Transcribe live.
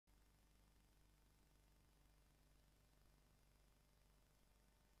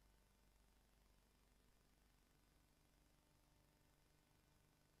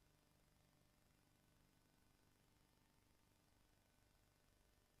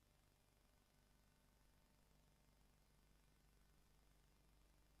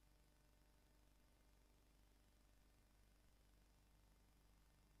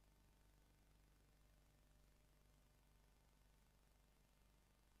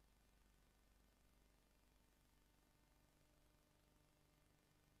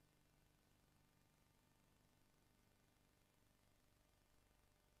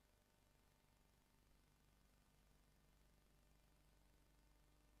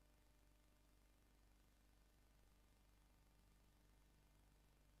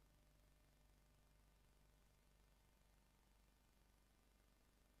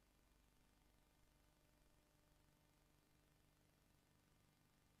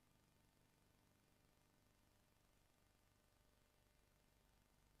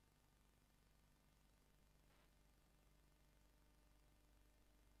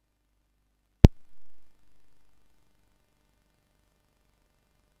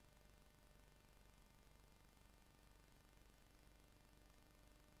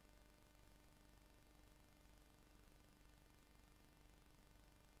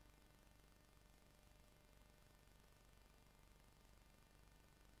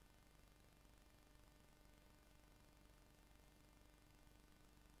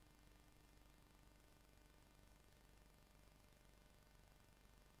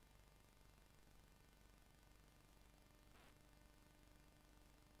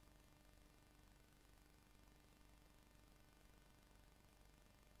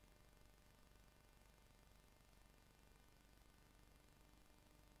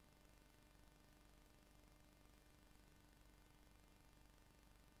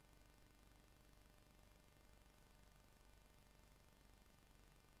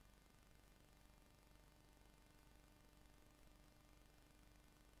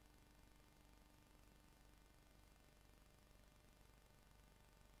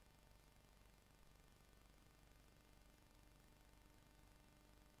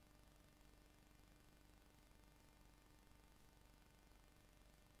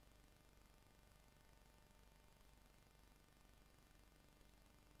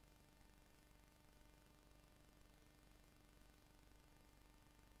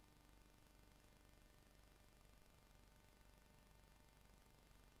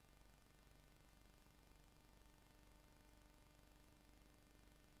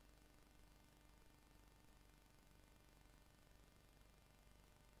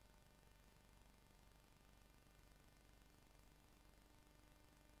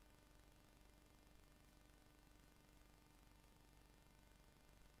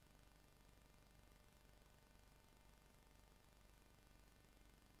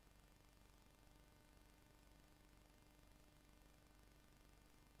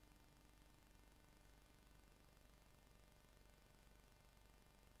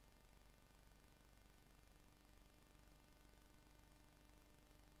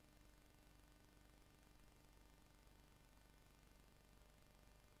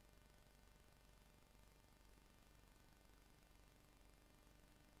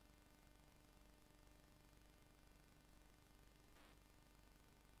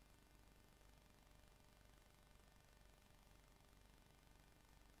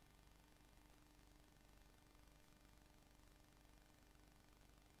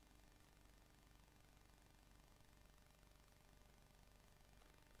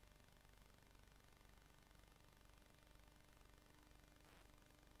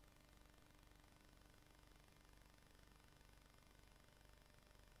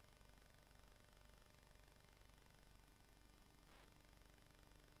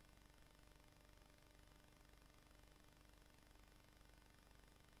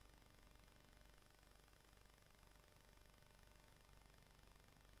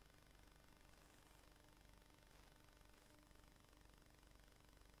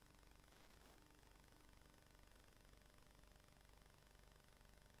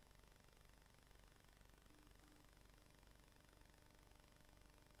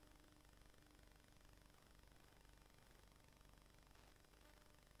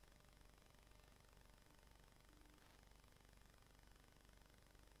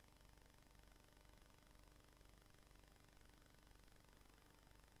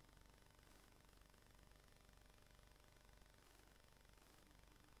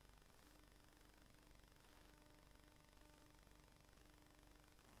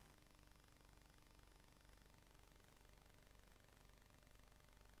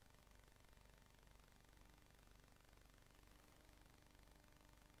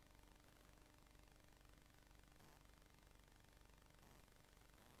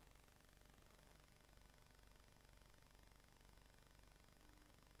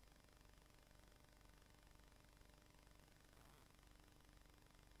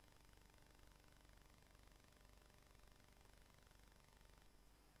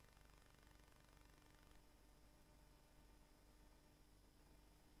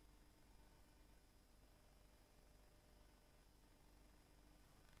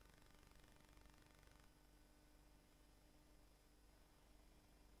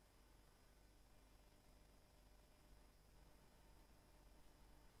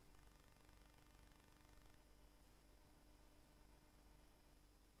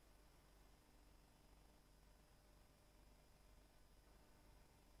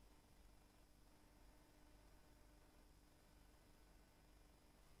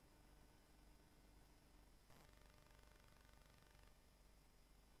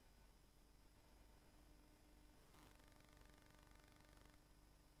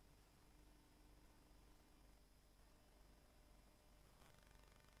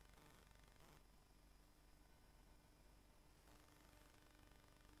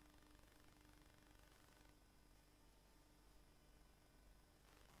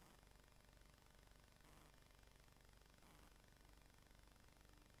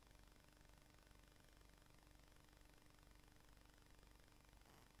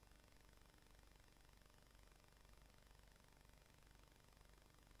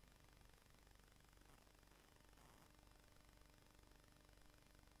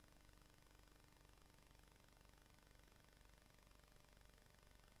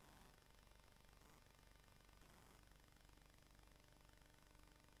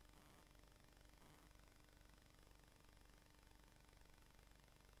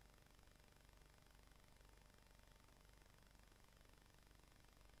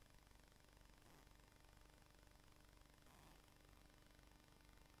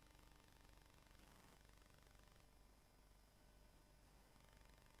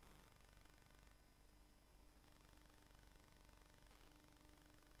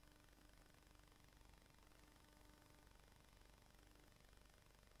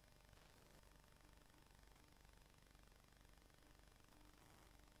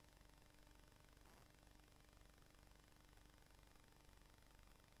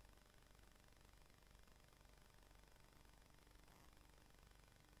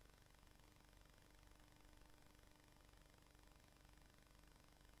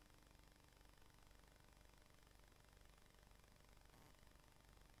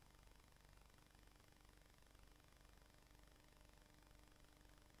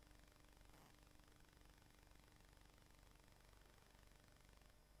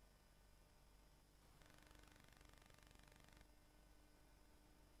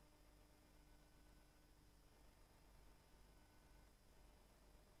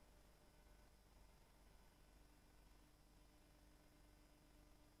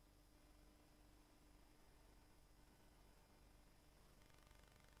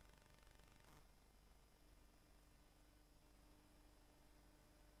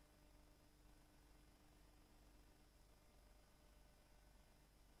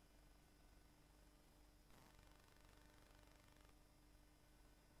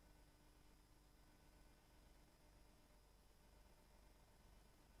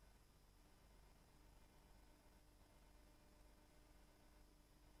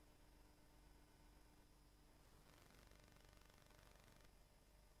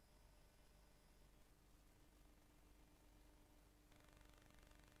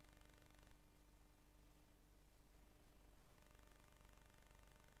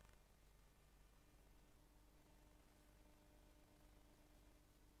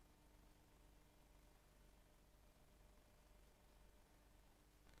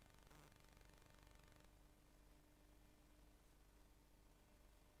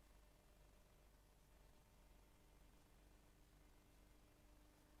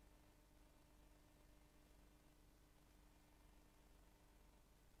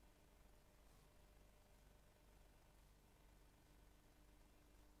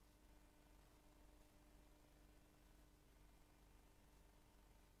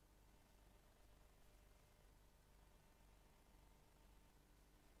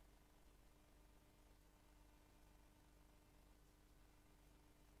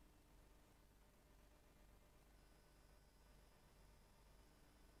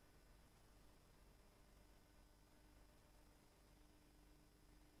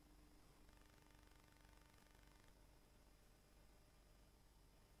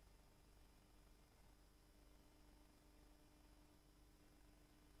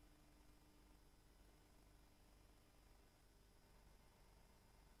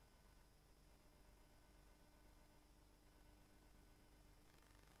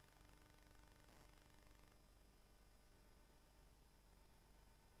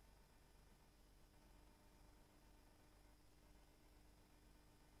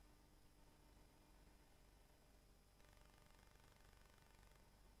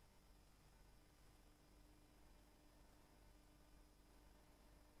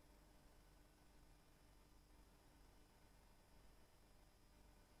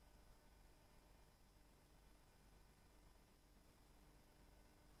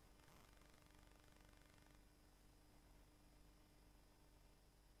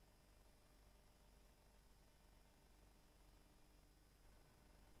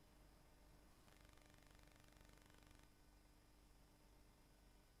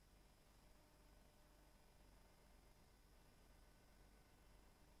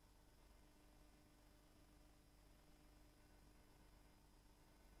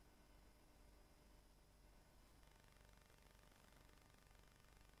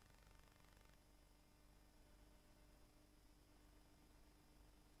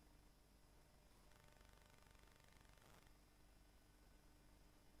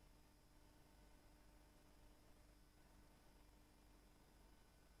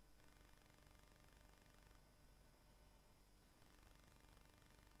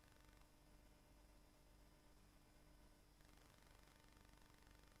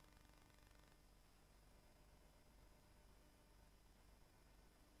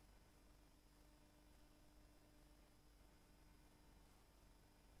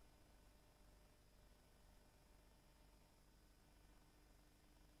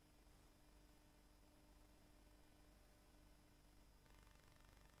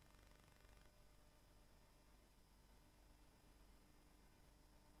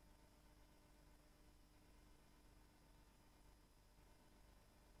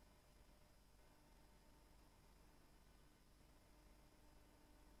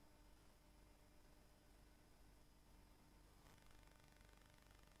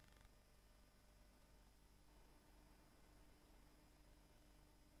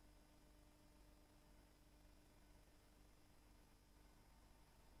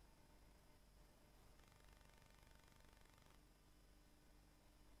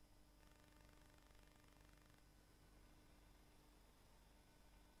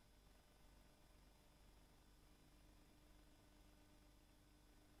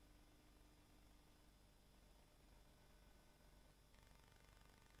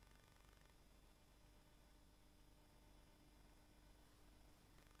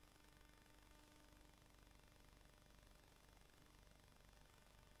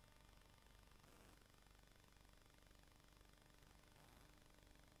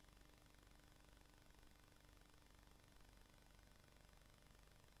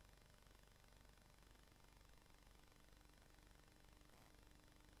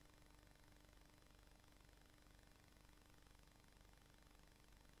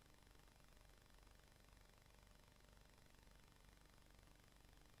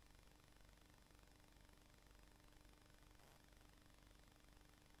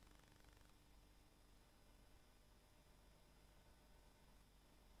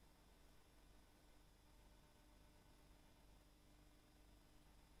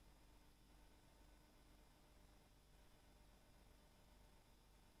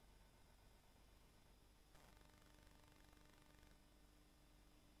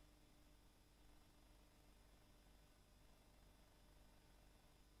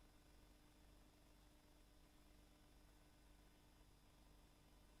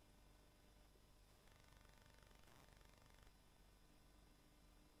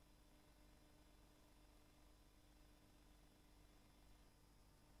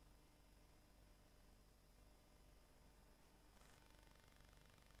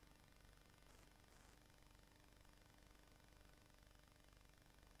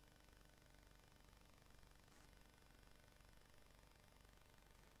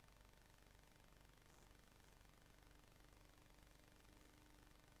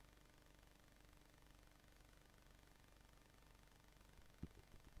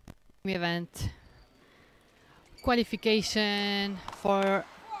event qualification for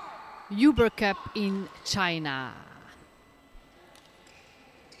Uber Cup in China.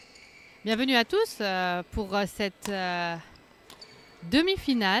 Bienvenue à tous pour cette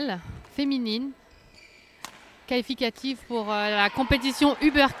demi-finale féminine qualificative pour la compétition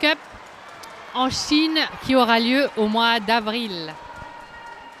Uber Cup en Chine qui aura lieu au mois d'avril.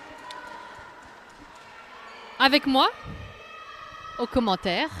 Avec moi, aux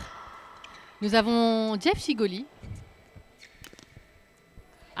commentaires, nous avons Jeff Chigoli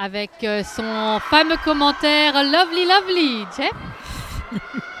avec son fameux commentaire Lovely Lovely. Jeff?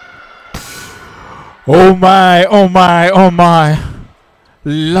 Oh my, oh my, oh my.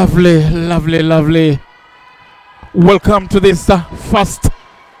 Lovely, lovely, lovely. Welcome to this first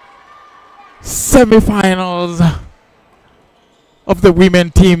semi-finals of the women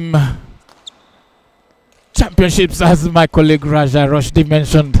team championships, as my colleague Raja Roshdi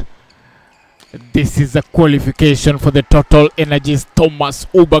mentioned. This is a qualification for the Total Energies Thomas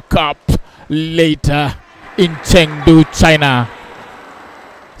Uber Cup later in Chengdu, China.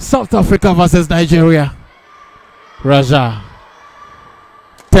 South Africa versus Nigeria. Raja,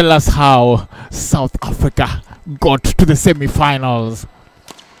 tell us how South Africa got to the semi-finals.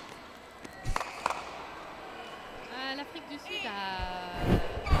 L'Afrique du Sud a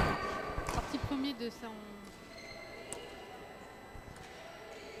sorti premier de son...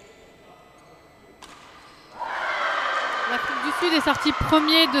 L'Afrique du Sud est sorti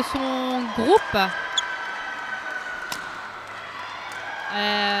premier de son groupe.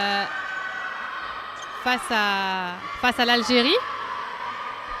 Face à l'Algérie.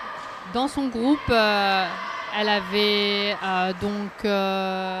 Dans son groupe, elle avait donc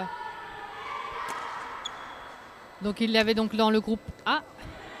il y avait donc dans le groupe A,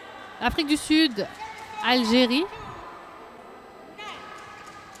 Afrique du Sud, Algérie.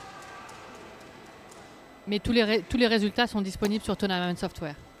 Mais tous les résultats sont disponibles sur Tournament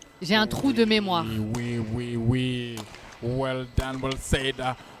Software. J'ai un trou de mémoire. Oui. Well done, well said.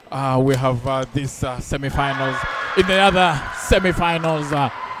 We have this semi-finals. In the other semi-finals,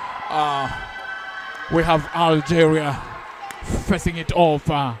 we have Algeria facing it off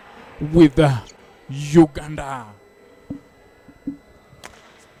with Uganda.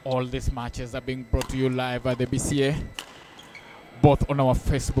 All these matches are being brought to you live at the BCA, both on our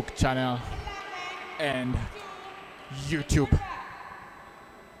Facebook channel and YouTube.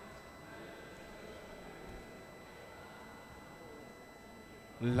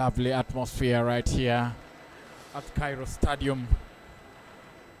 Lovely atmosphere right here at Cairo Stadium.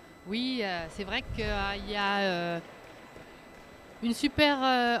 Oui, c'est vrai qu'il y a une super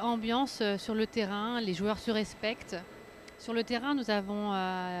ambiance sur le terrain. Les joueurs se respectent. Sur le terrain, nous avons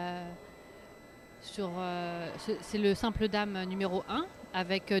c'est le simple dame numéro 1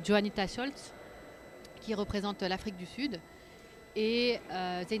 avec Johanita Scholz qui représente l'Afrique du Sud et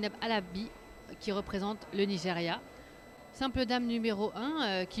Zainab Alabi qui représente le Nigeria. Simple dame numéro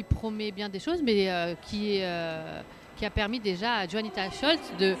 1 qui promet bien des choses, mais qui a permis déjà à Johanita Scholz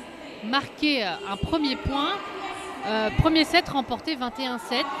de marquer un premier point. Premier set remporté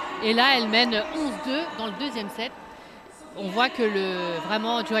 21-7 et là elle mène 11-2 dans le deuxième set. On voit que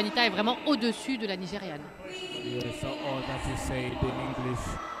vraiment Johanita est vraiment au-dessus de la Nigériane.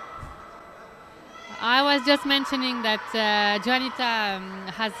 I was just mentioning that Johanita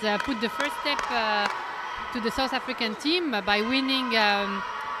has put the first step to the South African team by winning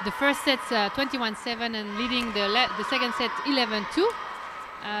the first set 21-7 and leading the second set 11-2.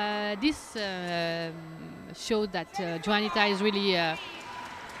 This showed that Johanita is really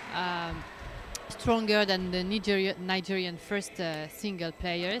stronger than the Nigerian first single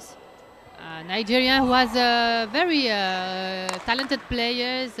players. Nigeria who has very talented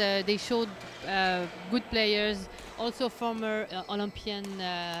players. They showed good players, also former Olympian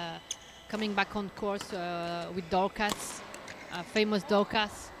coming back on course with Dorcas, famous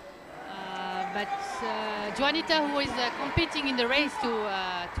Dorcas. But Johanita, who is competing in the race to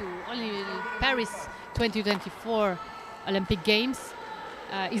only Paris 2024 Olympic Games,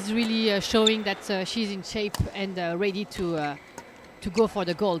 is really showing that she's in shape and ready to go for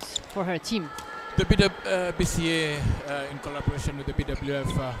the golds for her team. The BCA, in collaboration with the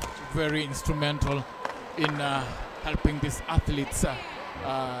BWF, very instrumental in helping these athletes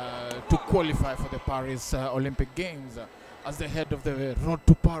to qualify for the Paris Olympic Games. As the head of the Road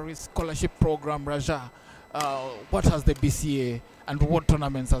to Paris Scholarship Program, Raja, what has the BCA and what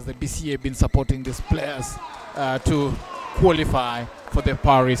tournaments has the BCA been supporting these players to qualify for the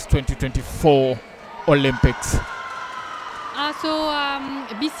Paris 2024 Olympics?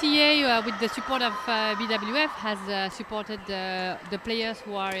 BCA, with the support of BWF, has supported the players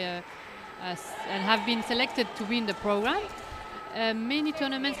who are and have been selected to win the program. Many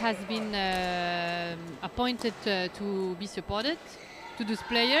tournaments has been appointed to be supported to those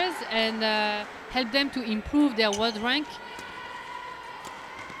players and help them to improve their world rank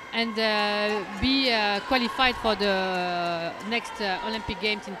and be qualified for the next Olympic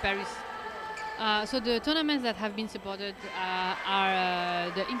Games in Paris. So the tournaments that have been supported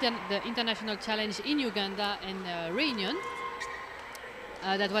are the International Challenge in Uganda and Reunion.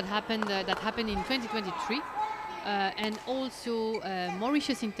 That happened in 2023, and also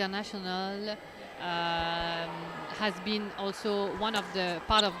Mauritius International has been also one of the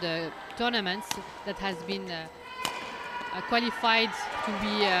part of the tournaments that has been qualified to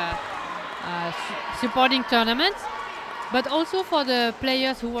be supporting tournaments. But also for the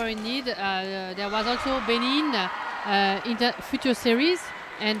players who were in need, there was also Benin Future Series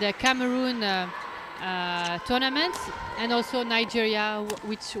and the Cameroon tournaments, and also Nigeria,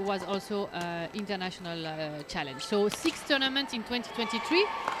 which was also international challenge. So 6 tournaments in 2023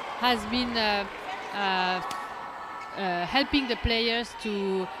 has been helping the players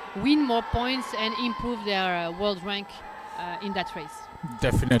to win more points and improve their world rank in that race.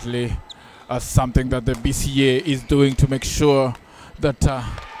 Definitely. Something that the BCA is doing to make sure that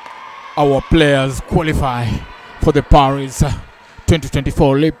our players qualify for the Paris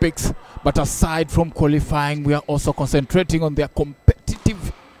 2024 Olympics. But aside from qualifying, we are also concentrating on their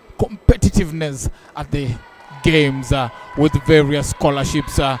competitiveness at the games with various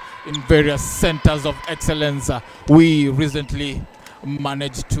scholarships in various centers of excellence. We recently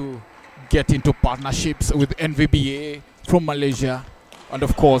managed to get into partnerships with NVBA from Malaysia, and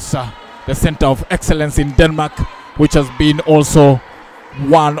of course the Center of Excellence in Denmark, which has been also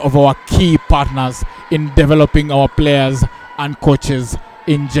one of our key partners in developing our players and coaches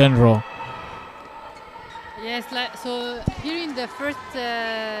in general. Yes, so here in the first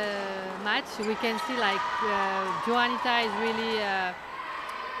match, we can see Joanita is really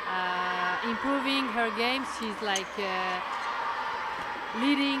improving her game. She's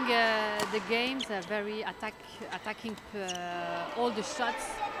leading the games, very attacking all the shots.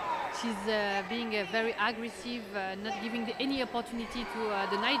 She's being very aggressive, not giving any opportunity to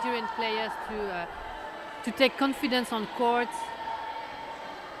the Nigerian players to take confidence on court.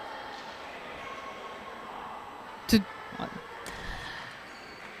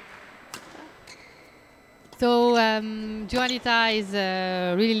 So Joanita is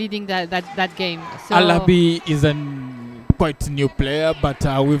really leading that game. So Alabi is a quite new player, but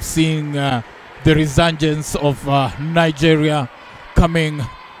we've seen the resurgence of Nigeria coming,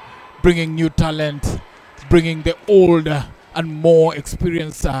 bringing new talent, bringing the old and more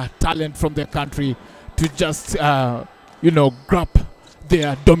experienced talent from their country to just grab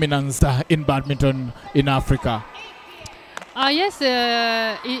their dominance in badminton in Africa. Yes,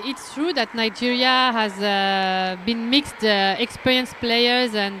 it's true that Nigeria has been mixed experienced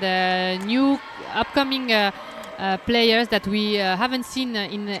players and new upcoming players that we haven't seen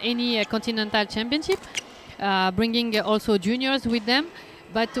in any continental championship, bringing also juniors with them.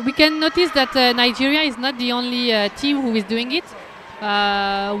 But we can notice that Nigeria is not the only team who is doing it.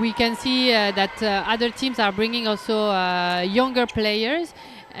 We can see that other teams are bringing also younger players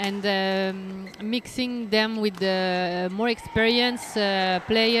and mixing them with the more experienced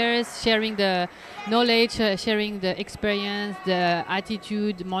players, sharing the knowledge, sharing the experience, the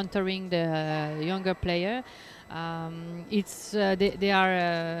attitude, monitoring the younger player. They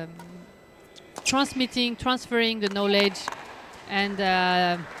are transferring the knowledge and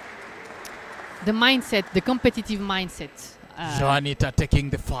the mindset, the competitive mindset. Joanita taking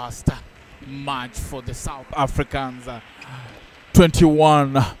the first match for the South Africans.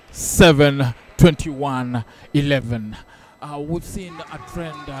 21-7, 21-11. We've seen a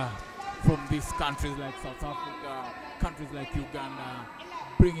trend from these countries like South Africa, countries like Uganda,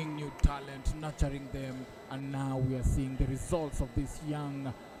 bringing new talent, nurturing them, and now we are seeing the results of this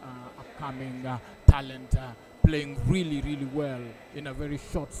young upcoming talent playing really, really well in a very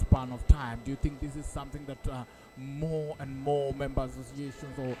short span of time. Do you think this is something that more and more member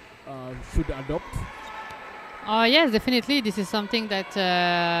associations should adopt? Yes, definitely. This is something that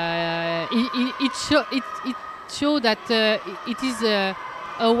it shows that it is a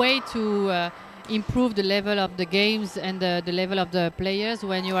way to improve the level of the games and the level of the players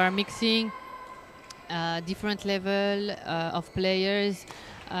when you are mixing different level of players,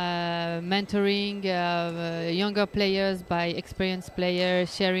 mentoring younger players by experienced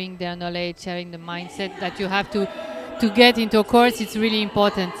players, sharing their knowledge, sharing the mindset that you have to get into a course. It's really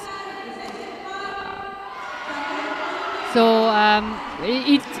important. So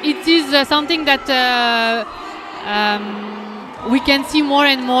it is something that we can see more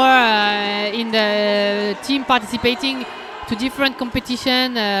and more in the team participating to different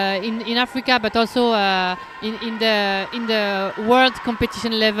competition in Africa, but also in the world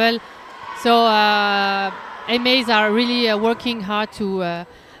competition level. So MAs are really working hard to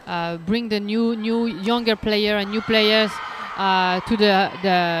bring the new younger player and new players to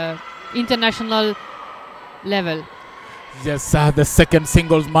the international level. Yes, the second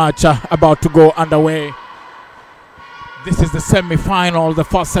singles match about to go underway. This is the semi-final, the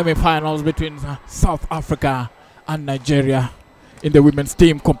first semi-finals between South Africa and Nigeria in the women's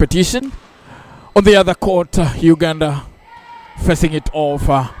team competition. On the other court, Uganda facing it off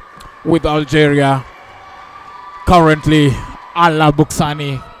with Algeria. Currently, Ala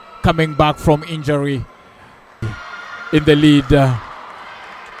Buksani coming back from injury in the lead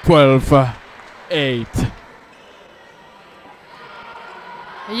 12-8.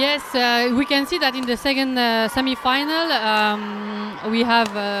 Yes, we can see that in the second semi-final we have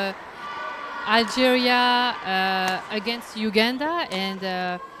Algeria against Uganda, and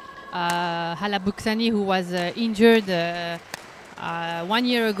Hala Buksani, who was injured 1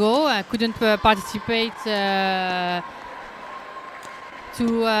 year ago, couldn't participate to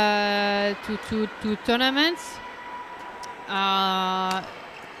tournaments.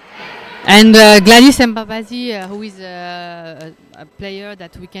 And Gladys Mbabazi, who is a player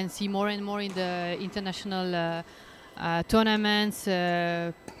that we can see more and more in the international tournaments,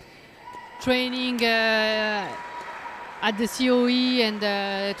 training at the COE and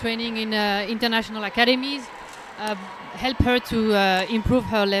training in international academies, help her to improve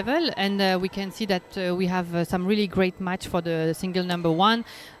her level. And we can see that we have some really great match for the single number one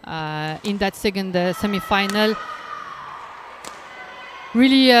in that second semi-final.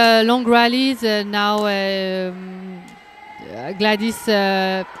 Really long rallies. Now Gladys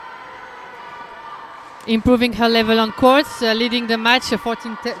improving her level on courts, leading the match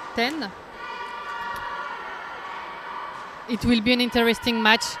 14-10. It will be an interesting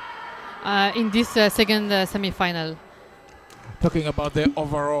match in this second semi-final. Talking about the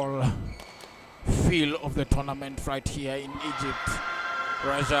overall feel of the tournament right here in Egypt,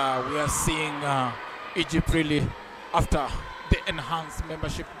 Raja, we are seeing Egypt really after the enhanced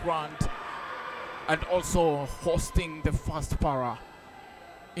membership grant and also hosting the first para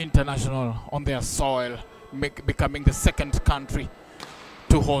international on their soil, becoming the second country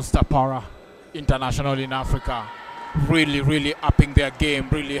to host a para international in Africa. Really upping their game,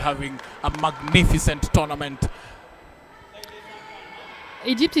 really having a magnificent tournament.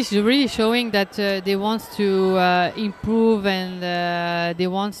 Egypt is really showing that they want to improve, and they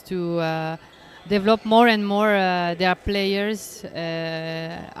want to develop more and more their players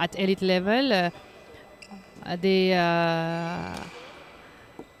at elite level. They are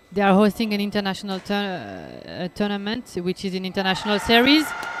hosting an international tournament, which is an international series.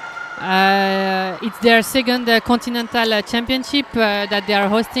 It's their second continental championship that they are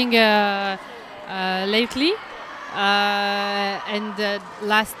hosting lately. And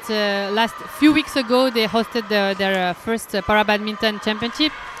last few weeks ago, they hosted their first para badminton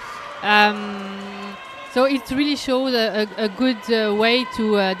championship. So it really shows a good way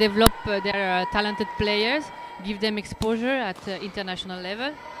to develop their talented players, give them exposure at international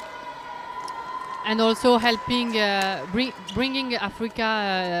level, and also helping bringing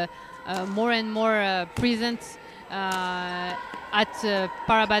Africa more and more present at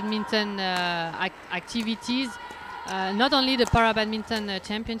para badminton activities. Not only the para badminton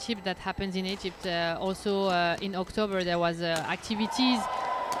championship that happens in Egypt, also in October there was activities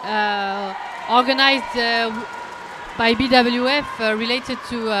organized by BWF related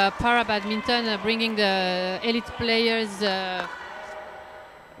to para badminton, bringing the elite players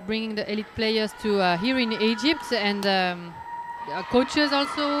to here in Egypt, and coaches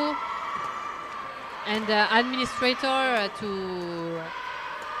also, and administrator to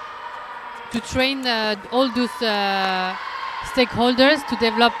train all those stakeholders to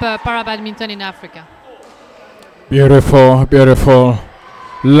develop para badminton in Africa. Beautiful, beautiful.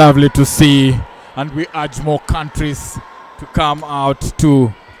 Lovely to see, and we urge more countries to come out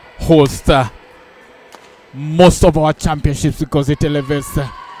to host most of our championships because it elevates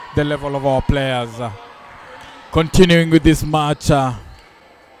the level of our players. Continuing with this match,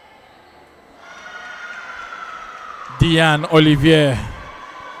 Diane Olivier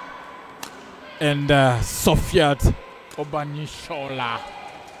and Sofiat Obanishola.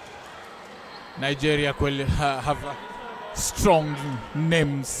 Nigeria will have strong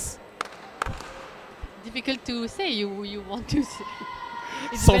names. Difficult to say. You want to say.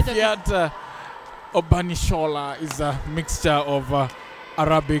 Sofiat Obanishola is a mixture of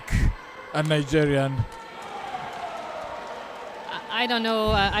Arabic and Nigerian. I don't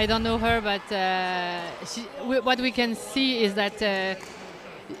know. I don't know her, but what we can see is that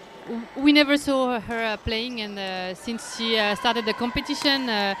we never saw her playing, and since she started the competition,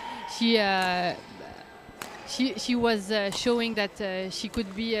 she was showing that she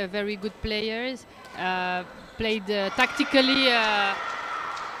could be a very good player. Played tactically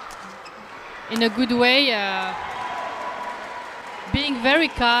in a good way, being very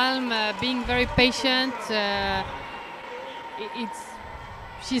calm, being very patient.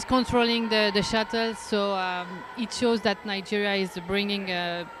 She's controlling the shuttle, so it shows that Nigeria is bringing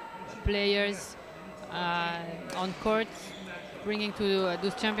players on court, bringing to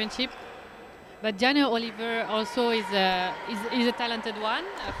those championships. But Gianni Oliver also is a talented one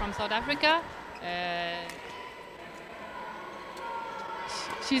from South Africa.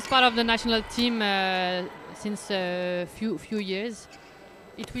 She's part of the national team since a few years.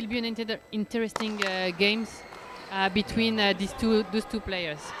 It will be an interesting games between those two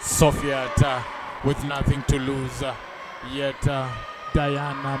players. Sofiat with nothing to lose, yet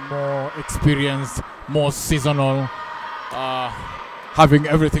Diana more experienced, more seasonal, having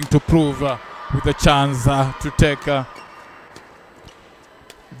everything to prove, with a chance to take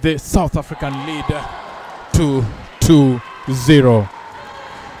the South African lead to 2-0.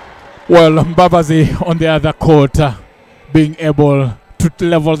 Well, Mbabazi on the other court being able to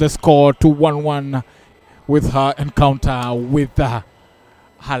level the score to 1-1 with her encounter with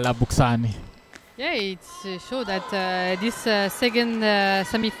Hala Buksani. Yeah, it's show that this second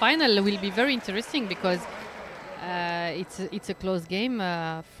semi-final will be very interesting because it's a close game.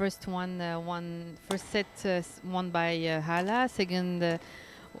 First set won by Hala, second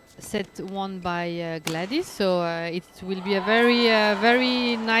set won by Gladys. So it will be a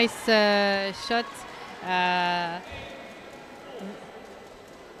very nice shot.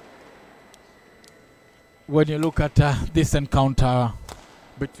 When you look at this encounter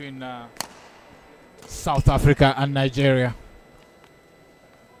between South Africa and Nigeria,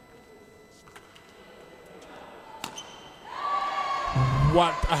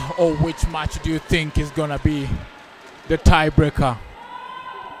 what or which match do you think is gonna be the tiebreaker?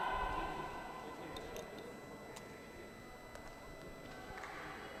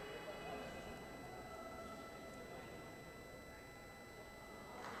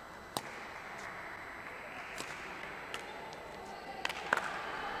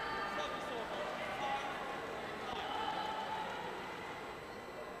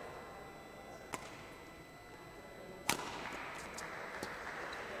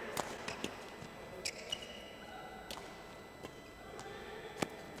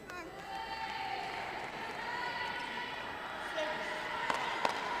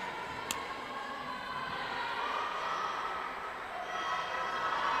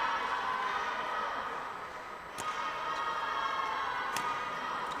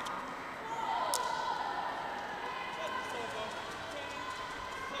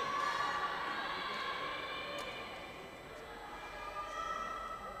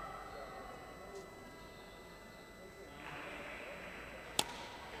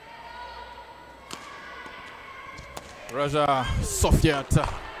 Raja Sofiat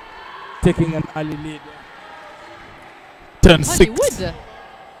taking an early lead. 10-6. Hollywood.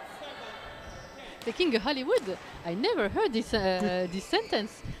 Taking a Hollywood. I never heard this this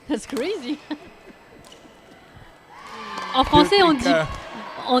sentence. That's crazy. En français, on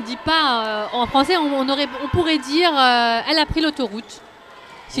dit pas. En français, on pourrait dire elle a pris l'autoroute.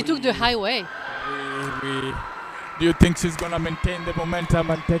 She took the highway. Do you think she's gonna maintain the momentum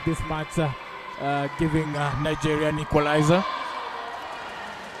and take this match? Giving Nigeria an equalizer?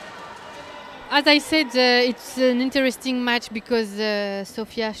 As I said, it's an interesting match because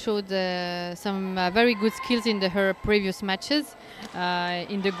Sofia showed some very good skills in her previous matches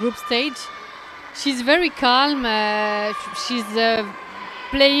in the group stage. She's very calm. She's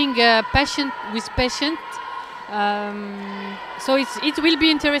playing with patience. So it will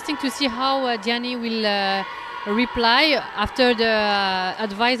be interesting to see how Gianni will reply after the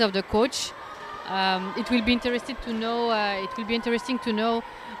advice of the coach. It will be interesting to know. It will be interesting to know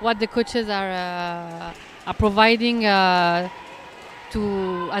what the coaches are providing as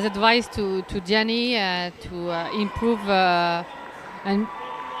advice to Gianni to improve and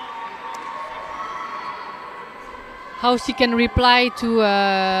how she can reply to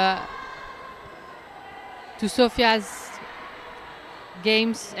Sofia's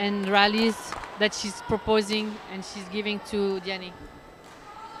games and rallies that she's proposing and she's giving to Gianni.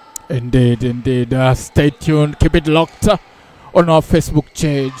 Indeed. Stay tuned. Keep it locked on our Facebook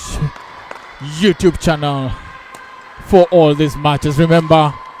YouTube channel for all these matches.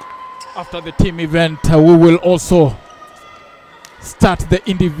 Remember, after the team event, we will also start the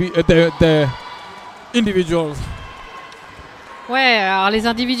individuals. Ouais, alors les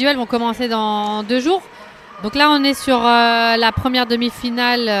individuels vont commencer dans 2 jours. Donc là, on est sur la première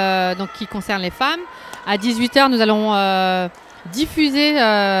demi-finale donc qui concerne les femmes. À 18 h, nous allons diffuser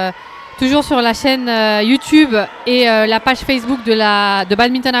toujours sur la chaîne YouTube et la page Facebook de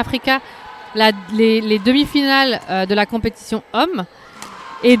Badminton Africa les demi-finales de la compétition hommes.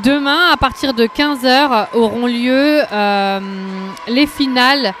 Et demain, à partir de 15 h, auront lieu les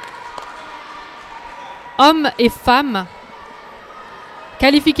finales hommes et femmes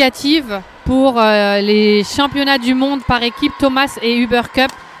qualificatives pour les championnats du monde par équipe Thomas et Uber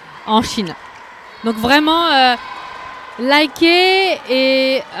Cup en Chine. Donc vraiment, likez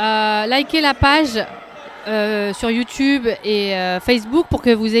la page sur YouTube et Facebook pour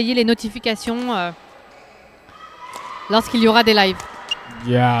que vous ayez les notifications lorsqu'il y aura des lives.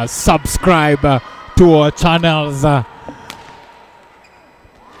 Yeah, subscribe to our channels.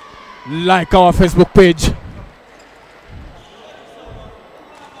 Like our Facebook page.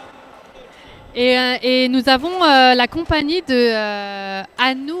 Et nous avons la compagnie de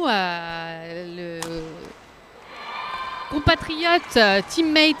Anou, le compatriote,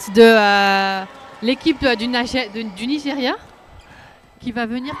 teammate de l'équipe du Nigeria, qui va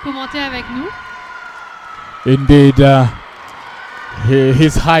venir commenter avec nous. Indeed,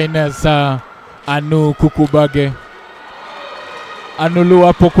 His Highness Anu Kukubage,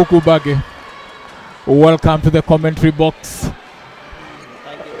 Anuluapo Kukubage. Welcome to the commentary box.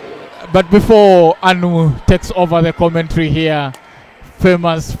 But before Anu takes over the commentary here,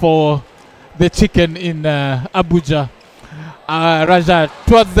 famous for the chicken in Abuja, Raja,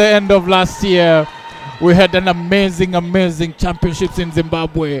 towards the end of last year, we had an amazing championships in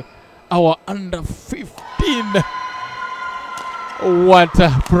Zimbabwe. Our under 15. What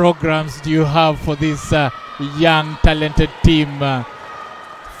programs do you have for this young, talented team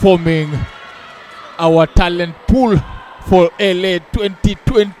forming our talent pool for LA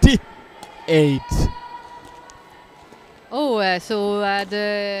 2028?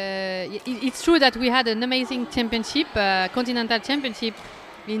 It's true that we had an amazing championship, continental championship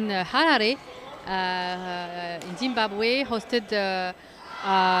in Harare, in Zimbabwe, hosted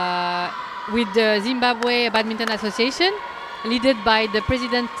with the Zimbabwe Badminton Association, led by the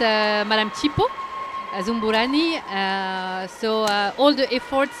president, Madam Chipo Zumburani. All the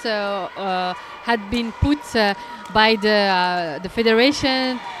efforts had been put by the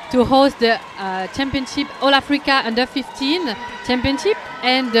federation to host the championship, All Africa Under 15 Championship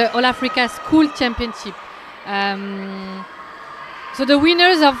and the All Africa School Championship. So the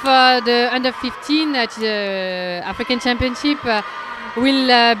winners of the Under 15 African Championship will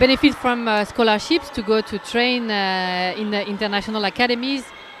benefit from scholarships to go to train in the international academies,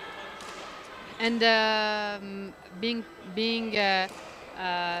 and being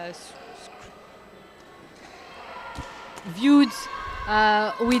viewed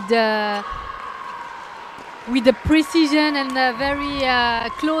with the precision and very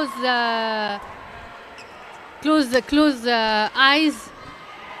close eyes.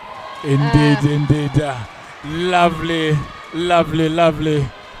 Indeed. Lovely.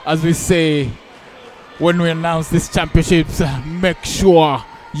 As we say, when we announce these championships, make sure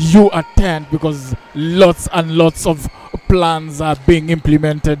you attend, because lots and lots of plans are being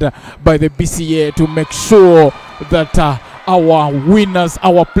implemented by the BCA to make sure that our winners,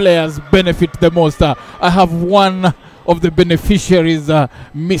 our players benefit the most. I have one of the beneficiaries,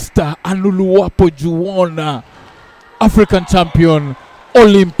 Mr. Anuluapo Juwon, African champion,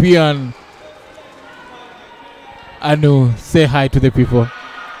 Olympian. Anu, say hi to the people.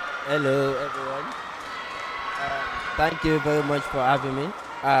 Hello, everyone. Thank you very much for having me.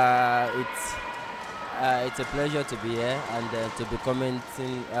 It's a pleasure to be here and to be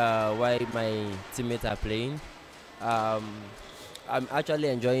commenting while my teammates are playing. I'm actually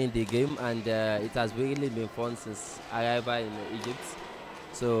enjoying the game, and it has really been fun since arrival in Egypt.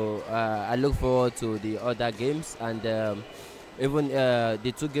 So I look forward to the other games, and even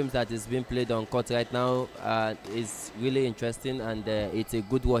the 2 games that is being played on court right now is really interesting, and it's a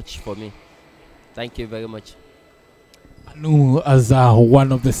good watch for me. Thank you very much. Anu, as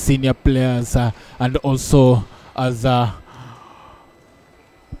one of the senior players and also as a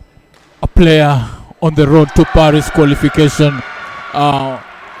player on the road to Paris qualification,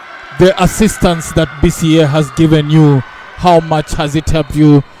 the assistance that BCA has given you, how much has it helped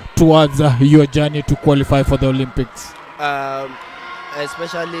you towards your journey to qualify for the Olympics?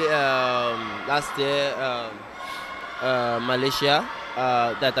 Especially last year, Malaysia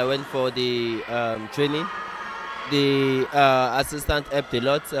that I went for the training. The assistant helped a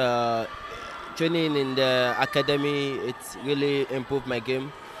lot. Training in the academy, it's really improved my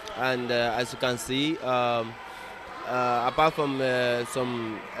game, and as you can see, apart from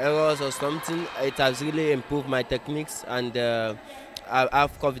some errors or something, it has really improved my techniques, and I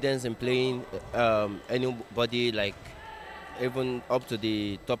have confidence in playing anybody, like even up to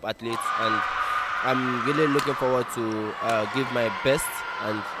the top athletes, and I'm really looking forward to give my best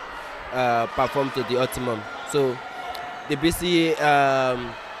and perform to the optimum. So the BC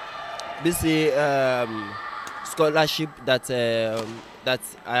scholarship that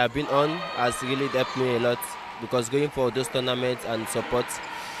I have been on has really helped me a lot, because going for those tournaments and support,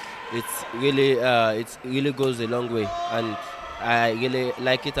 it really goes a long way, and I really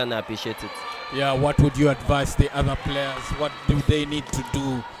like it and I appreciate it. Yeah, what would you advise the other players? What do they need to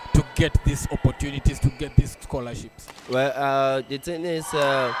do to get these opportunities, to get these scholarships? Well, the thing is,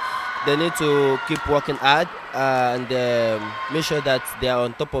 they need to keep working hard and make sure that they are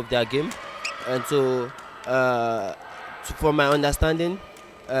on top of their game. And so, from my understanding,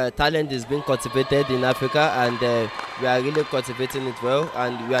 talent is being cultivated in Africa, and we are really cultivating it well,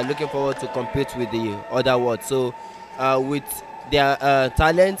 and we are looking forward to compete with the other world. So, with their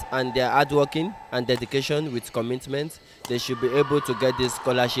talent and their hard working and dedication with commitment, they should be able to get this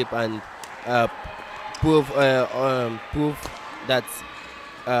scholarship and prove that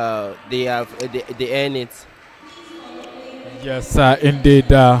they earn it. Yes,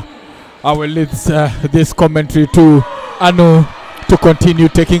 indeed. I will leave this commentary to Anu to continue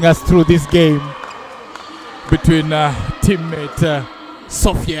taking us through this game between teammate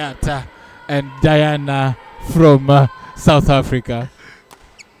Sofiat and Diana from South Africa.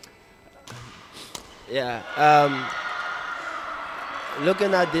 Yeah.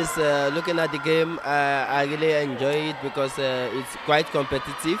 Looking at the game, I really enjoy it because it's quite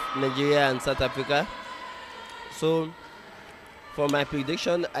competitive, Nigeria and South Africa. So, for my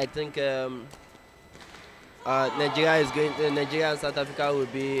prediction, I think Nigeria and South Africa will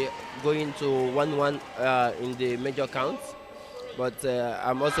be going to 1-1 in the major counts. But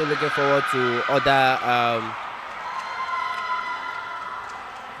I'm also looking forward to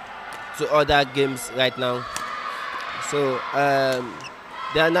other games right now. So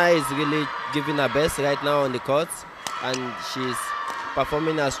Diana is really giving her best right now on the court, and she's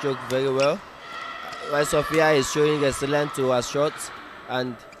performing her stroke very well. While Sophia is showing excellent to her shots,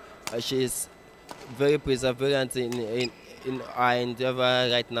 and she's very perseverant in her endeavor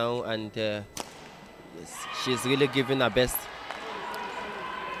right now, and she's really giving her best.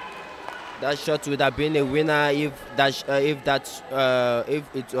 That shot would have been a winner if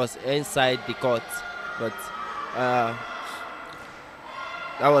it was inside the court, but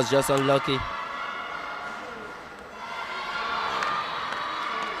that was just unlucky.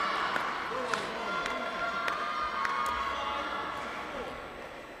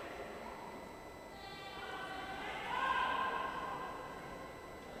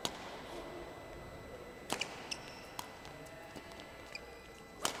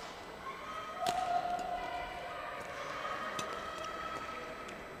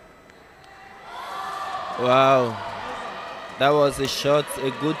 Wow, that was a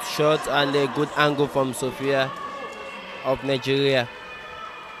good shot and a good angle from Sophia of Nigeria.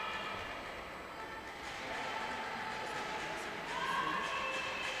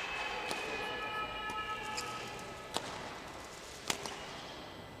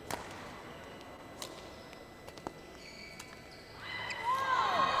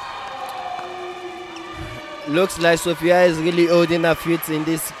 Looks like Sophia is really holding her feet in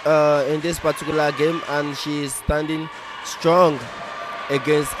this particular game, and she is standing strong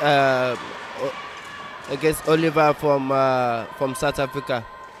against Oliver from South Africa.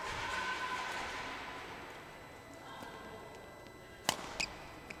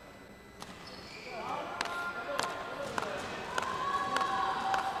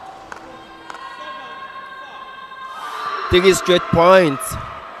 Three straight points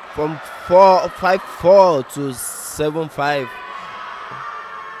from 5-4 to 7-5.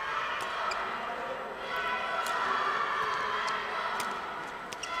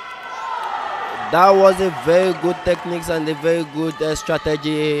 That was a very good techniques and a very good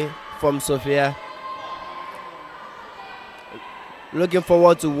strategy from Sophia. Looking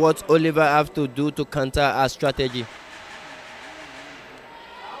forward to what Oliver have to do to counter our strategy.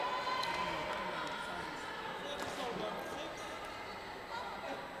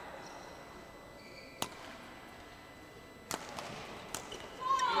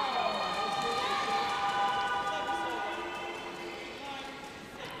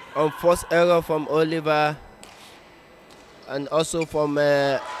 On first error from Oliver, and also from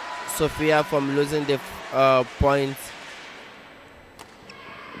Sophia from losing the point.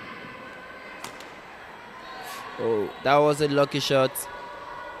 Oh, that was a lucky shot.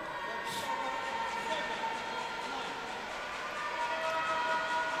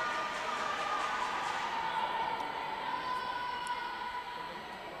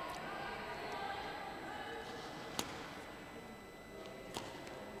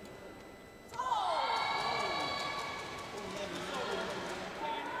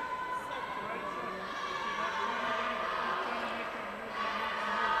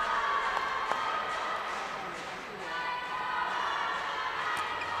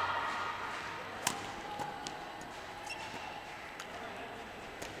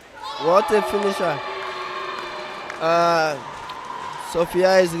 What a finisher.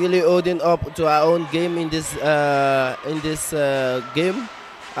 Sophia is really holding up to her own game in this game,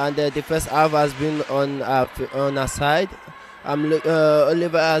 and the first half has been on her side.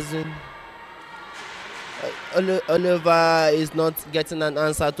 Oliver is not getting an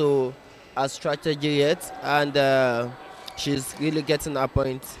answer to her strategy yet, and she's really getting her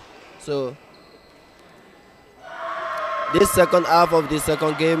point. So this second half of the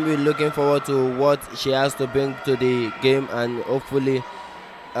second game, we're looking forward to what she has to bring to the game, and hopefully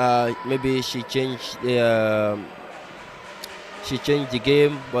maybe she changed the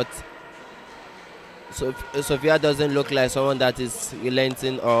game, but Sophia doesn't look like someone that is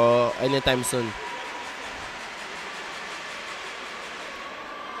relenting or anytime soon.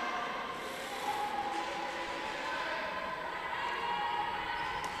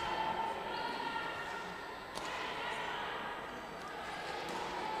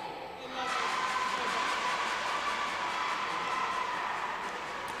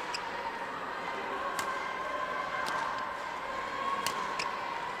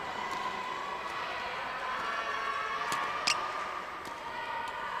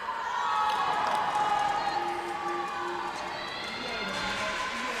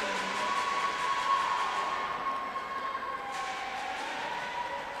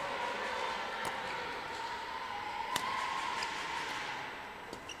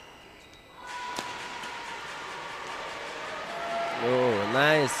 Oh,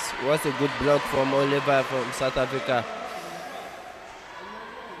 nice. What a good block from Oliver from South Africa.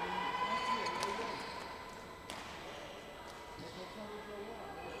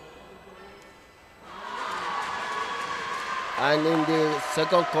 And in the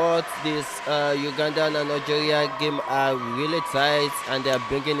second court, this Uganda and Nigeria game are really tight, and they are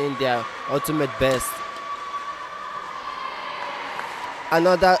bringing in their ultimate best.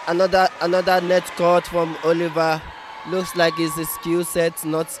 Another net court from Oliver. Looks like it's a skill set,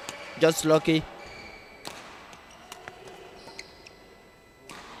 not just lucky.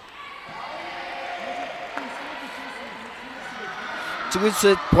 Three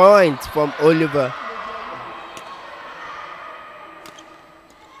straight points from Oliver.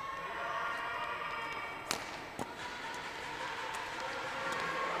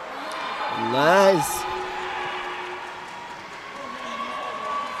 Nice.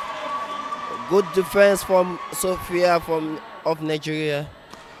 Good defense from Sophia of Nigeria.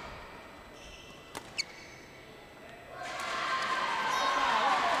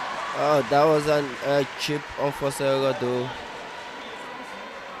 Oh, that was a chip on Fosero though.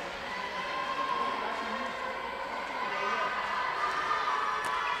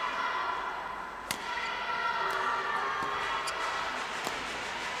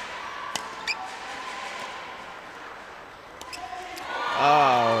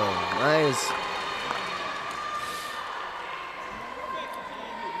 Oh, nice.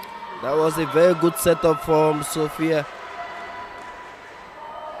 That was a very good setup from Sophia.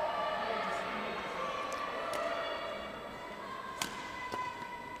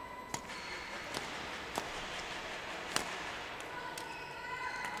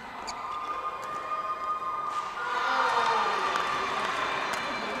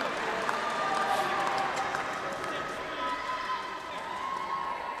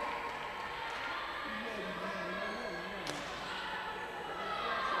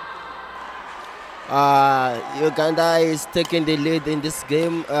 Uganda is taking the lead in this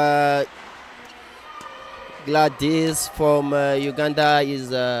game. Gladys from Uganda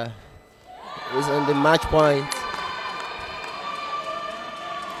is on the match point.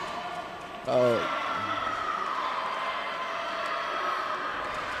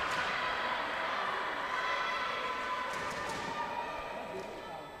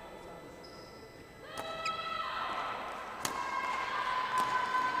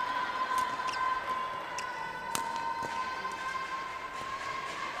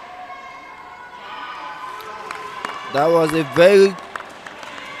 That was a very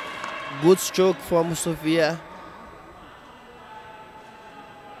good stroke from Sofia.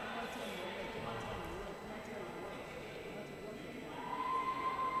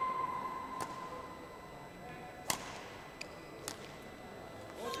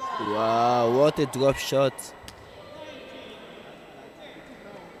 Wow, what a drop shot.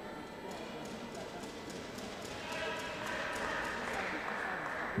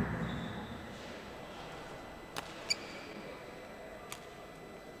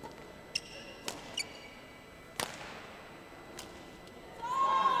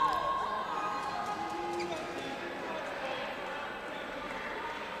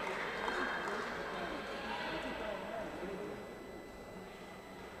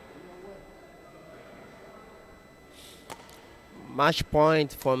 Match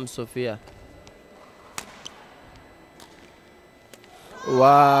point from Sofia.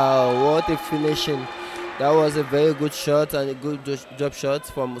 Wow, what a finishing. That was a very good shot and a good drop shot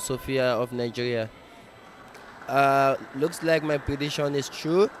from Sofia of Nigeria. Looks like my prediction is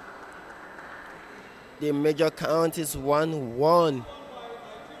true. The major count is 1-1.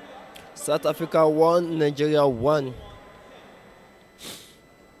 South Africa 1, Nigeria 1.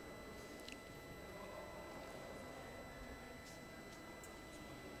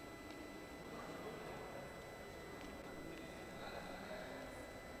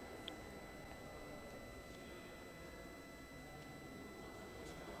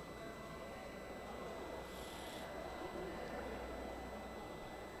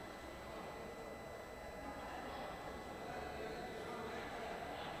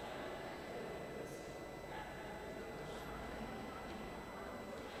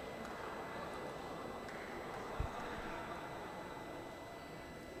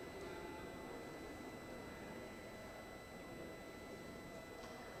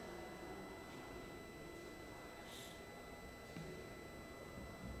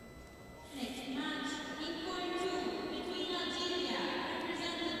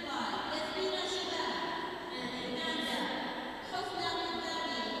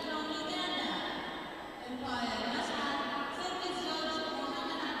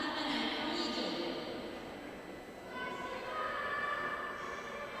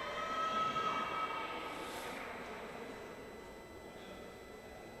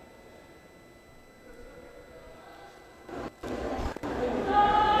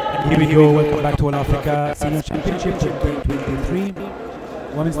 Here we go, welcome back to All Africa Senior Championship 2023.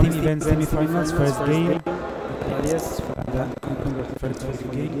 Women's team event semi-finals, first game. Yes,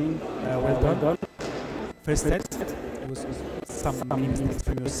 first game. Well done. First set, it was some mini mistakes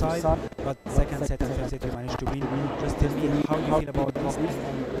from your side, but second set and third set you managed to win. Just tell me how you feel about this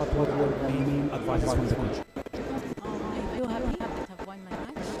and what were your main advices from the coach? I feel happy that I've won my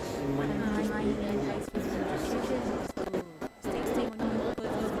match. And my advice was to stay on your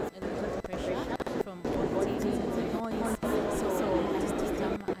toes, a lot of pressure from all teams and noise. So just take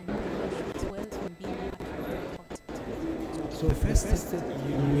them and play well and be accurate. So the first set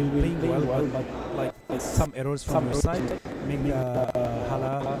you will play well, but like some errors from your side make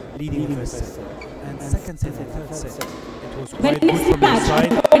Hala leading the first set. And second set and third set, it was quite good from your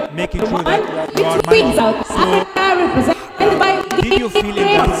side, making sure that you are managing. So did you feel in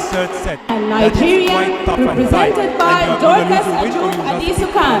that third set that it's quite tough and tight and you are going to lose the win, or you just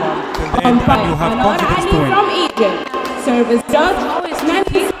till the end and you have confidence to win? Service judge, Always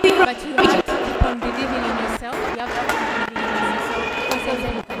tricky, but you have to keep on believing in yourself. You have to keep believing in yourself because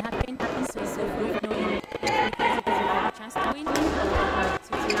anything can happen. So you know you have a chance to win.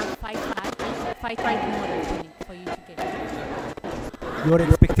 So you have to fight hard, fight more than winning for you to get it. Your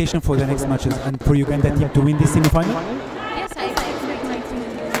expectation for the next matches and for Uganda team to win this semi-final? Yes, I expect my team to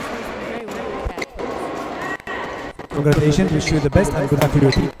do very well prepared. Congratulations, wish you the best and good luck for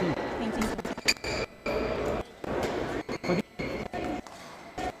your team. Thank you so much.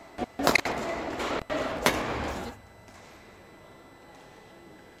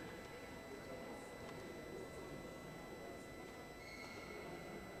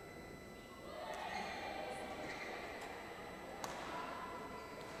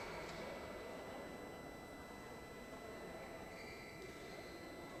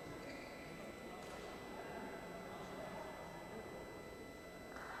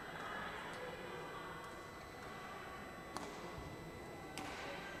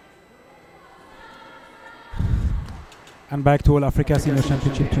 And back to All Africa Senior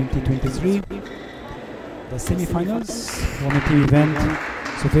Championship 2023. The semi-finals, women team event.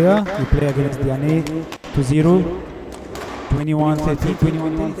 Sofia, you play against Diane 2-0, 21-13,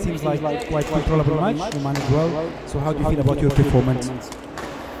 21-10. Seems like quite controllable match. You managed well. So how do you feel about your performance?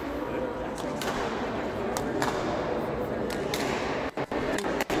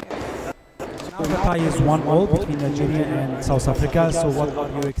 tie is 1-1 between Nigeria and South Africa. So what are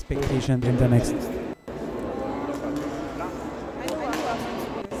your expectations in the next?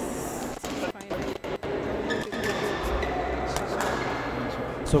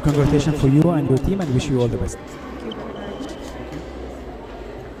 So congratulations for you and your team, and wish you all the best.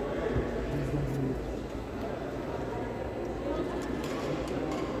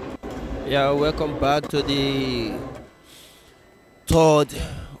 Yeah, welcome back to the third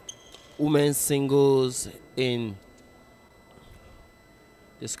women's singles in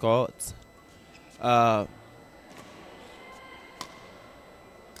the court.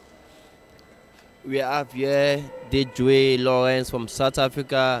 We have here Dejwe Lawrence from South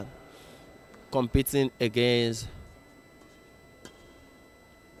Africa competing against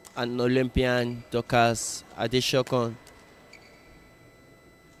an Olympian, Dorcas Adeshokon.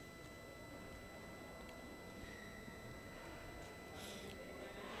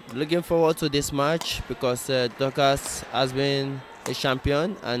 Looking forward to this match because Dorcas has been a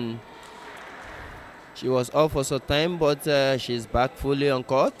champion and she was off for some time, but she's back fully on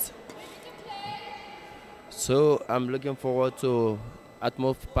court. So I'm looking forward to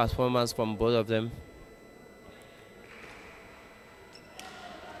utmost performance from both of them.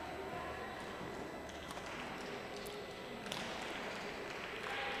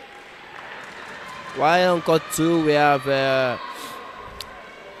 While on court 2 we have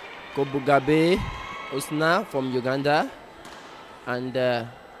Kobugabe Usna from Uganda and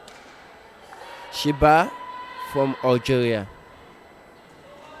Shiba from Algeria.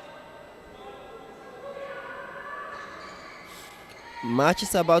 Match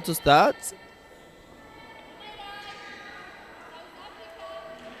is about to start.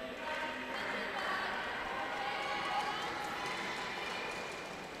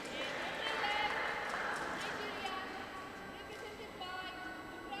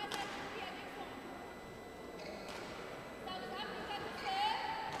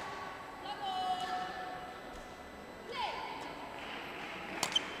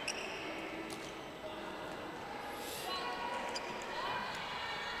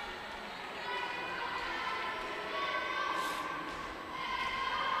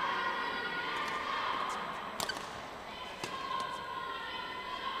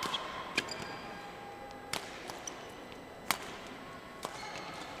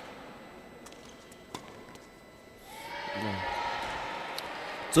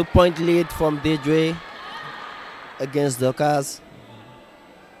 Two-point lead from Dejwe against Dorcas.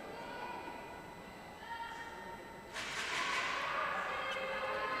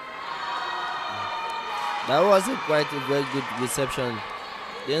 That was quite a very good reception.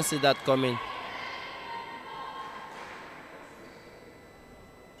 Didn't see that coming.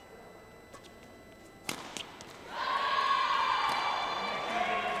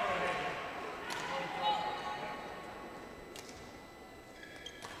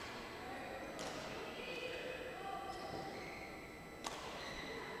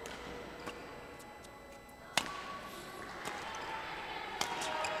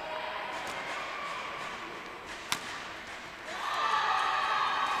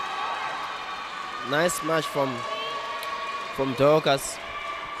 Nice match from Dorcas.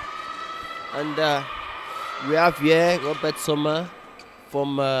 And we have here Robert Sommer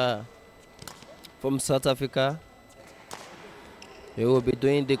from South Africa. He will be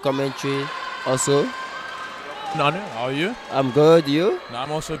doing the commentary also. Nanu, how are you? I'm good, you? No,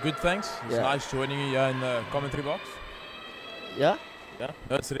 I'm also good, thanks. It's nice joining you here in the commentary box. Yeah? Yeah,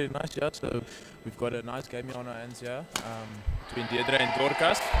 that's really nice, yeah. So we've got a nice game here on our hands here between Deirdre and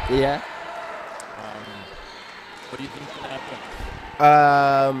Dorcas. Yeah. What do you think can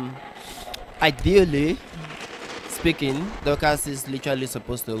happen? Ideally speaking, Dorcas is literally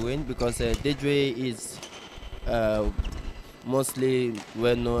supposed to win because Deirdre is mostly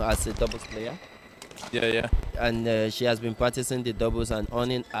well known as a doubles player. Yeah, yeah. And she has been practicing the doubles and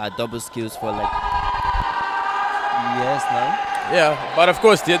owning her double skills for like years now. Yeah, but of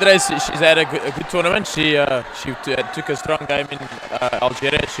course, Deirdre, she's had a good tournament. She took a strong game in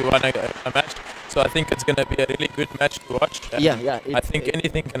Algeria. She won a match. So I think it's going to be a really good match to watch. Yeah. I think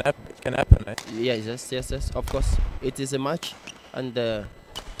anything can happen. Eh? Yes. Of course, it is a match, and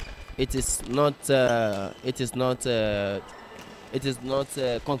it is not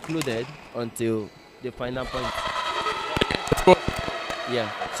concluded until the final point.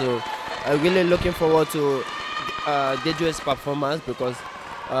 Yeah. So I'm really looking forward to Deirdre's performance because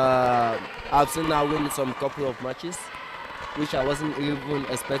I've seen her win some couple of matches, which I wasn't even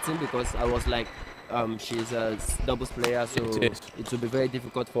expecting because I was like, she's a doubles player, so it will be very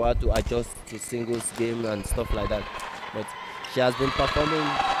difficult for her to adjust to singles game and stuff like that. But she has been performing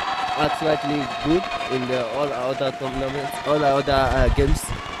are slightly good in the all other tournaments, all other games.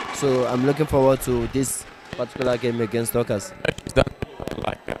 So I'm looking forward to this particular game against Dorcas. She's done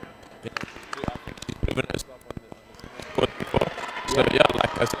like I think she's proven herself on the court before. So yeah,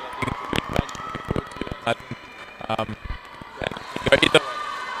 like I said, I think go either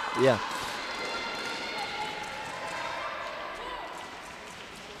way. Yeah.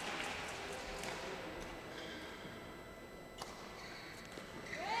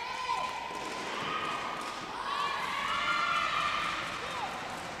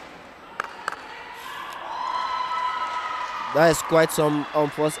 That is quite some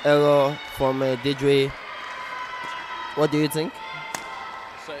unforced error from Deidre. What do you think?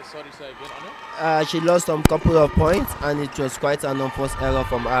 Sorry, say again, Anu? She lost some couple of points, and it was quite an unforced error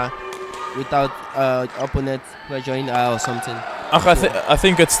from her, without opponent pressuring her or something. I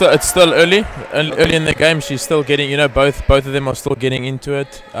think it's still early in the game. She's still getting, both of them are still getting into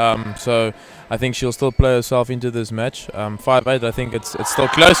it. So I think she'll still play herself into this match. 5-8. I think it's still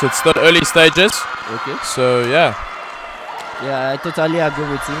close. It's still early stages. Okay. So yeah. Yeah, I totally agree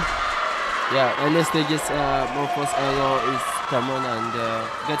with you. Yeah, early stages, unforced error is common, and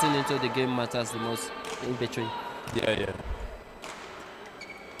getting into the game matters the most in between. Yeah.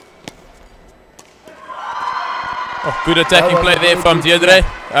 Oh, good attacking play there from Deirdre.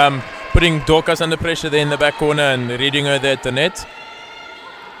 Putting Dorcas under pressure there in the back corner and reading her there at the net.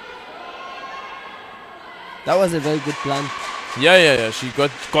 That was a very good plan. Yeah. She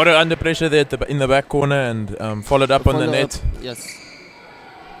got her under pressure there in the back corner and followed up on the net. Yes.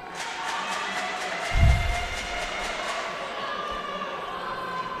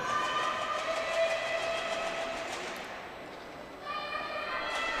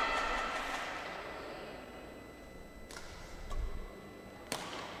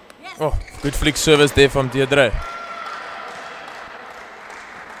 Oh, good flick service there from Deirdre.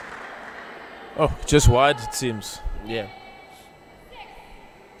 Oh, just wide it seems. Yeah.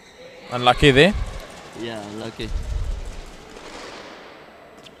 Unlucky there. Yeah, unlucky.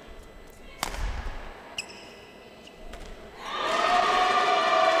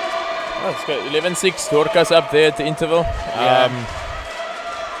 Oh, it's got 11-6. Dorcas up there at the interval. I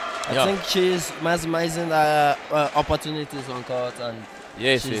think she's maximizing opportunities on court, and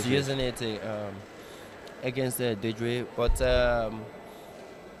she's using it against Deidre. But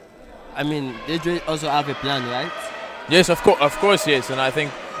I mean, Deidre also have a plan, right? Yes, of course, yes. And I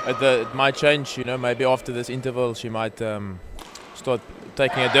think it might change. Maybe after this interval, she might start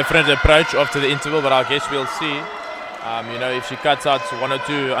taking a different approach after the interval. But I guess we'll see. If she cuts out one or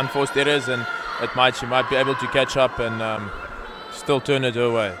two unforced errors, and she might be able to catch up and still turn it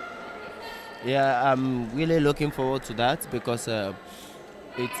her way. Yeah, I'm really looking forward to that because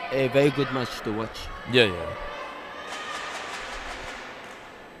it's a very good match to watch. Yeah.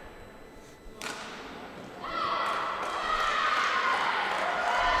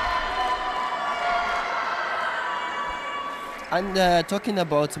 And talking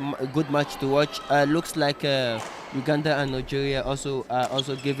about a good match to watch, looks like Uganda and Nigeria also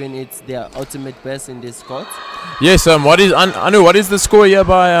giving it their ultimate best in this court. Yes. What is the score here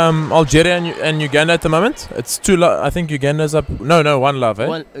by Algeria and Uganda at the moment? It's 2. I think Uganda's up. No, 1-love. Eh?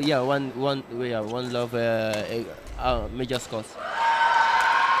 One love. Major scores.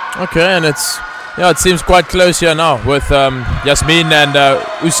 Okay, and it seems quite close here now with Yasmin and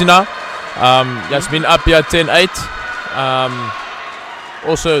Usina. Yasmin up here 10-8.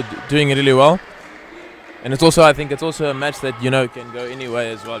 Also doing really well, and I think it's also a match that can go any way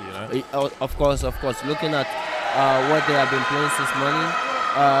as well. Of course. Looking at what they have been playing since morning,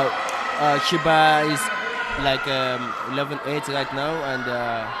 Shiba is like 11-8 right now, and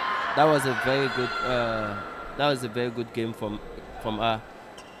that was a very good game from her.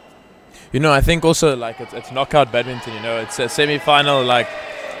 I think also like it's knockout badminton. It's a semi-final. Like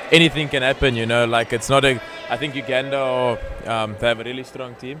anything can happen. Like it's not a. I think Uganda they have a really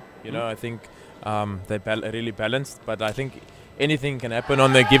strong team. I think they're really balanced. But I think anything can happen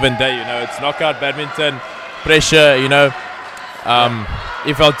on a given day. It's knockout badminton, pressure.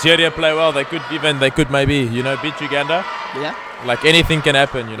 If Algeria play well, they could maybe beat Uganda. Yeah. Like anything can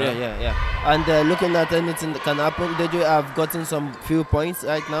happen. Yeah. And looking at anything that can happen, they do have gotten some few points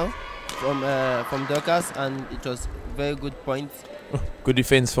right now from Dorcas, and it was very good points. Good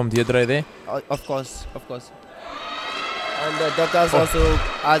defense from Deirdre there. Of course. And Dorcas also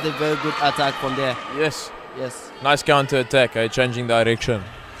had a very good attack from there. Yes. Nice counter attack, changing direction.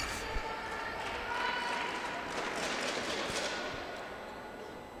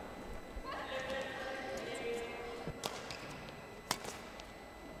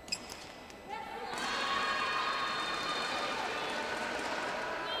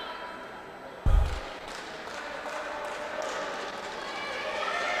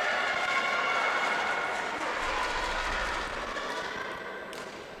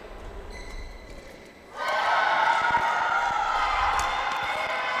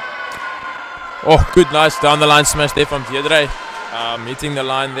 Oh, good, nice down the line smash there from Deirdre. Hitting the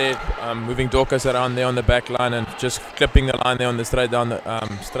line there, moving Dorcas around there on the back line and just clipping the line there on the straight down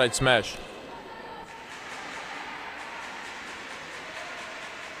the straight smash.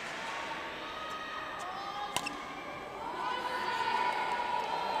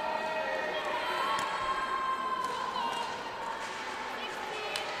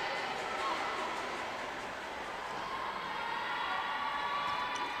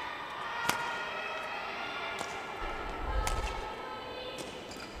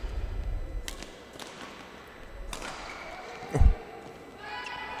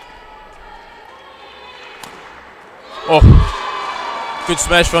 Oh, good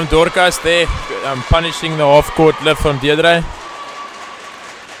smash from Dorcas there, punishing the half-court lift from Deirdre.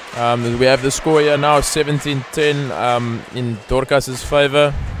 We have the score here now, 17-10 in Dorcas's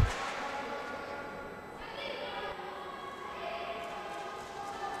favour.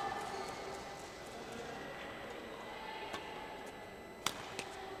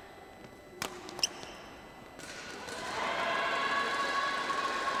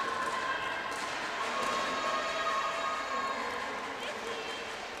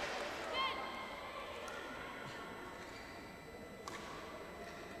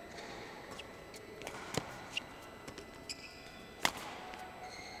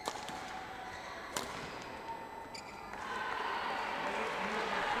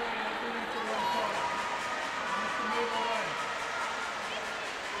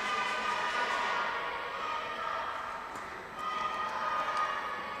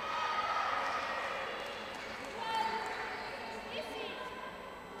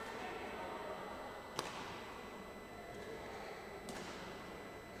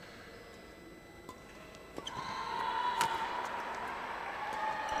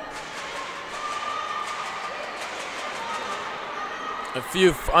 A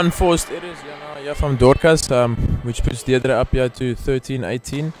few unforced errors here from Dorcas, which puts Deirdre up here to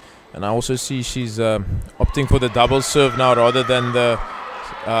 13-18. And I also see she's opting for the double serve now rather than the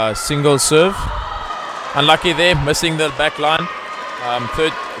single serve. Unlucky there, missing the back line.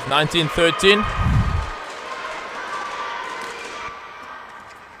 19-13.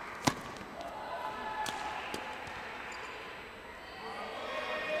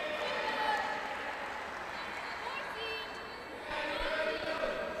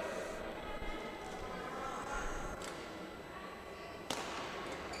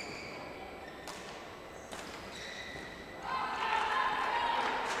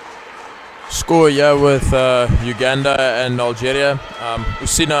 Score here with Uganda and Algeria.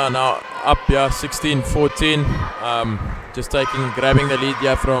 Usina now up here 16-14, just grabbing the lead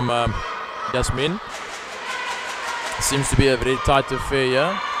here from Yasmin. Seems to be a very tight affair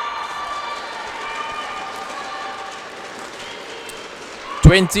here.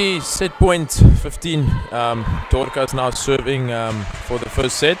 20 set point, 15 Dorcas now serving for the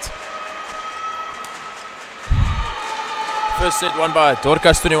first set. First set won by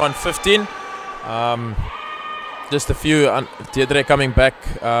Dorcas 21-15. Just a few, Deirdre coming back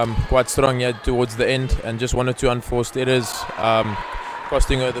quite strong here towards the end, and just 1 or 2 unforced errors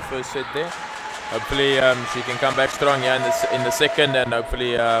costing her the first set there. Hopefully she can come back strong here in the second, and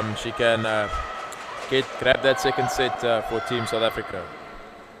hopefully she can grab that second set for Team South Africa.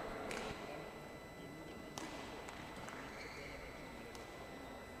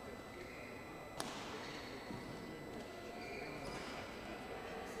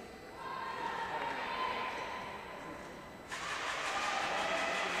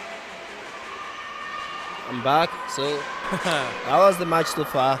 I'm back, so how was the match so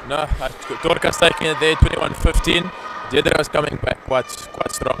far? No, Dorcas taking it there, 21-15. Deirdre was coming back quite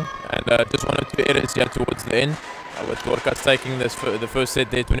strong, and just 1 or 2 errors here towards the end, with Dorcas taking the first set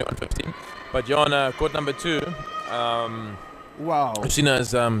there, 21-15. But you're on court number 2. Wow. Usina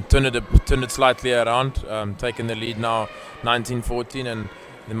has turned it slightly around, taking the lead now, 19-14, and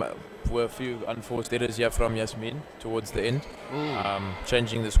there were a few unforced errors here from Yasmin towards the end,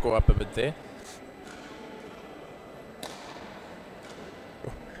 changing the score up a bit there.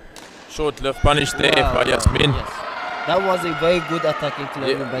 Short lift punish there by Yasmin. Yes. That was a very good attacking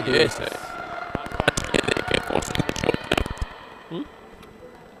play by the yes.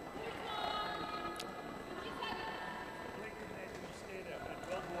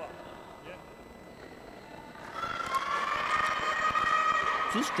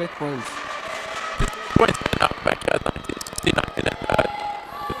 Two straight points. Back at 1969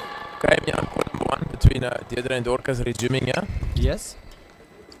 game here on court number 1 between Deirdre and Dorcas resuming here. Yes.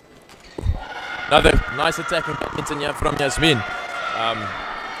 Another nice attacking badminton here from Yasmin.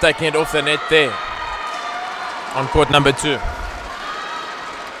 Taking it off the net there on court number 2.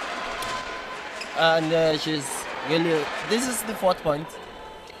 And she's really. This is the fourth point.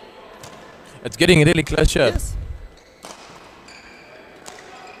 It's getting really close here. Yes.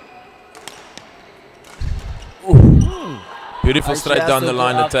 Beautiful And she straight has down to the go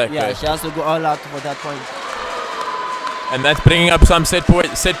line up- attack. Yeah, eh? she has to go all out for that point. And that's bringing up some set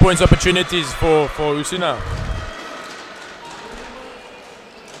points opportunities for Usina.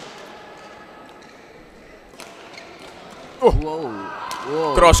 Whoa.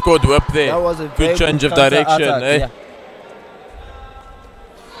 Whoa. Cross court whip there. That was a very Good change of counter direction. attack, Eh? yeah.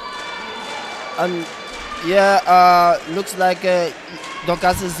 And yeah, looks like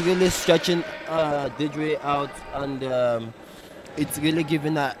Dorcas is really stretching Didri out, and it's really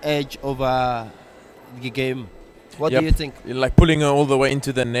giving her edge over the game. What Yep. do you think? You're like pulling her all the way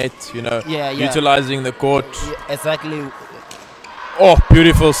into the net, you know, Yeah, yeah. utilizing the court. Yeah, exactly. Oh,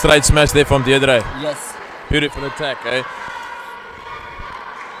 beautiful straight smash there from Deirdre. Yes. Beautiful attack, eh?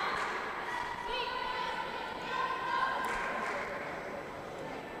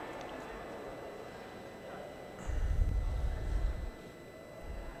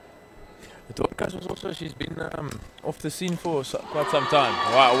 Dorcas was also, she's been off the scene for quite some time.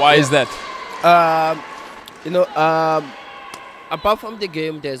 Why is that? You know, apart from the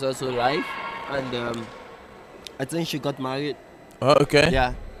game, there's also life, and I think she got married. Oh, okay.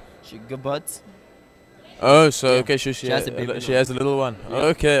 Yeah, she got birth. Oh, so Yeah. okay, She has a baby she now. has a little one. Yeah.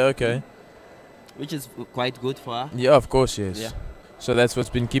 Okay, okay. Which is quite good for her. Yeah, of course, yes. Yeah. So that's what's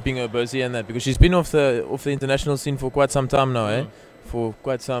been keeping her busy and that, because she's been off the international scene for quite some time now, eh? For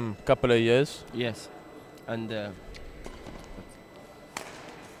quite some couple of years. Yes, and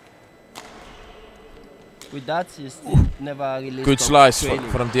with that, she's never really. Good stopped slice training.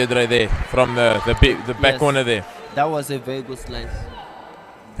 from Deirdre there, from the back Yes. corner there. That was a very good slice.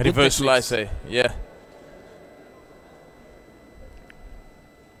 Reverse techniques. slice, eh? Yeah.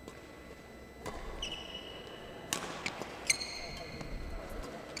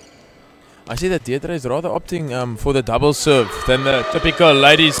 I see that Deirdre is rather opting for the double serve than the typical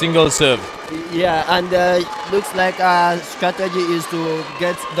lady single serve. Yeah, and looks like our strategy is to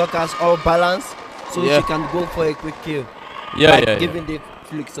get Dorcas all balanced, so Yeah. she can go for a quick kill. Yeah, by yeah, giving the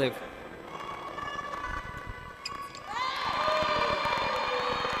flick save.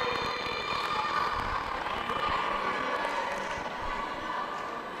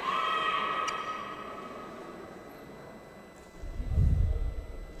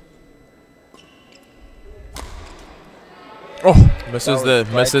 Oh, misses That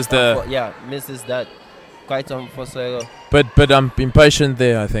was misses quite the. yeah, misses that. Quite unfortunate. But I'm impatient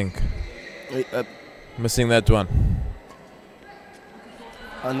there. I think Uh, missing that one.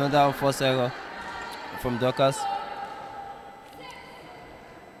 Another force error from Dorcas.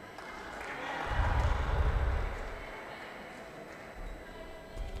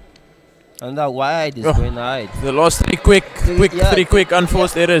 And that wide is Oh. going wide. The last three quick Yeah, three quick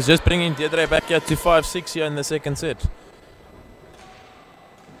unforced errors, just bringing Deirdre back here to 5-6 here in the second set.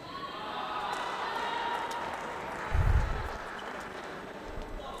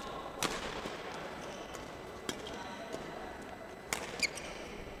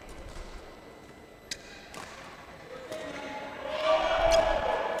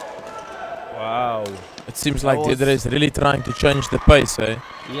 Wow. It seems That like was- Deirdre is really trying to change the pace, eh?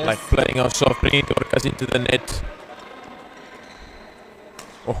 Yes. Like playing our soft, bringing Dorcas into the net.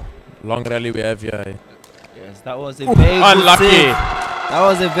 Oh, long rally we have here. Eh? Yes, that was a very Unlucky. good save. That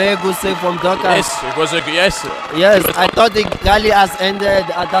was a very good save from Dorcas. Yes, it was a yes. Yes, I thought the rally has ended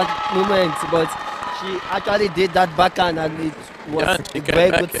at that moment, but she actually did that backhand and it was Yeah, she a came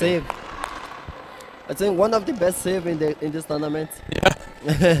very back, good eh? save. I think one of the best save in this tournament.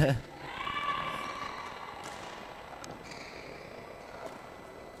 Yeah.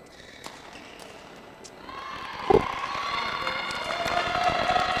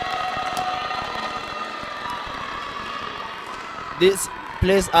 This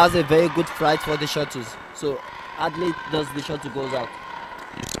place has a very good flight for the shuttles, so hardly does the shuttle goes out.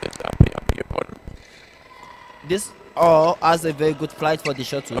 This all has a very good flight for the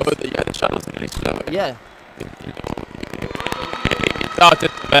shuttles. Oh, the shuttle's really slow. Yeah. It's out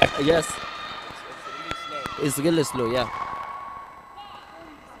at the back. Yes. It's really slow. Yeah.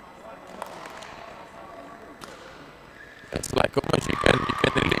 It's like almost you can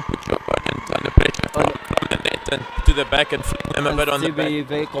really put your opponent under pressure from the net and to the back and fling them a bit on the still back. be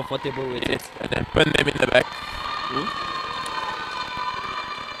very comfortable with Yes, it. and then pin them in the back.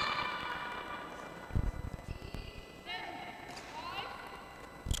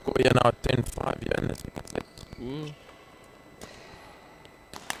 Score here now 10-5 here in the second set.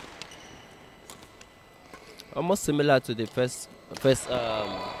 Almost similar to the first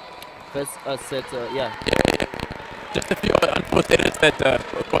first set, yeah. Just a few unforced errors that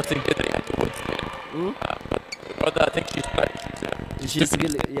costing Pedri had to watch there. Mm? But I think she's right. She's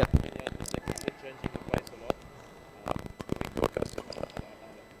really, yeah. Changing the pace a lot. Moving Dorcas around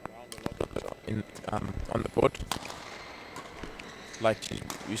a lot on the court. Like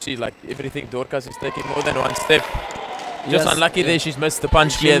you see, like everything Dorcas is taking more than one step. Just Yes, unlucky yeah. there, she's missed the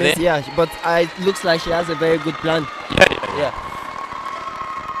punch She clear there. missed, yeah, but it looks like she has a very good plan. Yeah.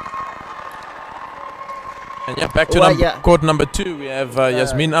 And yeah, back to court number 2. We have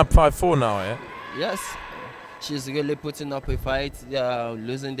Yasmin up 5-4 now. Yeah. Yes. She's really putting up a fight.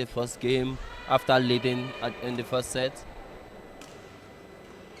 Losing the first game after leading in the first set.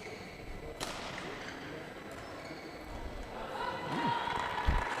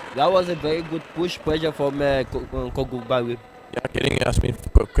 That was a very good push pressure from Kogubawi. Yeah, getting Yasmin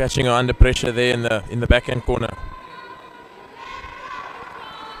catching her under pressure there in the backhand corner.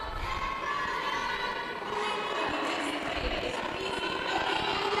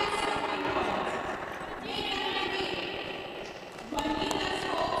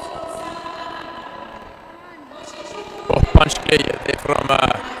 Oh, punch clear there from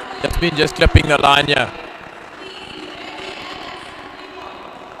Yasmin, just clipping the line here.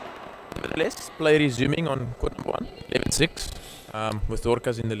 Nevertheless, play resuming on court number 1, 11-6, with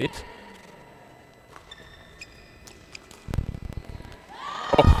Dorcas in the lead.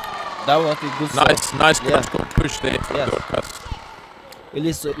 Oh, that was a good nice good push there from Dorcas.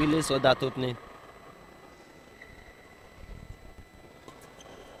 Really saw that opening.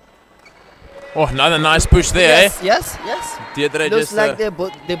 Oh, another nice push there, yes. Deirdre looks just like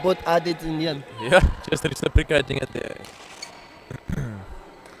they both added in the end. Yeah, just reciprocating it there.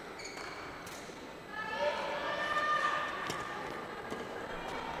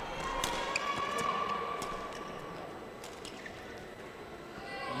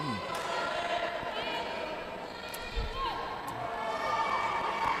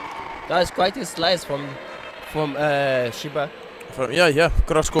 That's quite a slice from Shiba. Yeah,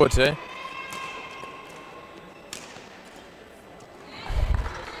 cross court, eh?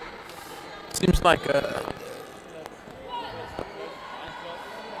 Seems like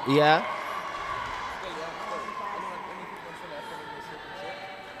yeah.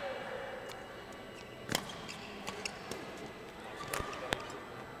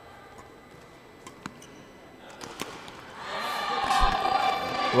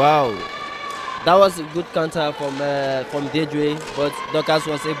 Wow, that was a good counter from Deirdre, but Dorcas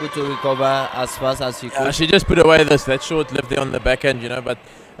was able to recover as fast as she could. Yeah, she just put away that short left there on the backhand, but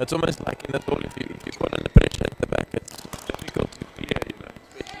it's almost like in the ball, if you got under pressure at the back, it's difficult to clear,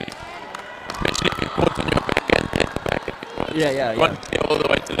 especially if you're caught on your backhand at the back. Yeah. You want to clear all the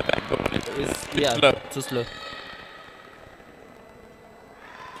way to the back door. It's slow. Too slow.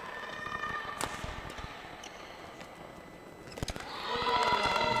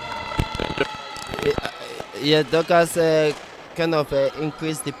 Yeah, Dorcas kind of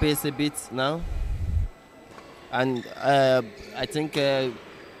increased the pace a bit now, and I think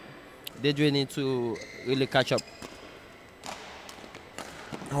Deirdre need to really catch up.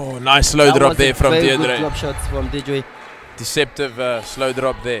 Oh, nice slow drop there from Deirdre. Very good drop shots from Deirdre. Deceptive slow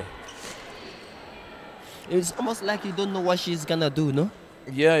drop there. It's almost like you don't know what she's gonna do, no?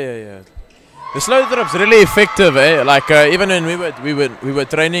 Yeah. The slow drop's really effective, eh? Like even when we were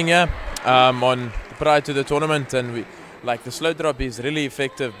training here on prior to the tournament, and the slow drop is really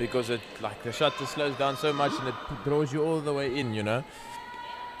effective because it the shutter slows down so much and it draws you all the way in,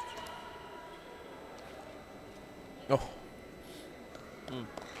 Oh.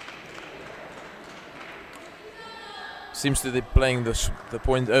 Seems to be playing the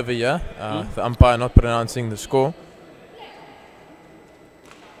point over here. The umpire not pronouncing the score.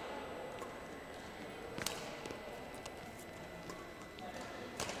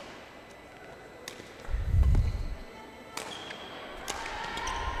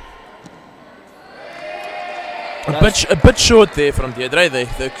 A bit short there from Deirdre.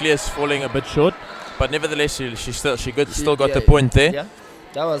 The clear's falling a bit short, but nevertheless she still got the point there. Yeah,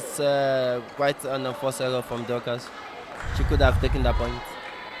 that was quite an unforced error from Dorcas. She could have taken that point.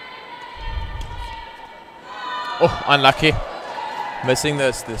 Oh, unlucky, missing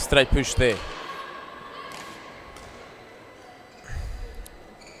the straight push there.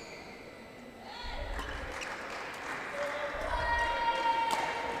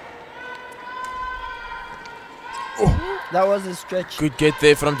 That was a stretch. Good get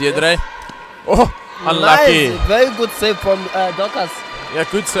there from Deirdre. Yes. Oh, unlucky. Nice. Very good save from Dorcas. Yeah,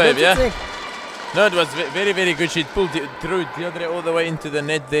 good save, yeah. No, it was very, very good. She pulled through Deirdre all the way into the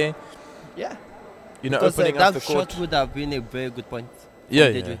net there. Yeah. Opening up the court. That shot would have been a very good point.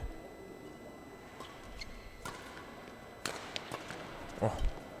 Yeah.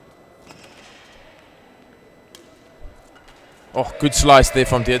 Oh, good slice there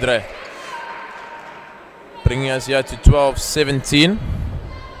from Deirdre. Bringing us here to 12-17.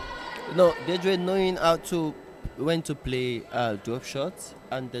 No, Deirdre knowing when to play drop shots,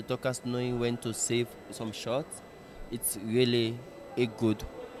 and the Dorcas knowing when to save some shots. It's really a good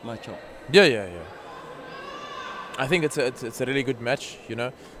matchup. Yeah. I think it's a really good match, you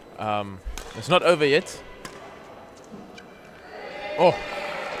know. It's not over yet. Oh,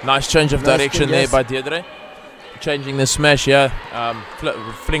 nice change of direction there by Deirdre. Changing the smash here,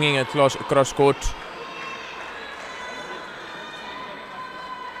 flinging it across court.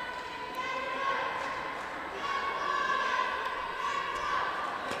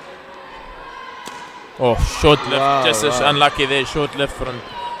 Oh, short lift, just as unlucky there. Short lift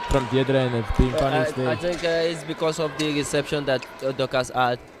from Deirdre, and it's being punished there. I think it's because of the reception that Dorcas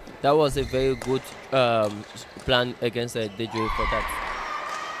had. That was a very good plan against Deirdre for that.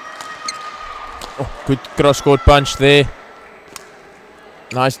 Oh, good cross-court punch there.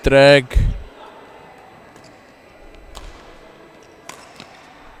 Nice drag.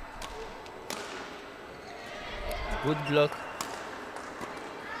 Good block.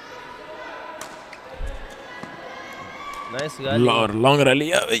 Nice rally. Long rally.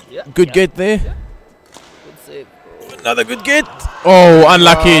 Yeah, Good get there. Good save. Another good get. Oh,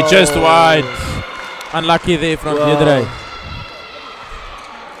 unlucky. Just wide. Unlucky there from Deirdre.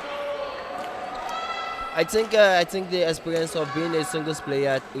 I think the experience of being a singles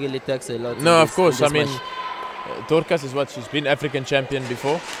player really takes a lot. No, of course. I mean, Dorcas is what? She's been African champion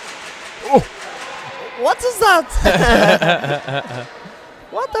before. Oh, what is that?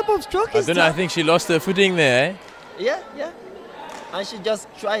 What type of stroke is I don't know. that? I think she lost her footing there. Yeah. And she just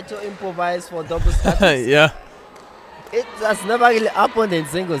tried to improvise for double status. Yeah. It has never really happened in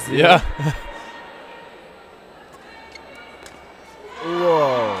singles. you Yeah. know?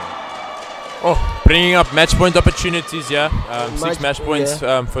 Whoa. Oh, bringing up match point opportunities. Yeah. 6 match points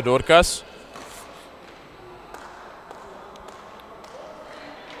for Dorcas.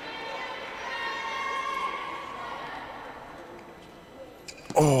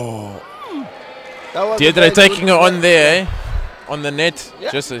 Oh. Deirdre taking her on there, on the net.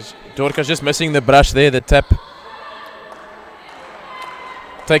 Yeah. Just as Dorcas just missing the brush there, the tap.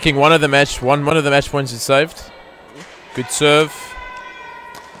 Taking one of the match points is saved. Good serve.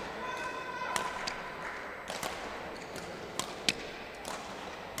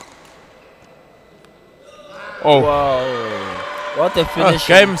 Oh. Wow. What a finish.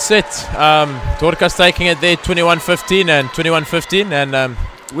 Game set. Dorcas taking it there 21-15 and 21-15 and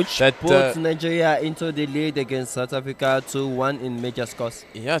which puts Nigeria into the lead against South Africa 2-1 in major scores.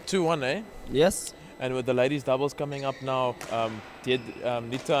 Yeah, 2-1, eh? Yes. And with the ladies doubles coming up now,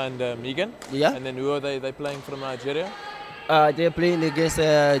 Nita and Megan. Yeah. And then who are they playing from Nigeria? They're playing against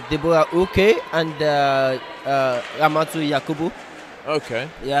Deborah Uke and Ramatu Yakubu. Okay.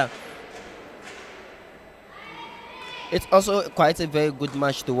 Yeah. It's also quite a very good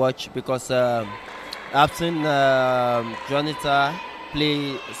match to watch because I've seen Jonita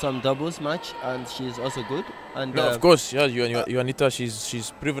play some doubles match and she's also good. And no, of course, yeah. Juanita,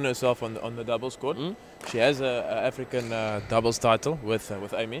 she's proven herself on the doubles court. She has a African doubles title with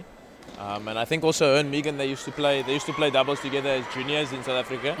Amy, and I think also her and Megan they used to play doubles together as juniors in South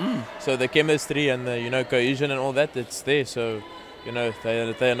Africa. So the chemistry and the cohesion and all that, it's there. So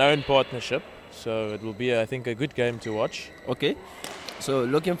they are now in partnership. So it will be I think a good game to watch. Okay, so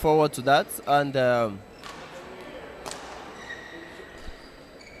looking forward to that. And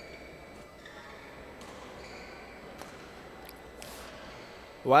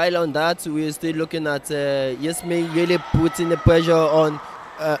while on that, we're still looking at Yasmin really putting the pressure on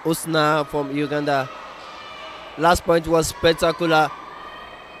Usna from Uganda. Last point was spectacular.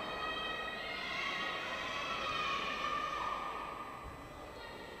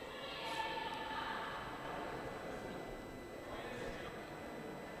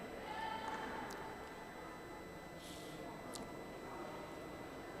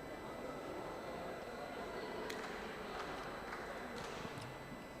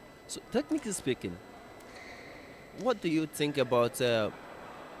 So technically speaking, what do you think about the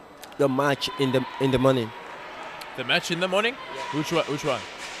match in the morning? The match in the morning? Yeah. Which one?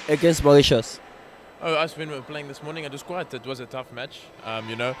 Against Mauritius. Oh, us when we were playing this morning, it was a tough match.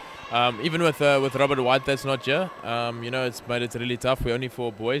 Even with Robert White, that's not here. It's made it really tough. We're only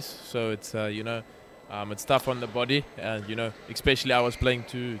 4 boys, so it's it's tough on the body. And especially I was playing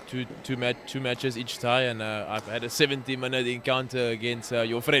two matches each tie, and I've had a 70-minute encounter against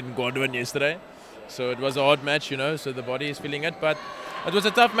your friend Godwin yesterday. So it was a hard match, So the body is feeling it, but it was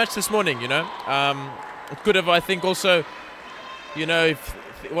a tough match this morning, It could have, I think, also, if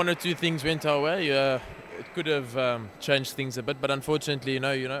 1 or 2 things went our way, it could have changed things a bit, but unfortunately,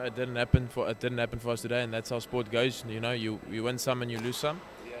 it didn't happen for us today, and that's how sport goes. You win some and you lose some.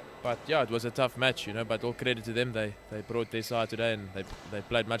 Yeah. But yeah, it was a tough match, But all credit to them, they brought their side today, and they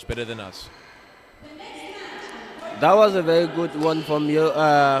played much better than us. That was a very good one from you.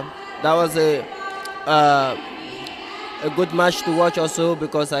 That was a good match to watch also,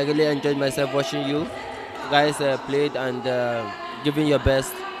 because I really enjoyed myself watching you guys played and giving your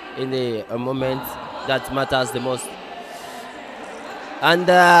best in a moment that matters the most. And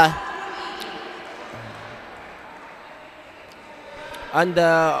on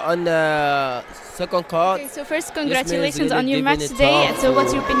the second court. Okay, so first, congratulations on your match today. And so,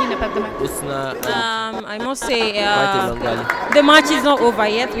 what's your opinion about the match? I must say the match is not over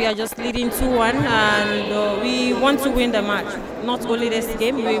yet. We are just leading 2-1, and we want to win the match. Not only this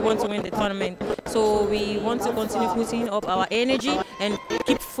game, we want to win the tournament. So we want to continue putting up our energy and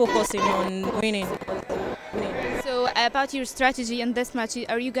keep focusing on winning. So about your strategy in this match,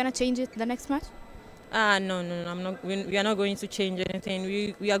 are you gonna change it the next match? No, I'm not. We are not going to change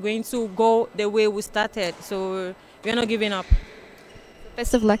anything. We are going to go the way we started. So we are not giving up.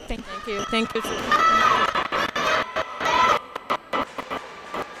 Best of luck. Thank you. Thank you.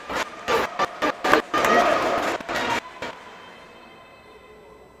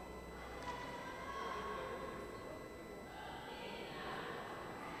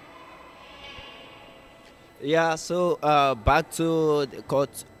 Yeah, so back to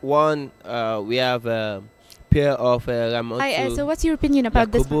court one, we have a pair of Ramotu. Hi, so what's your opinion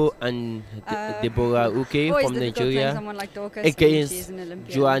about this match? And Deborah Uke from Nigeria like Dorcas against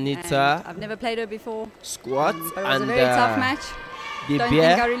Juanita. I've never played her before. Squat but it was and a very tough match. the Don't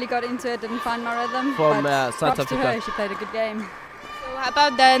bear think I really got into it, didn't find my rhythm. from but South props to Africa. her, she played a good game. So how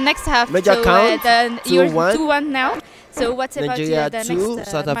about the next half? Major so, count, you're 2-1. 2-1 now. So what's about Nigeria the 2,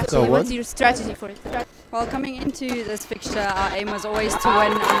 next South match? Africa So 1. what's your strategy for it? Well, coming into this fixture, our aim was always to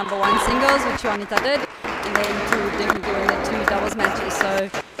win our #1 singles, which Juanita did, and then to definitely win the 2 doubles matches. So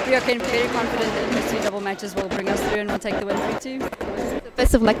we are very confident that these 2 double matches will bring us through and we'll take the win 3-2. So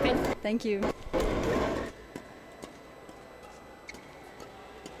best of luck. Thank you.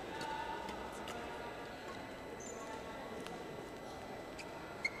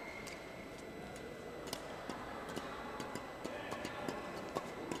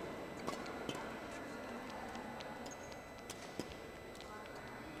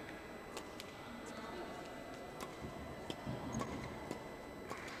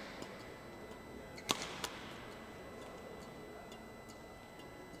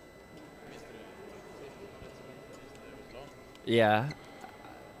 Yeah,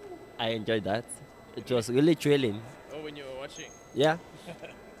 I enjoyed that. It was really thrilling. Oh, when you were watching? Yeah.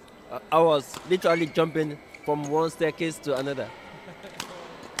 I was literally jumping from one staircase to another.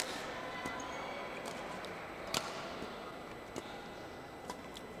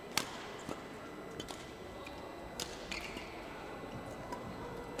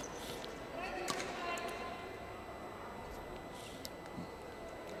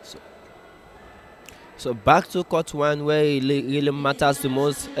 So back to court one, where it really matters the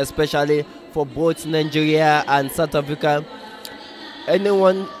most, especially for both Nigeria and South Africa.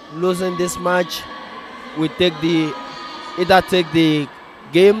 Anyone losing this match will either take the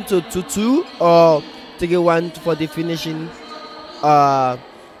game to 2-2 or take a one for the finishing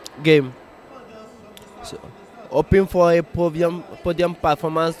game. So hoping for a podium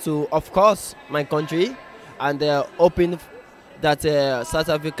performance to, of course, my country, and hoping that South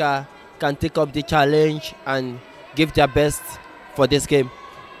Africa can take up the challenge and give their best for this game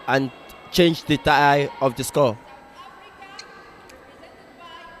and change the tie of the score.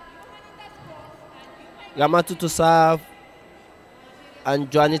 Ramatu to serve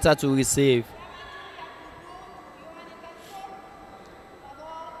and Juanita to receive.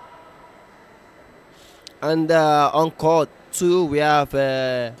 And on court 2 we have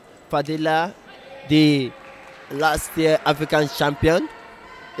Fadila, the last year African champion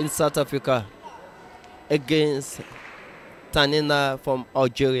in South Africa, against Tanina from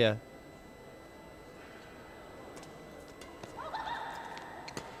Algeria.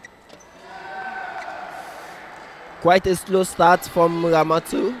 Quite a slow start from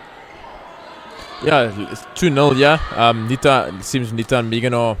Ramatu. Yeah, it's 2-0, yeah. Nita and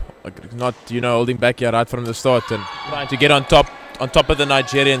Megan are not, holding back here right from the start and trying to get on top of the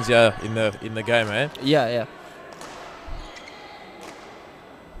Nigerians here in the game, eh? Yeah.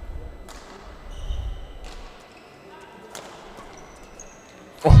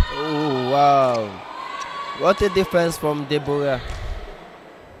 Oh, wow. What a defense from Deborah.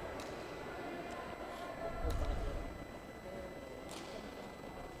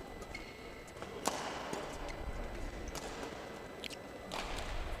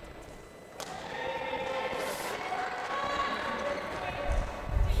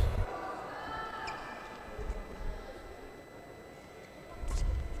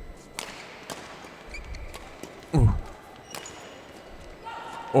 Ooh.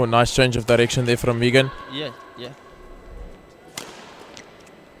 Oh, nice change of direction there from Megan. Yeah, yeah.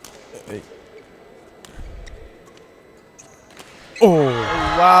 Oh,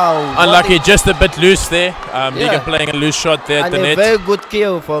 wow. unlucky, just a bit loose there. Megan Yeah. playing a loose shot there at And the a net. very good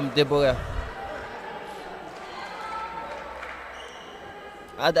kill from Deborah.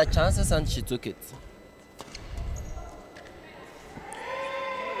 Had the chances and she took it.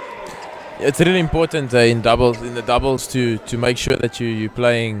 It's really important in the doubles to make sure that you're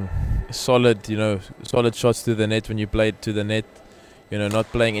playing solid, solid shots to the net when you play it to the net.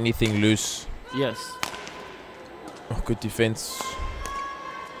 Not playing anything loose. Yes. Oh, good defense.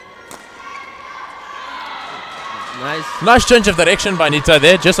 Nice. Nice change of direction by Nita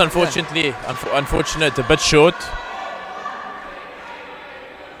there. Just unfortunately, unfortunate, a bit short.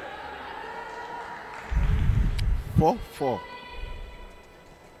 Four.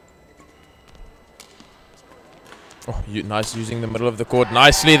 Oh, nice using the middle of the court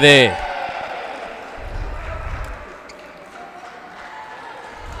nicely there.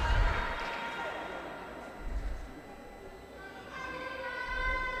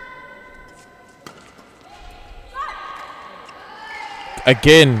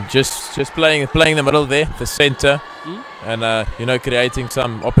 Again, just playing the middle there, the center, and creating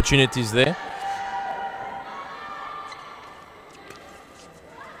some opportunities there.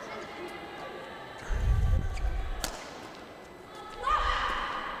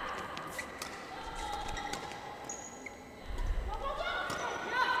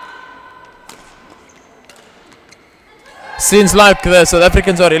 Seems like the South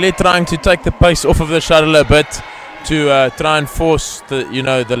Africans are really trying to take the pace off of the shuttle a bit to try and force the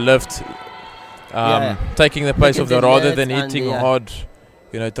lift, taking the pace off the rather than hitting hard,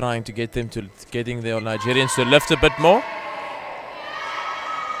 trying to getting the Nigerians to lift a bit more.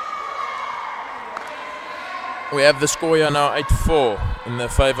 We have the score here now 8-4 in the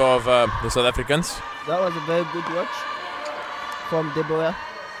favor of the South Africans. That was a very good watch from Deborah.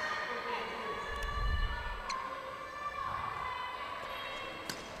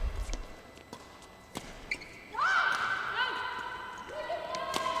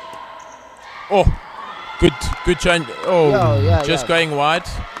 Oh, good change. Oh, just going wide.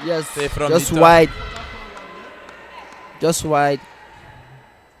 Yes, from just Nita. wide. Just wide.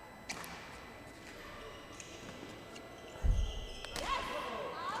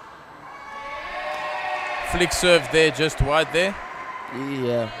 Flick serve there, just wide there.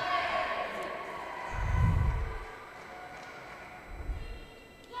 Yeah.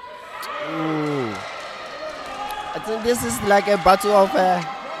 Ooh. I think this is like a battle of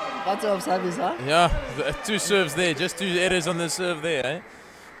service, huh? Yeah, two serves there, just two errors on the serve there, eh?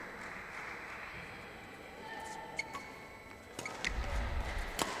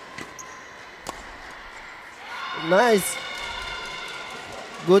 Nice.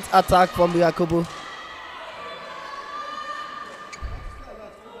 Good attack from Yakubu.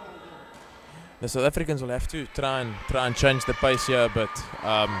 The South Africans will have to try and change the pace here, but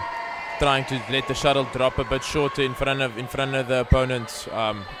trying to let the shuttle drop a bit shorter in front of the opponents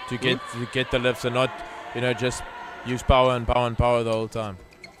to get the lifts and not just use power and power the whole time.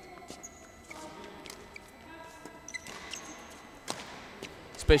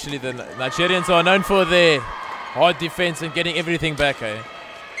 Especially the Nigerians are known for their hard defense and getting everything back, eh?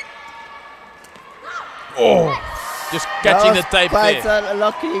 Oh, just catching the tape there. Quite a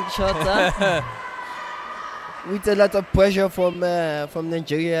lucky shot, huh? With a lot of pressure from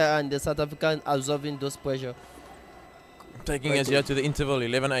Nigeria and the South African absorbing those pressure. Taking us here to the interval,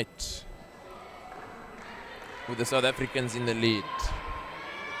 11-8. With the South Africans in the lead.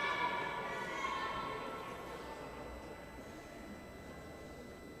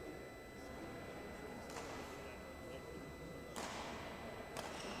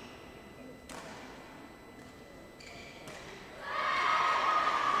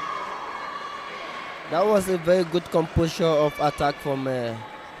 That was a very good composure of attack from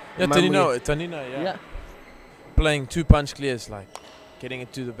Tanina, yeah. Playing two punch clears, like getting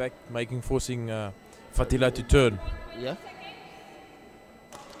it to the back, forcing Fatila to turn. Yeah.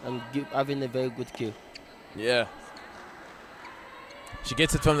 And having a very good kill. Yeah. She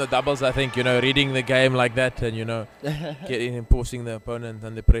gets it from the doubles, I think, reading the game like that and, getting and forcing the opponent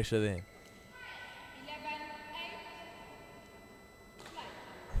under pressure there.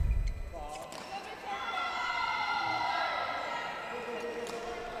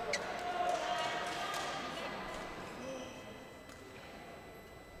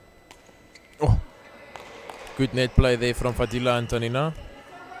 Good net play there from Fadila and Tanina.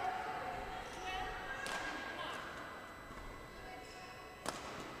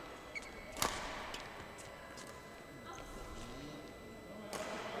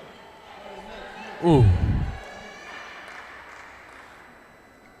 Ooh.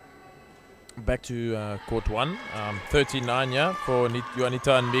 Back to court 1. 39, yeah, for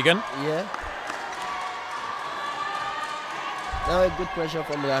Juanita and Megan. Yeah. Now a good pressure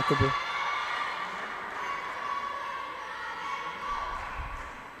from Yakubu.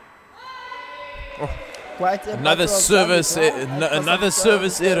 Oh. Quite a Another service, another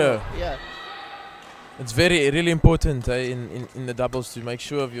service error. Yeah. It's really important in the doubles to make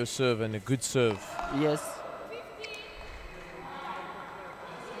sure of your serve and a good serve. Yes.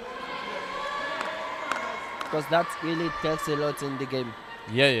 Because that really takes a lot in the game.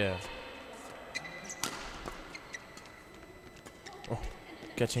 Yeah. Oh,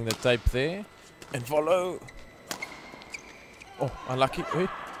 catching the tape there. And follow. Oh, unlucky. Wait.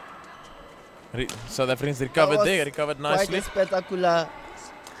 South Africans recovered there, recovered nicely. Quite a spectacular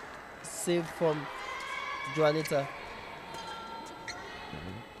save from Juanita.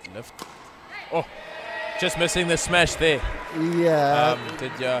 Left. Oh, just missing the smash there. Yeah.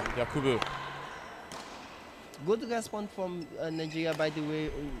 Did Yakubu. Good response from Nigeria, by the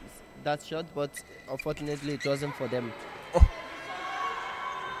way, that shot, but unfortunately it wasn't for them. Oh.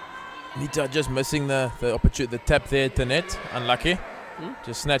 Nita just missing the opportunity, the tap there at the net. Unlucky.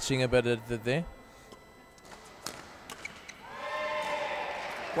 Just snatching a bit at it there.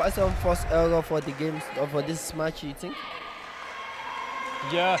 Quite some first error for the games, or for this match, you think?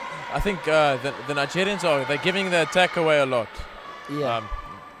 Yeah, I think the Nigerians they're giving the attack away a lot. Yeah.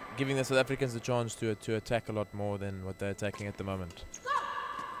 Giving the South Africans the chance to attack a lot more than what they're attacking at the moment.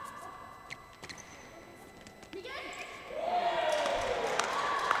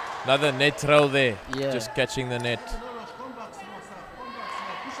 Another net throw there, just catching the net.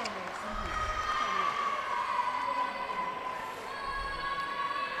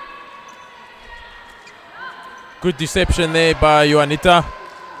 Good deception there by Juanita,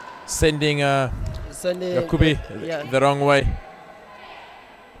 sending Yakubi the wrong way.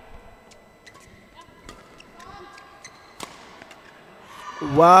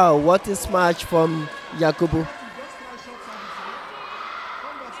 Wow, what a smash from Yakubu.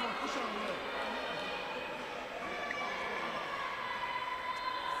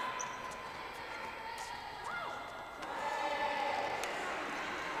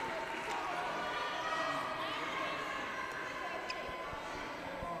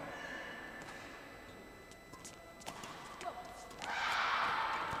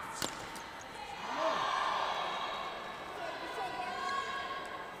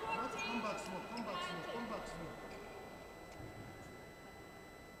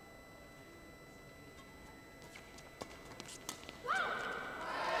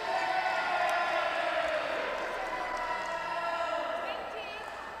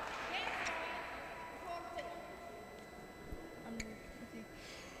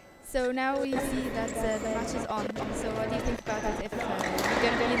 So now we see that the match is on. So what do you think about it? If you're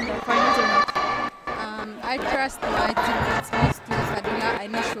going to be in the finals or not? I trust my teammates, mostly Fadila. I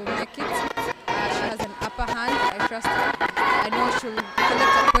know she'll make it. She has an upper hand. I trust her. I know she'll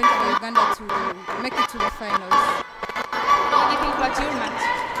collect a point for Uganda to make it to the finals. What do you think about your match?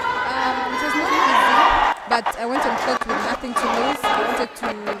 It was not easy, but I went on court with nothing to lose. I wanted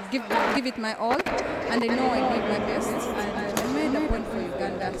to give it my all, and I know I gave my best. And I made a point for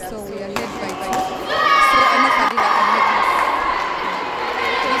Uganda, so we are led by 2. So I know Fadila can make this.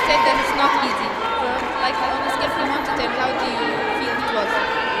 You said that it's not easy. So, like on a scale from 1 to 10, how do you feel it was?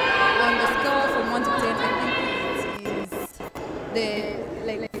 On the scale from 1 to 10, I think it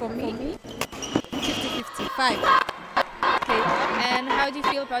is for me, 50-55. Okay. And how do you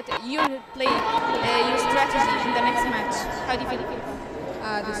feel about your play, your strategy in the next match? How do you feel?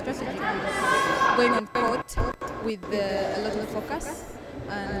 The strategy is going on court with a lot of focus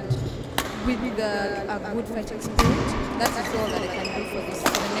and with a good fighting spirit. That is all that I can do for the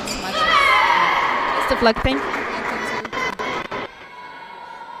next match. Best of luck. Thank you. Thank you.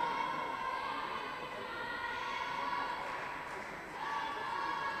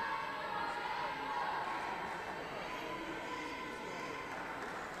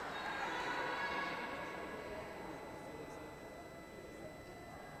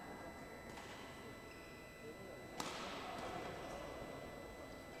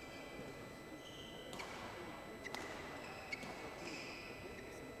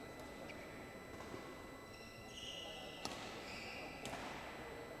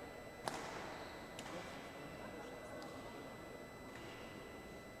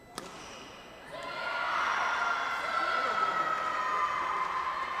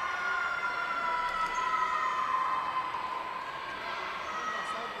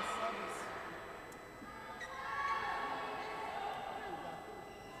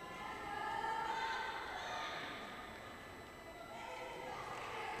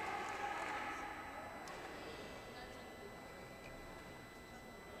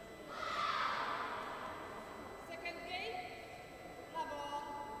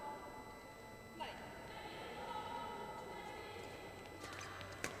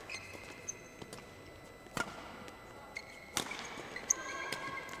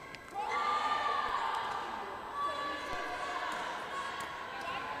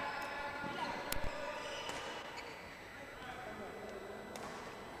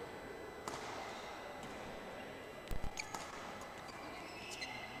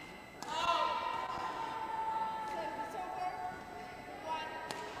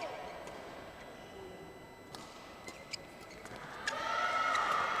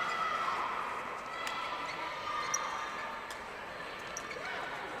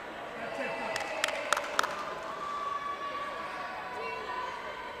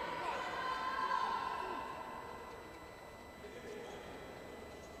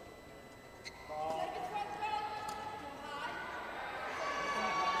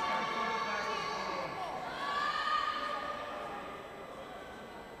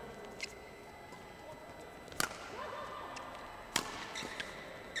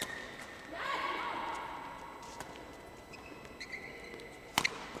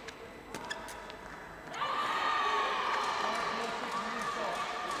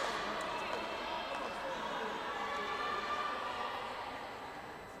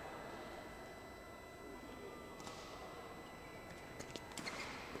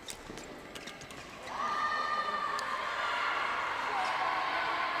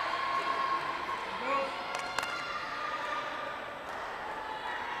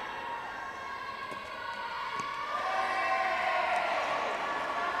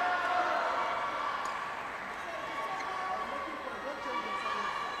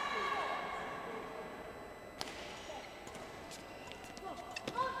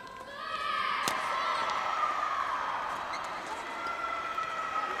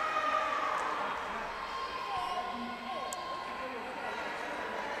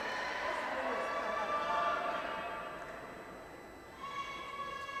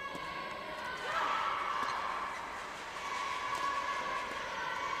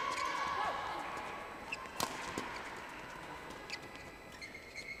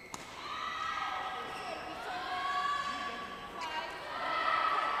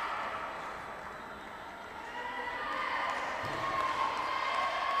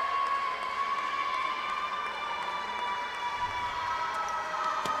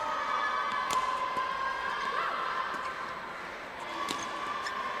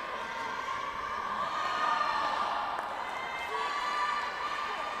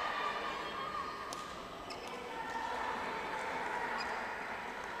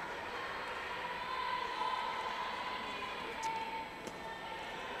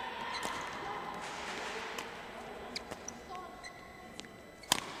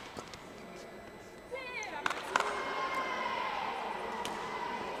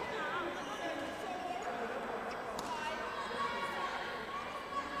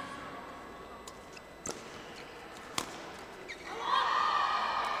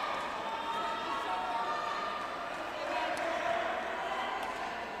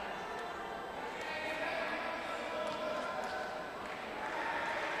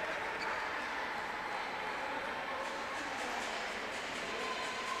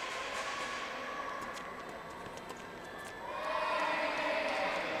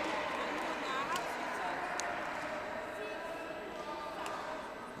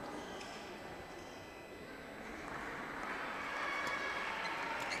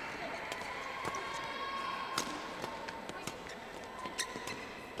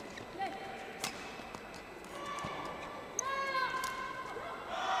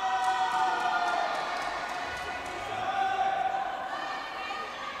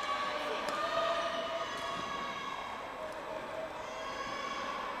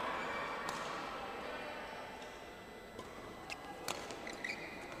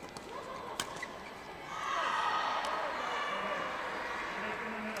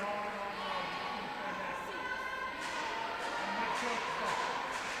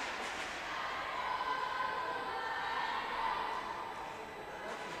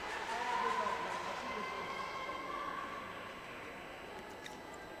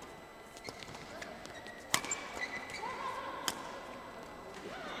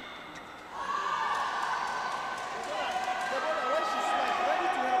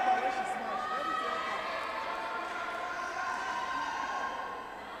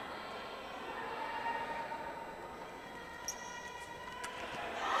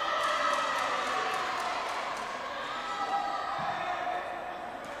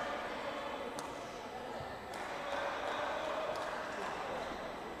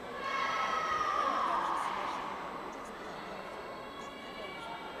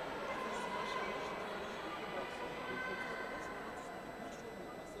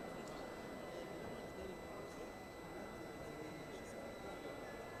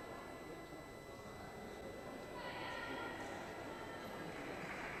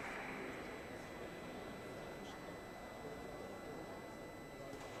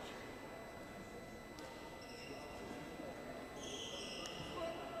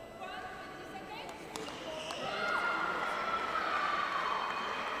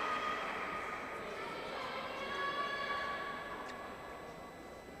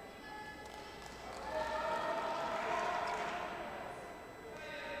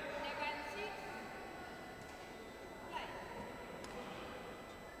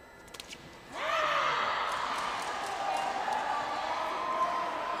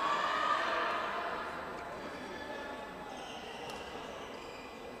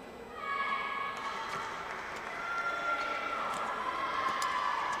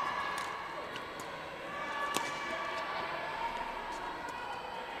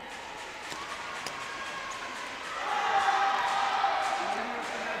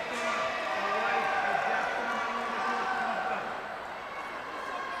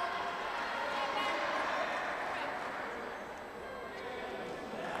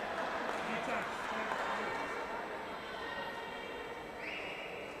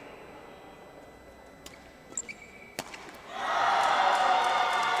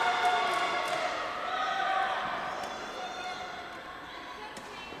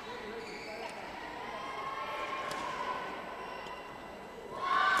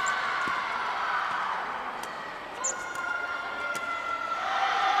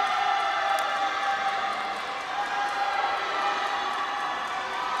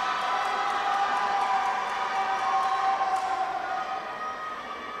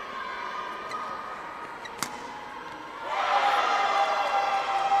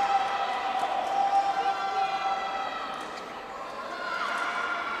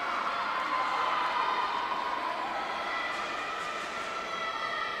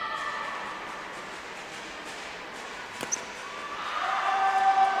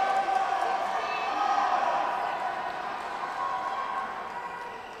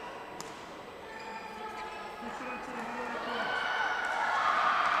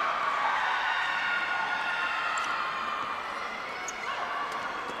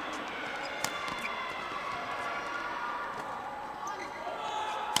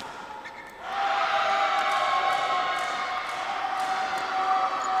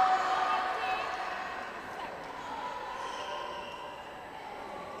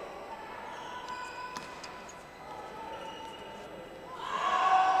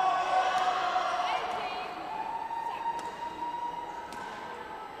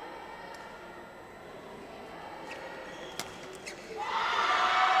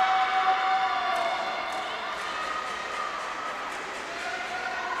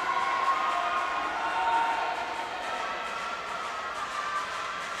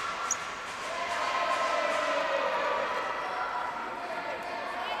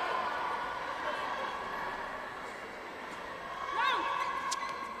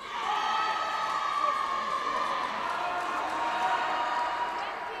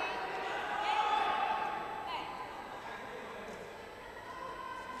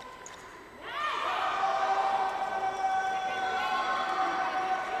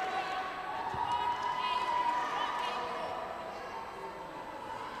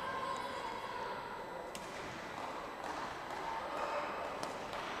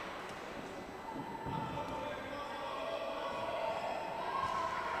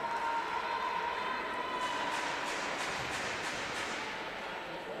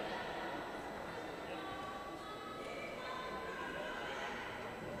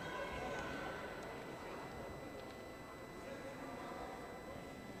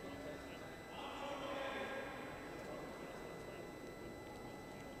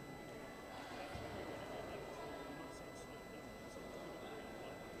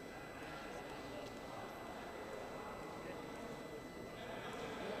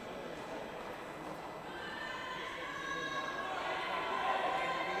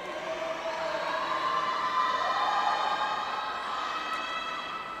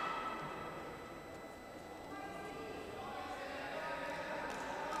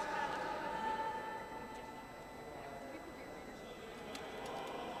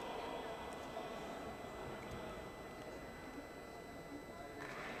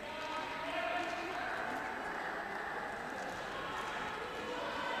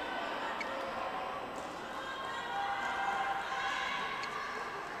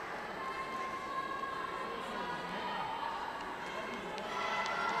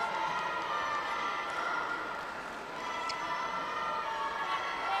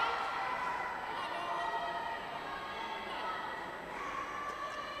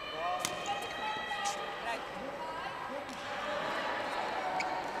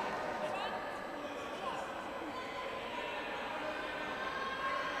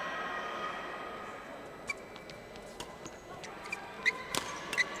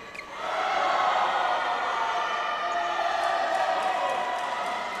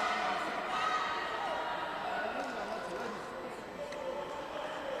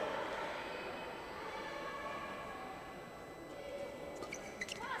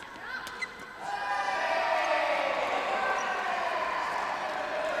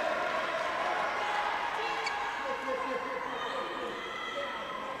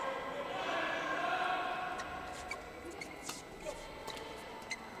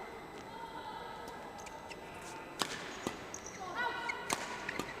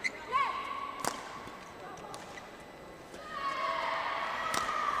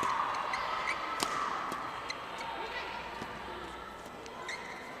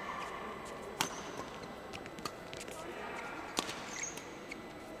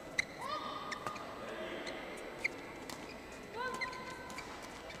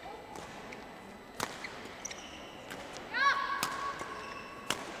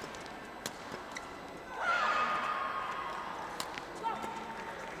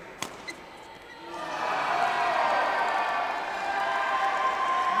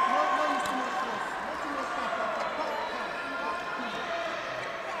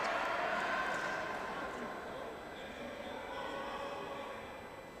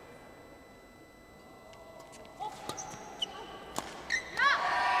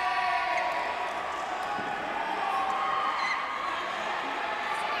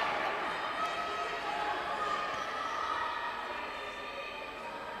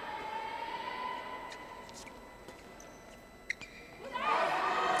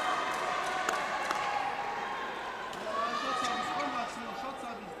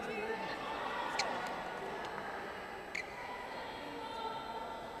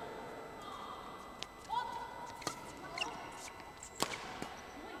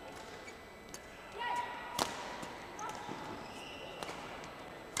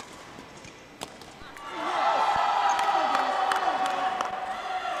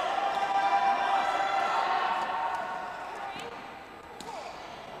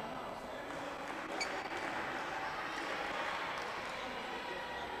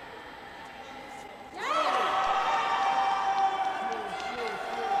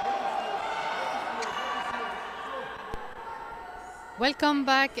 Welcome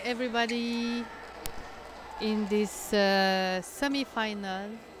back, everybody, in this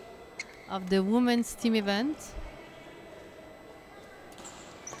semi-final of the women's team event.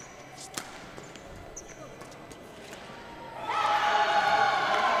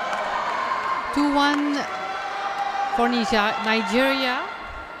 Two-one for Nigeria.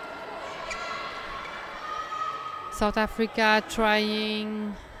 South Africa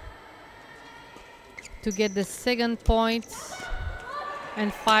trying to get the second point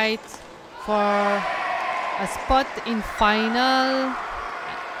and fight for a spot in final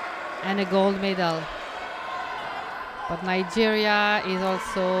and a gold medal. But Nigeria is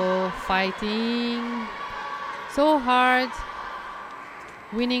also fighting so hard,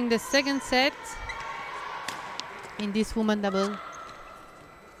 winning the second set in this woman double.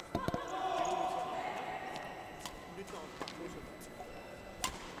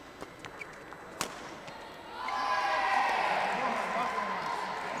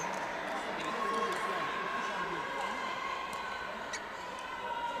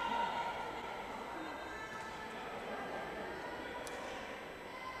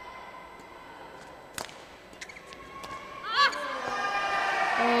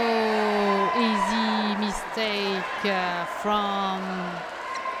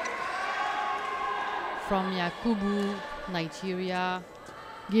 From Yakubu, Nigeria,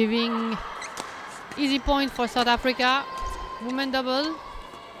 giving easy point for South Africa. Women double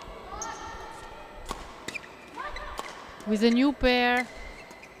with a new pair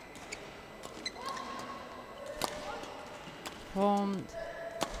from,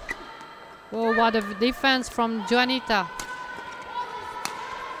 oh, what a defense from Joanita,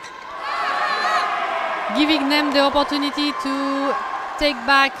 giving them the opportunity to take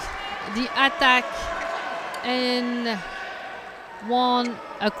back the attack and won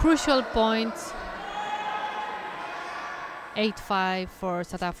a crucial point. 8-5 for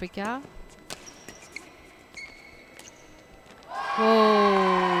South Africa.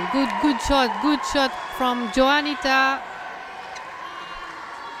 Oh, good shot from Joanita.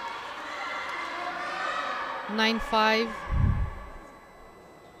 9-5.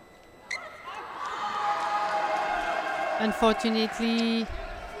 Unfortunately,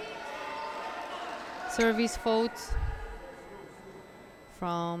 service fault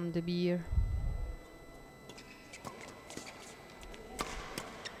from the beer.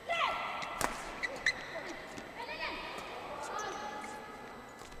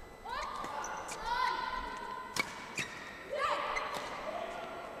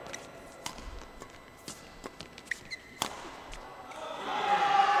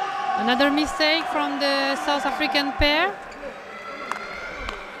 Another mistake from the South African pair,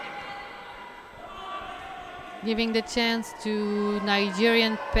 giving the chance to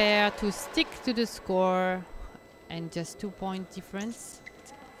Nigerian pair to stick to the score and just 2-point difference.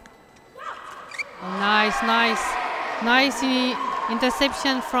 Oh, nice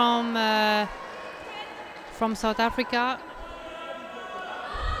interception from South Africa.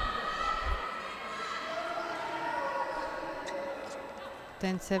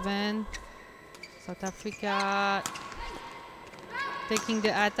 (10-7). South Africa taking the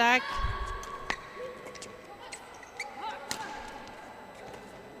attack.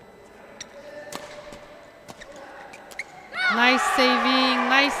 Nice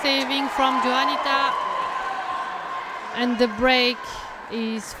saving from Joanita. And the break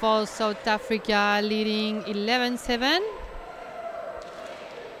is for South Africa, leading 11-7.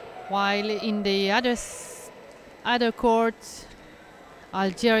 While in the other court,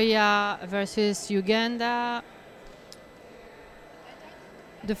 Algeria versus Uganda.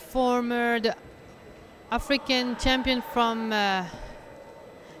 The African champion from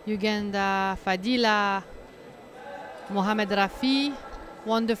Uganda, Fadila Mohamed Rafi,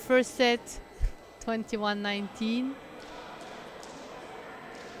 won the first set 21-19,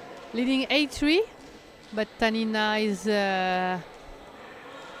 leading 8-3, but Tanina is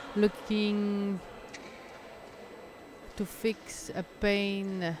looking to fix a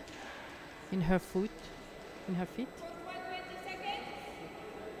pain in her foot, in her feet,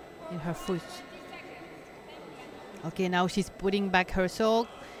 in her foot. Okay, now she's putting back her sock.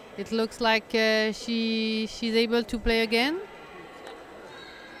 It looks like she's able to play again.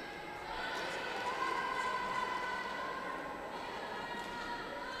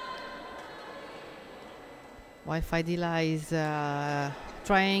 While Fadila is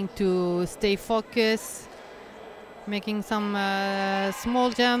trying to stay focused, making some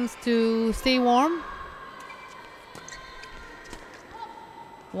small jumps to stay warm.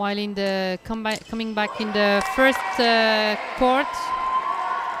 While in the coming back in the first court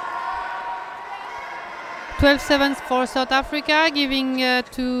 12-7 for South Africa, giving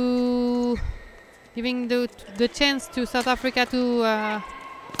the chance to South Africa to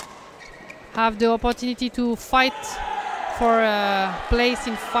have the opportunity to fight for a place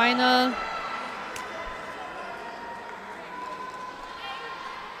in final.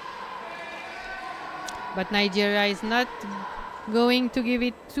 But Nigeria is not going to give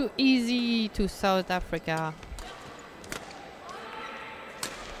it too easy to South Africa.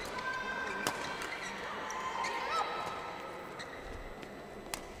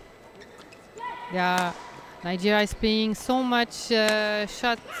 Yeah, Nigeria is playing so much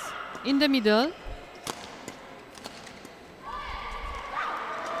shots in the middle.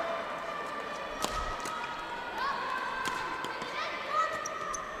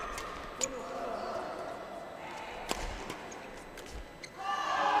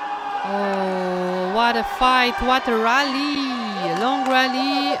 Oh, what a fight, what a rally, a long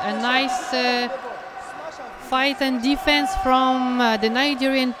rally, a nice fight and defense from the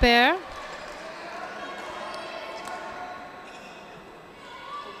Nigerian pair.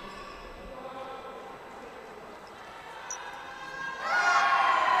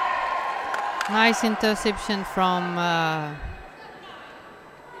 Nice interception from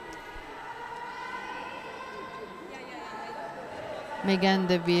Megan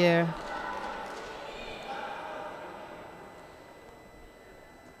De Beer.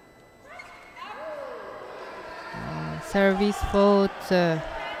 Service fault.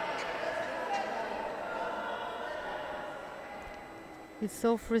 It's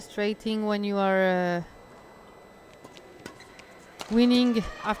so frustrating when you are winning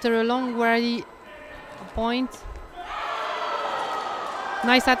after a long rally point.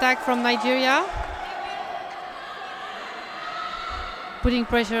 Nice attack from Nigeria. Putting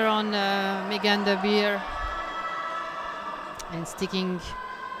pressure on Megan De Beer and sticking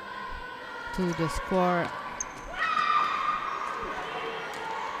to the score.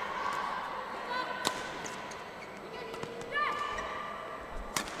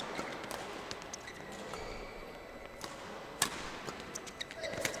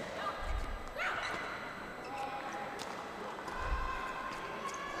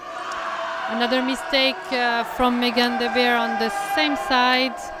 Another mistake from Megan De Beer on the same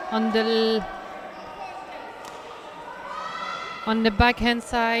side, on the backhand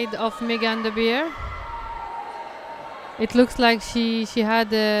side of Megan De Beer. It looks like she had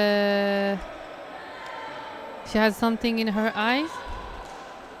something in her eyes.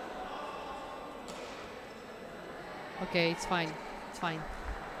 Okay, it's fine. It's fine.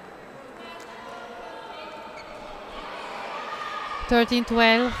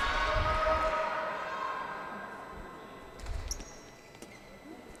 13-12.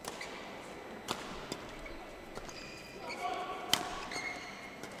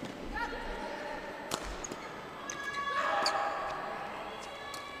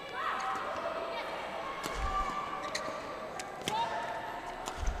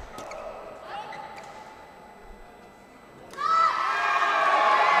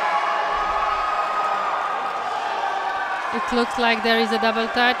 It looks like there is a double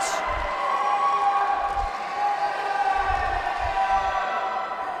touch.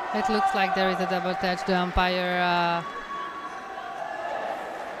 It looks like there is a double touch. The umpire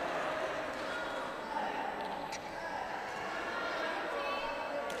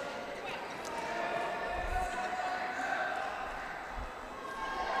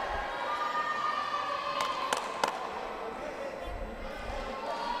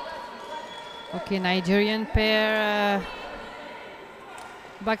okay, Nigerian pair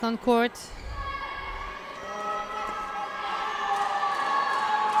back on court.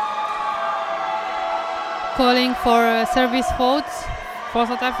 Calling for service faults for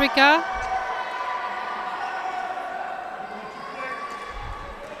South Africa.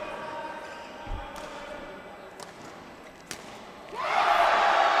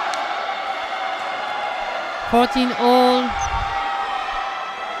 (14-all).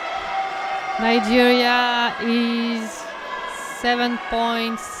 Nigeria is 7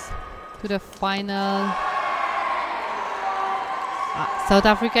 points to the final. South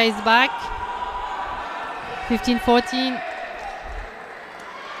Africa is back. 15-14.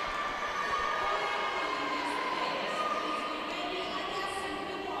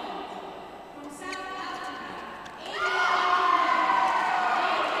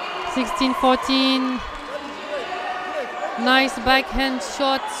 Nice backhand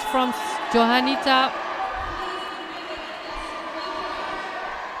shots from Johanita.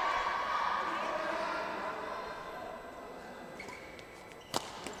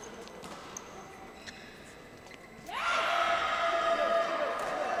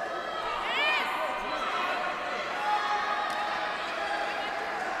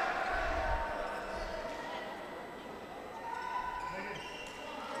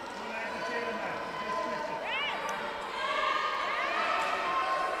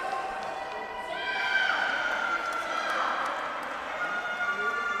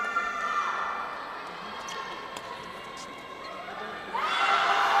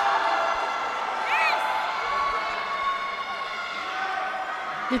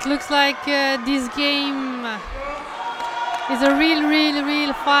 It looks like this game is a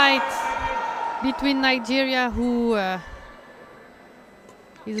real fight between Nigeria, who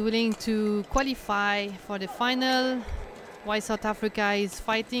is willing to qualify for the final, while South Africa is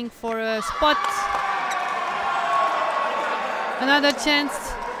fighting for a spot. Another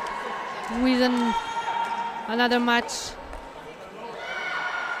chance with another match.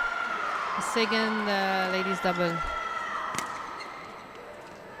 The second ladies double.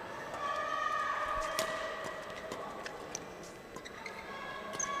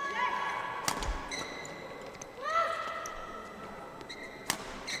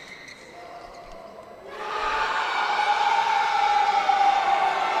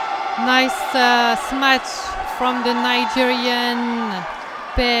 Nice smash from the Nigerian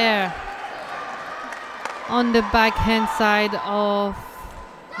pair on the backhand side of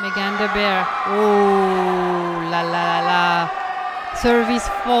Meganda Bear. Oh, la la la la. Service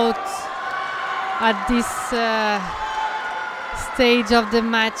fault at this stage of the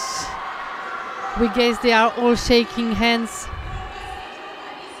match. We guess they are all shaking hands.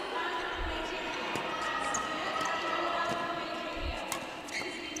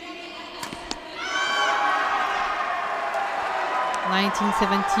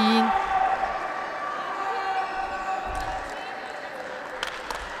 (1917).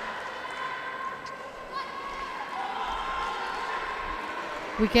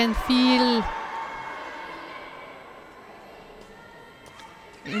 We can feel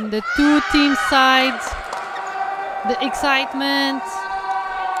in the two team sides the excitement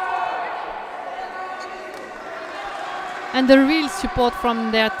and the real support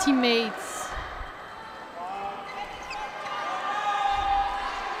from their teammates.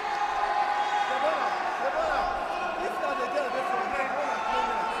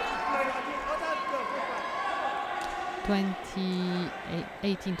 (20)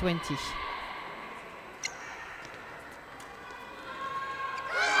 18-20.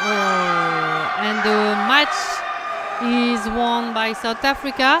 Oh, and the match is won by South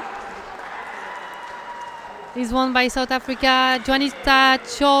Africa. Juanita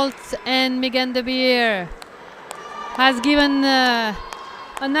Schultz and Megan De Beer has given a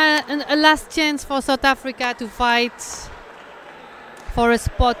last chance for South Africa to fight for a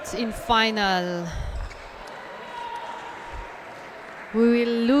spot in final. We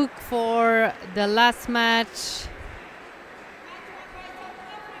will look for the last match.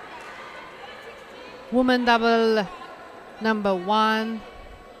 Women double number 1.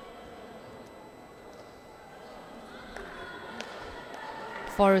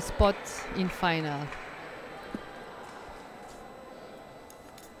 For a spot in final.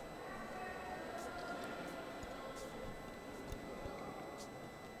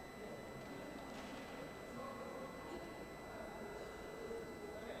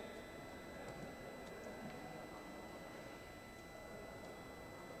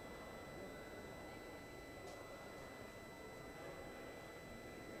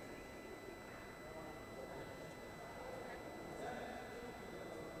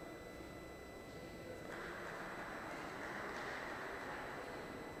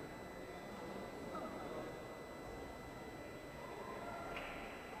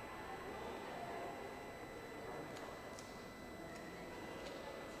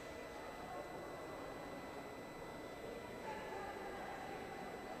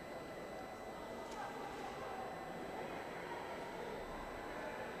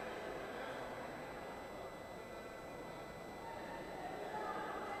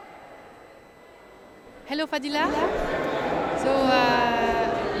 Hello Fadila. So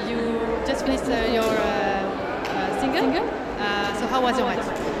you just finished your single. So how was your match? It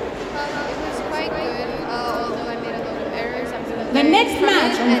was quite good, although I made a lot of errors. The next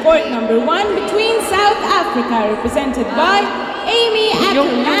match on court number 1 between South Africa, represented by Amy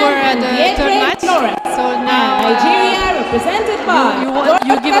Ackerman and Dietrich Lawrence, so now Nigeria, represented by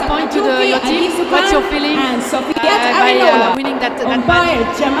you give a point to your team. What's your feeling and Sofiat by Arinola, winning that umpire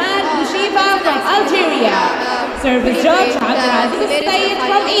match? Jamal Bushiba from Algeria, service judge Abdulaziz Sayed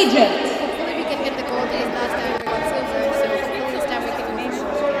from Egypt. Hopefully we can get the gold, because last time we got silver, so hopefully this time we can make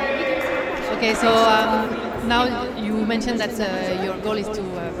sure. Okay, so now you mentioned that your goal is to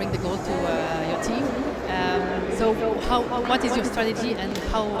bring the gold to your team. So what is your strategy and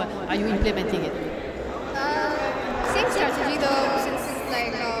how are you implementing it? Same strategy though, since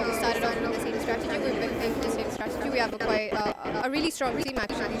we started off with the same strategy, we've been playing the same strategy. We have a really strong team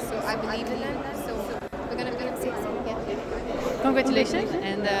actually, so I believe in them. So we're gonna see again. Congratulations,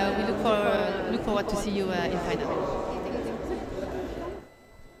 and we look forward to see you in final.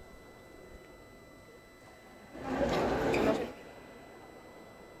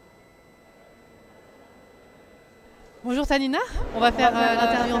 Bonjour Tanina, on va faire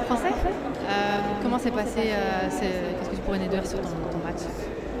l'interview en français. Comment s'est passé, qu'est-ce que tu pourrais nous dire sur ton match?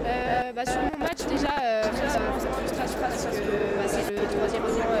 Sur mon match, déjà, forcément, cette frustration parce que c'est le troisième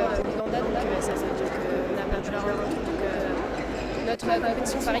tour pour l'Ouganda, donc ça veut dire qu'on a perdu la rencontre. Donc, notre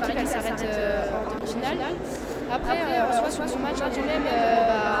compétition par équipe, elle s'arrête en demi-finale. Après, en soi, sur mon match en lui-même,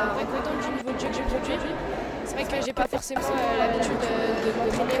 en vrai, content du niveau de jeu que j'ai produit. C'est vrai que j'ai pas forcément l'habitude de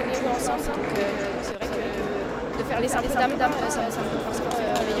m'entraîner ou de jouer ensemble, donc c'est vrai que de faire les simples dames, ça me fait forcément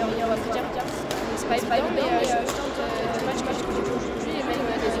meilleur, on va dire. C'est pas évident, mais je suis contente du match que j'ai produit aujourd'hui et même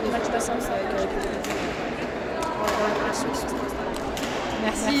des autres matchs de simple que j'ai produit dans la compétition.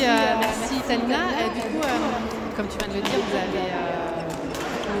 Merci Tanina. Du coup, comme tu viens de le dire, vous avez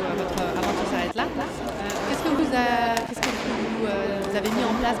votre aventure s'arrête là. Qu'est-ce que vous avez mis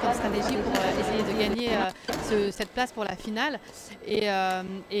en place comme stratégie pour essayer de gagner cette place pour la finale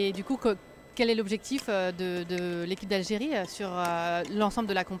et du coup, quel est l'objectif de l'équipe d'Algérie sur l'ensemble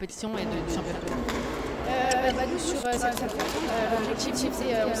de la compétition et du championnat? Nous, sur cette rencontre, l'objectif,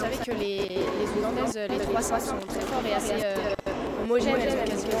 c'est on savait que les Ougandaises, les 300 sont très forts et assez homogènes, elles ont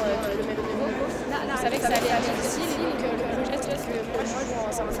quasiment tout le même niveau. On savait que ça allait être difficile, donc le projet, c'est que moi, je joue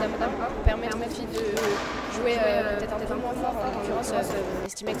en simple dame pour permettre aux filles de jouer peut-être un peu moins fort. En l'occurrence, on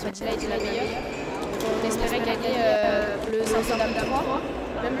estimait que Fadila était la meilleure. Donc on espérait gagner le simple dame 3.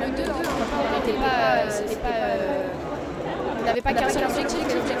 Même le 2, on n'avait pas qu'un seul objectif,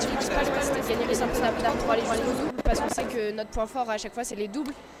 mais l'objectif principal c'était de gagner les simple dame 3, aller jusqu'au double, parce qu'on sait que notre point fort à chaque fois c'est les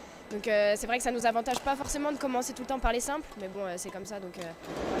doubles. Donc c'est vrai que ça nous avantage pas forcément de commencer tout le temps par les simples, mais bon c'est comme ça, donc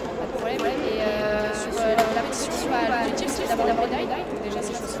pas de problème. Et sur la compétition, l'objectif c'est d'avoir la médaille, donc déjà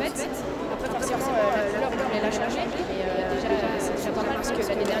c'est chose faite. Après forcément la couleur on voulait la changer, mais déjà c'est déjà pas mal parce que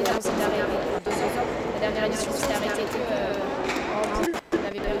l'année dernière on s'était arrêté, la dernière édition on s'était arrêté en poule. On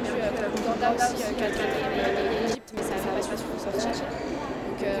avait perdu l'Ouganda aussi, et l'Égypte, mais ça n'avait pas su sortir.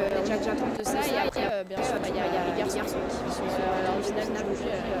 Donc déjà contente de ça. Et après, bien sûr, il y a les garçons qui sont en finale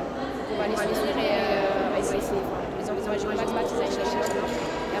aujourd'hui. On va les soutenir et essayer les encourager au max qu'ils aillent chercher.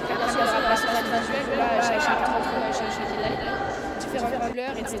 Et après, bien sûr, il y aura la place individuelle où là, chacun rentre chercher différentes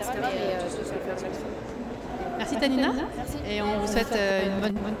couleurs, etc. Mais ça fait un maximum. Merci Tanina. Et on vous souhaite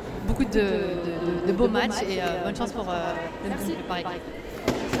beaucoup de beaux matchs et bonne chance pour le Paris.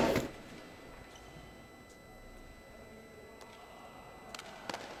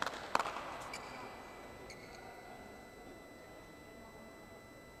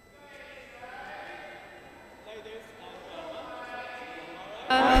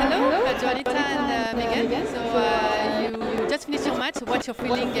 Hello, Joanita and Megan. So you just finished your match. What's your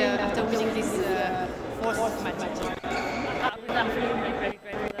feeling after winning this fourth match? I'm feeling very great.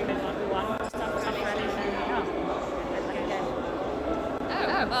 We won.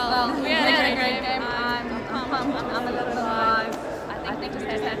 Well, we had a great game. I'm a little alive. I think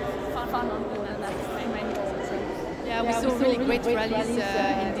just had fun on board, and that's the main goal. Yeah, we saw really great rallies in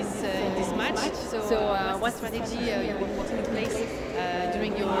this match. So what strategy you were putting in place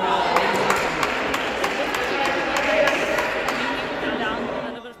during your down a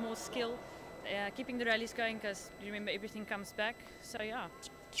little bit more skill, keeping the rallies going because you remember everything comes back. So yeah.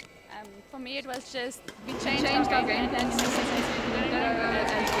 For me, it was just we changed our game plan. But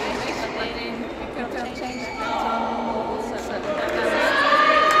then we could have changed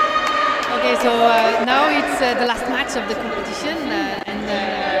Okay, so now it's the last match of the competition, and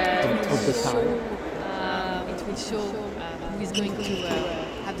it will show who is going to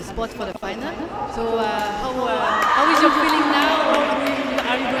have the spot for the final. So how is your feeling now?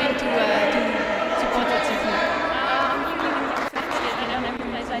 How are you going to support your team?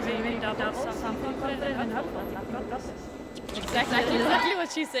 Exactly what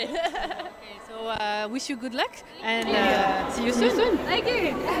she said. Okay, so wish you good luck and see you soon. Thank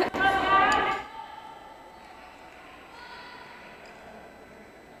you.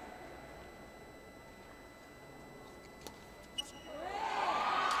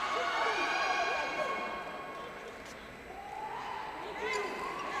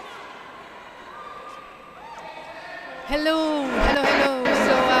 Hello.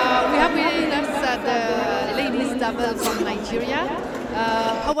 So we have with us the ladies double from Nigeria.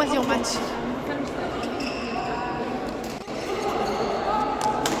 How was your match?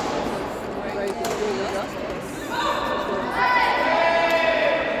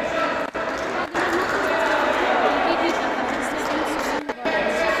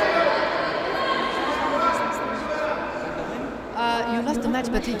 You lost the match,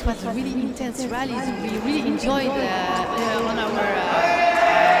 but it was really intense rallies. We really enjoyed on our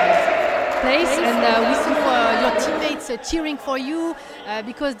place, and we saw your teammates cheering for you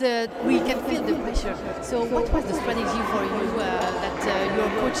because we can feel the pressure. So what was the strategy for you that your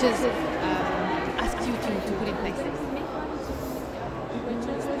coaches asked you to put in place?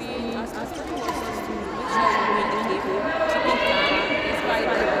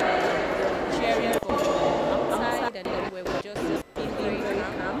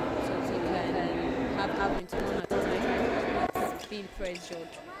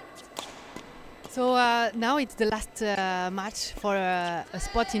 So now it's the last match for a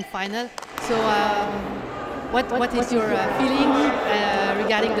spot in final. So what is your feeling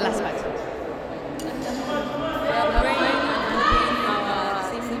regarding the last match?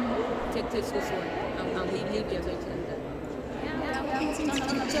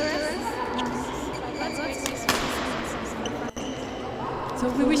 So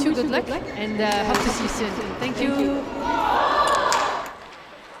we wish you good luck and hope to see you soon. Thank you.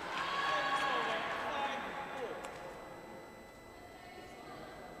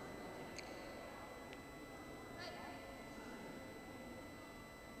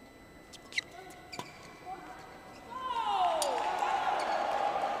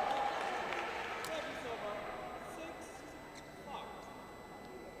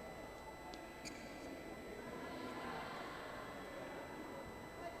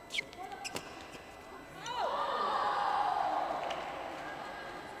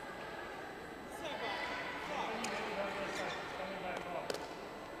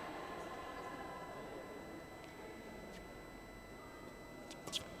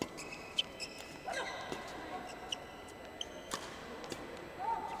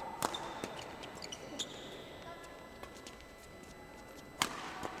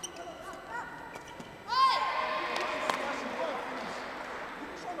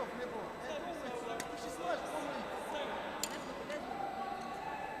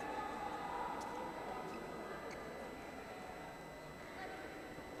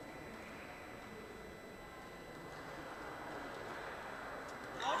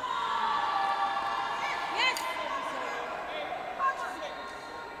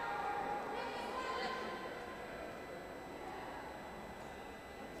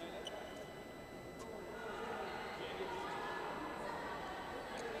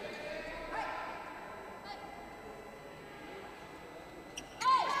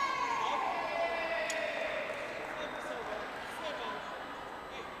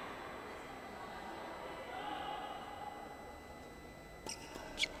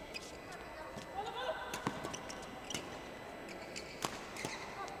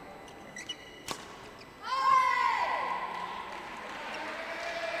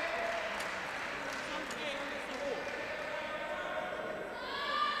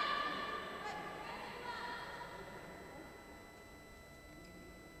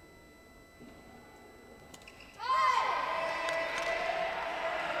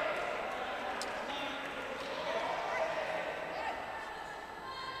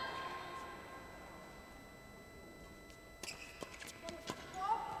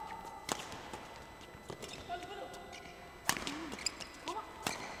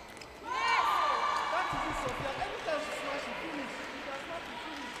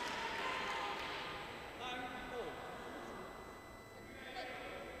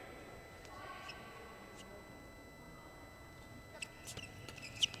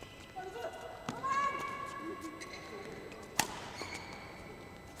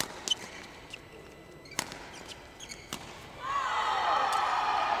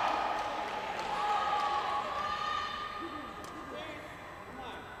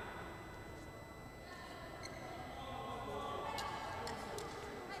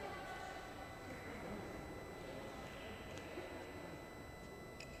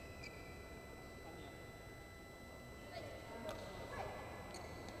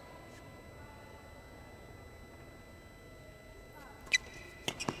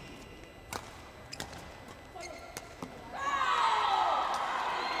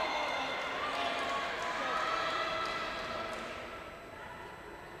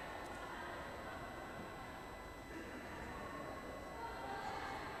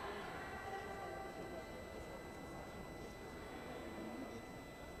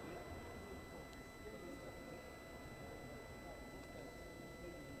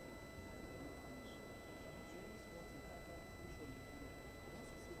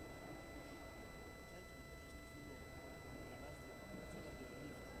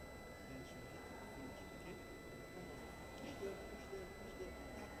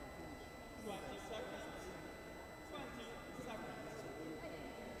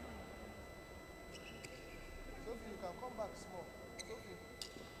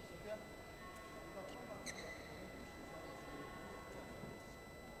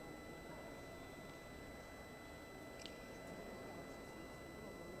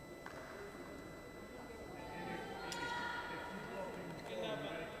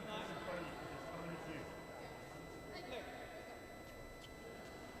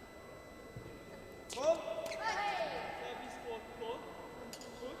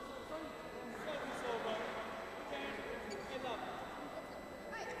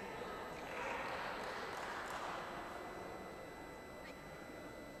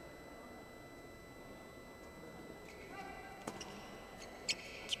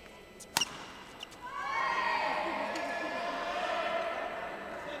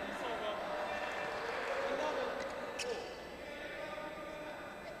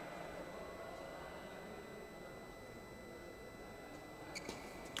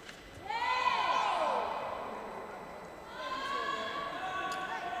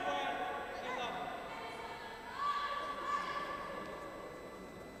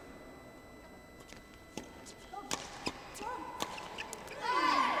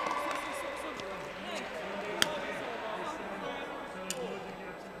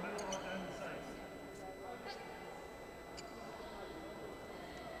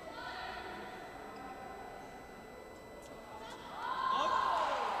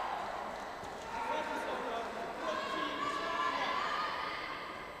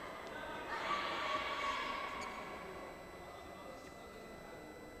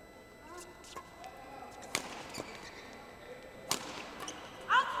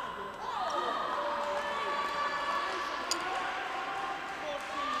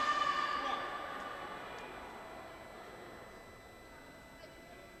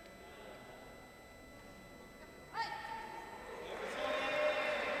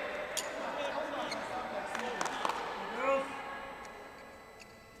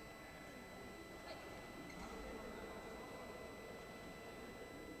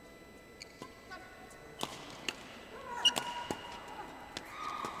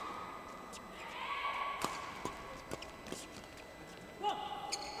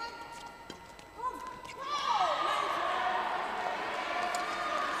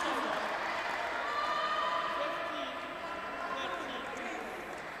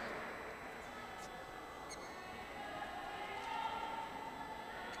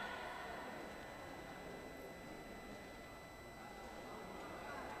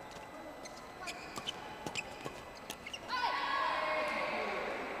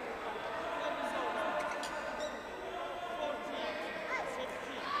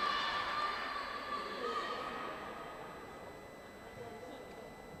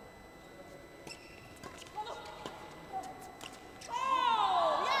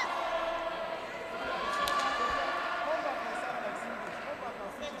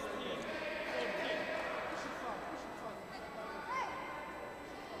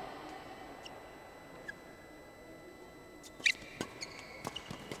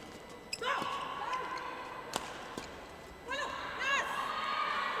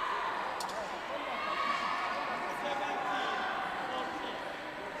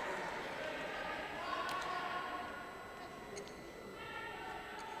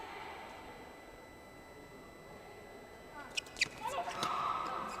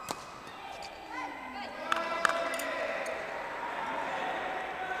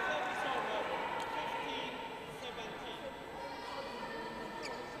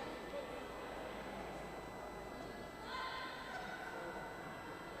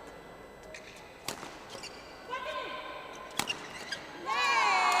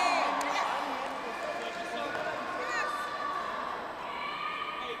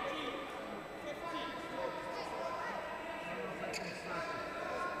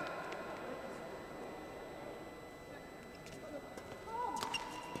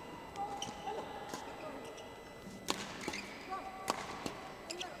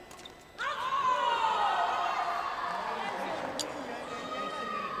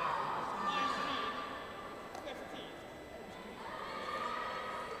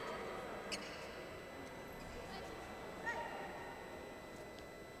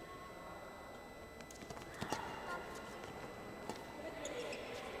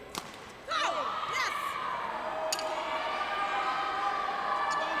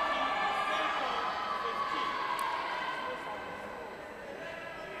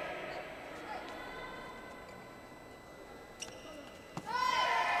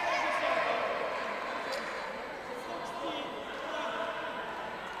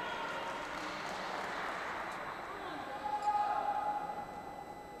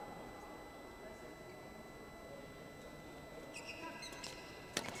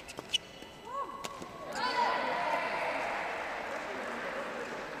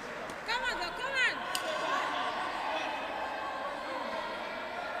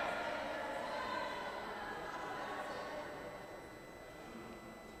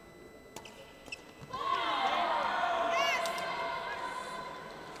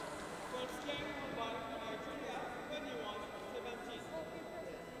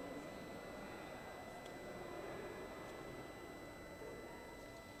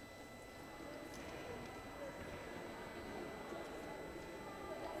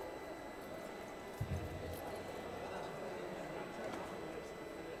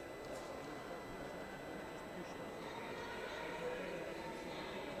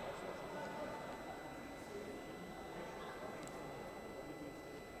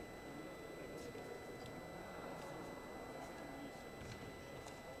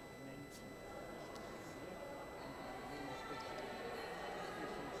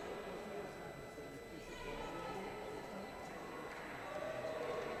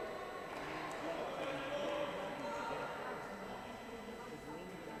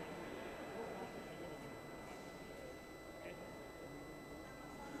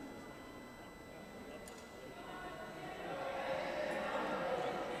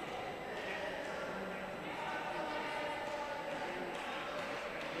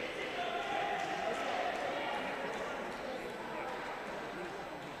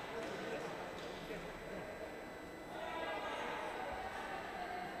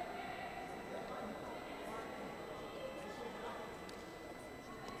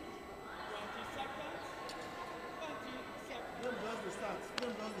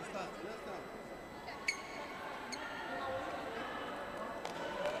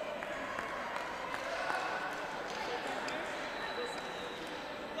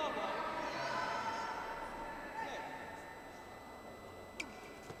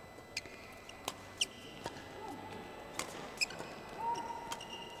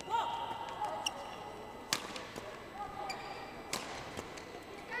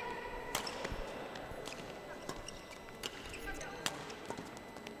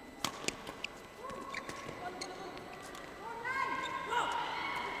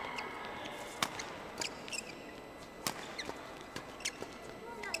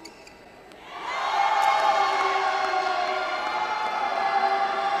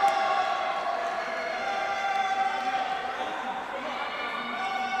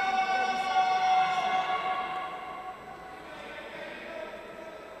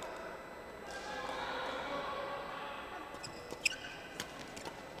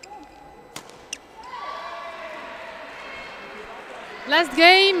 Last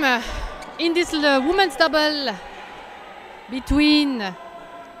game in this women's double between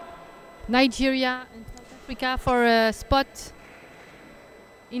Nigeria and South Africa for a spot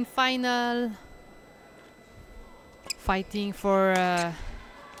in final, fighting for a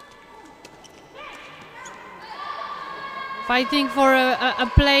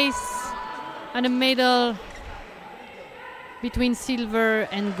place and a medal between silver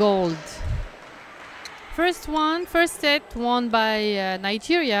and gold. First set won by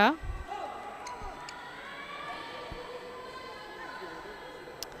Nigeria.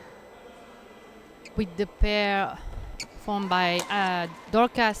 With the pair formed by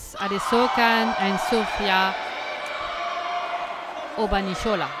Dorcas Adesokan and Sophia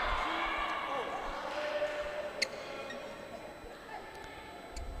Obanishola.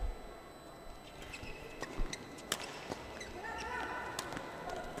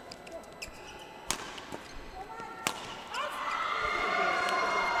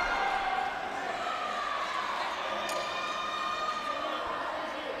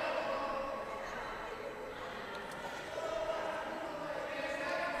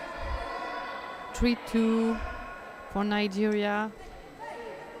 (3-2) for Nigeria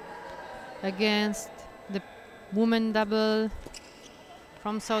against the women double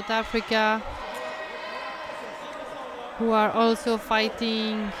from South Africa, who are also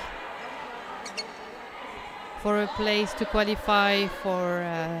fighting for a place to qualify for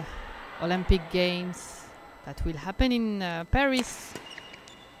Olympic Games that will happen in Paris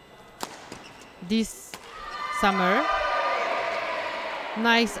this summer.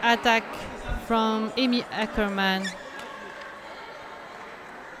 Nice attack from Amy Ackerman.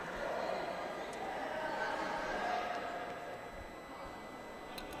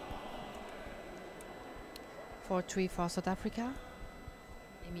 (4-3) for South Africa.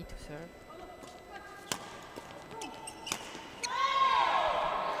 Amy to serve.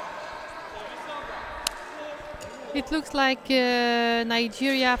 It looks like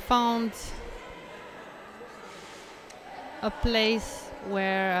Nigeria found a place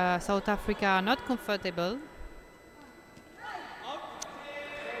where South Africa are not comfortable.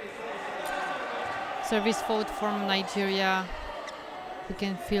 Service fault from Nigeria. You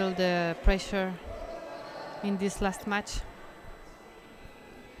can feel the pressure in this last match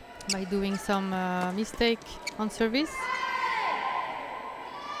by doing some mistake on service.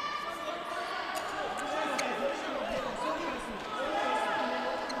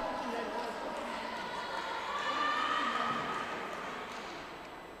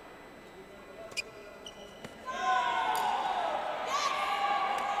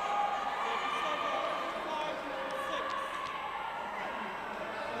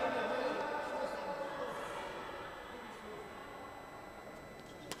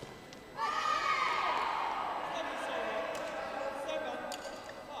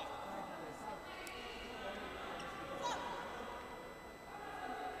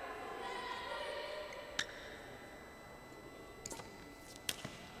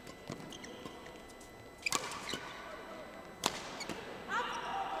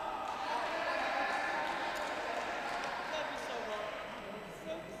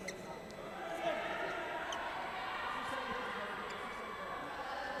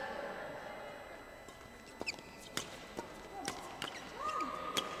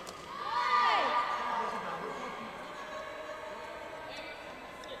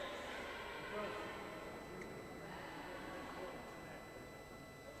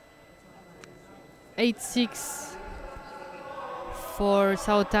 (8-6) for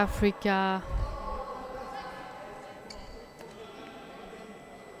South Africa.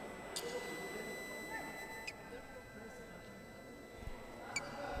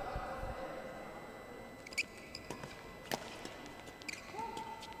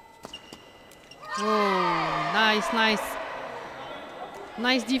 Oh,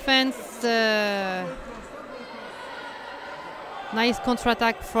 nice defense. Nice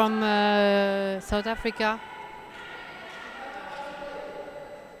counter-attack from South Africa,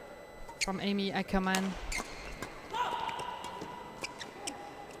 from Amy Ackerman.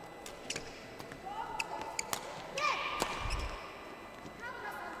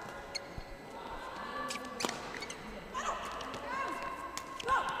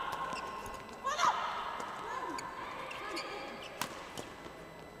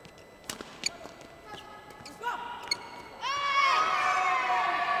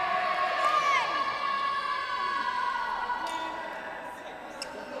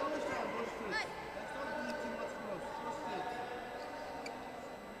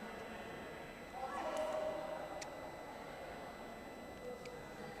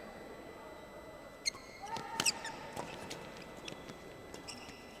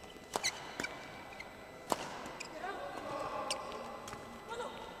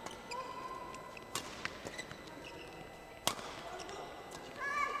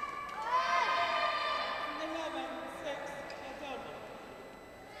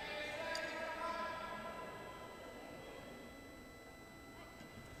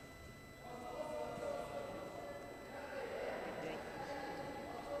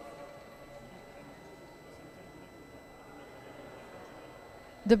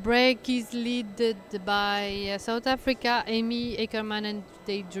 The break is led by South Africa, Amy Ackerman and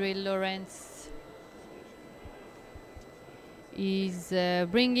Deidre Lawrence. Is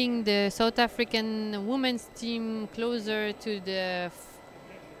bringing the South African women's team closer to the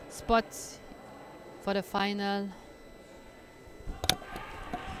spot for the final.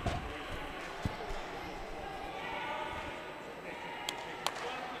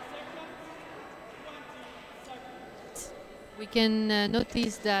 We can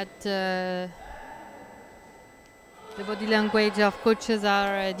notice that the body language of coaches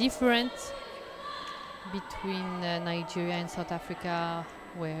are different between Nigeria and South Africa,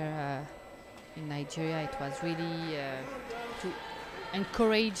 where in Nigeria it was really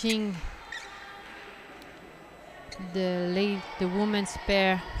encouraging the women's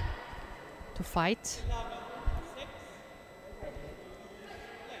pair to fight,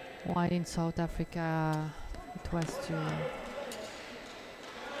 while in South Africa it was to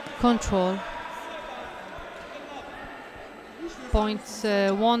control. Points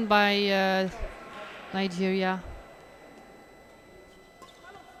won by Nigeria.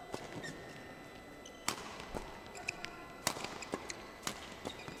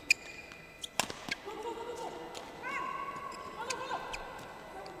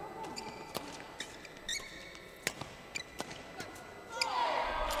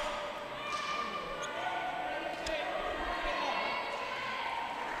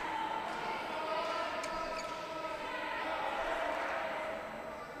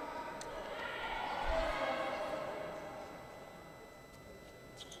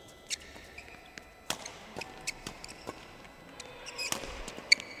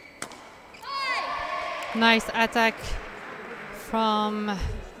 Nice attack from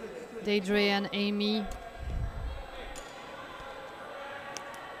Deidre and Amy.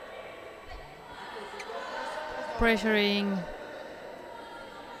 Pressuring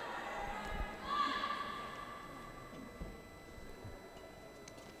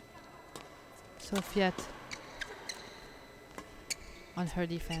Sofiat on her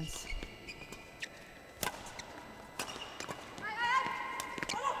defense.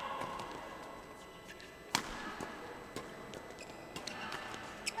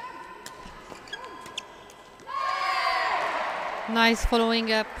 Nice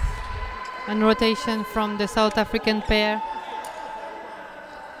following up and rotation from the South African pair.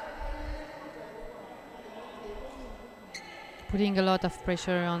 Putting a lot of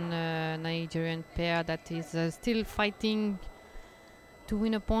pressure on the Nigerian pair that is still fighting to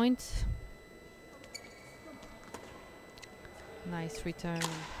win a point. Nice return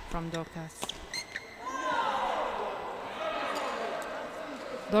from Dorcas.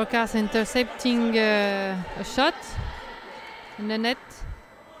 Dorcas intercepting a shot in the net.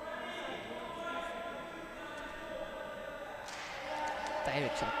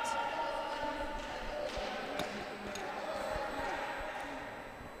 Direct shot.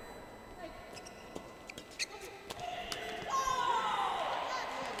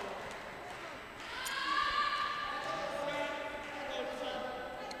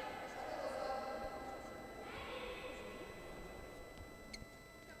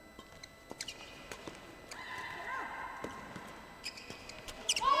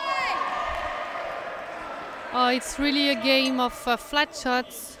 It's really a game of flat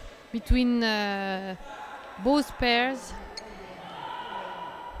shots between both pairs.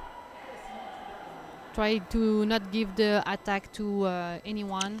 Try to not give the attack to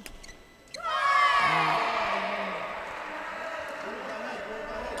anyone.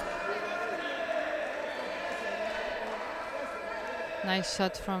 Nice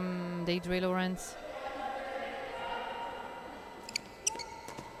shot from Deidre Lawrence.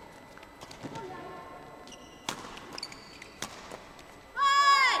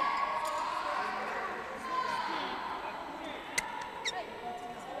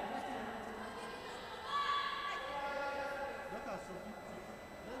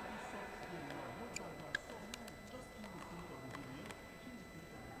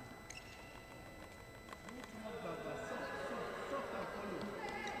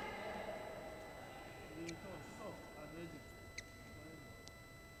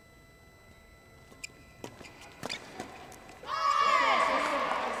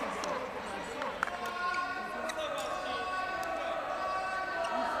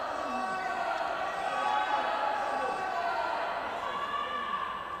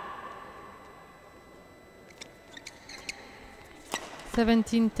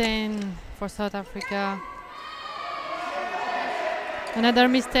 (17-10) for South Africa. Another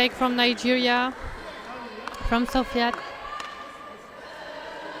mistake from Nigeria, from Sofiat.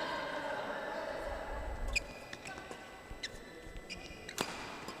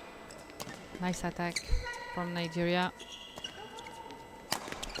 Nice attack from Nigeria.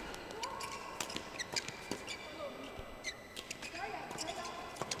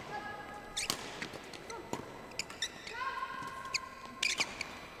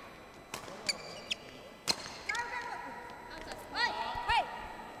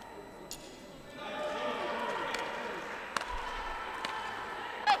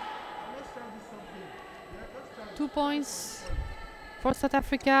 Points for South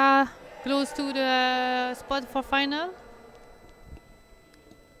Africa, close to the spot for final.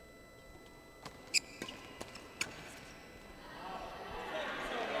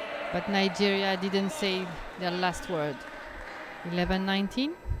 But Nigeria didn't say their last word.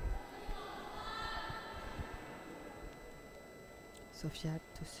 11-19. Sofia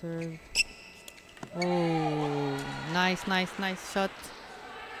to serve. Oh, nice shot.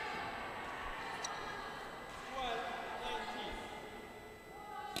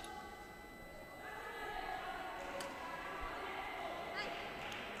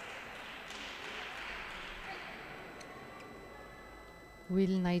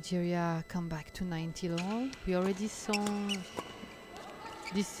 Will Nigeria come back to 90 all? We already saw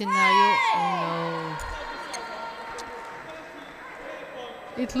this scenario. Oh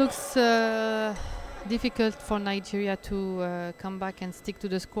no. It looks difficult for Nigeria to come back and stick to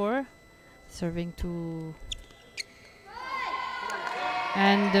the score. Serving to...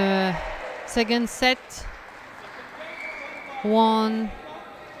 And second set won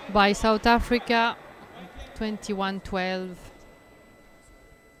by South Africa, 21-12.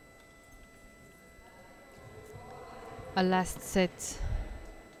 A last set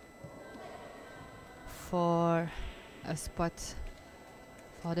for a spot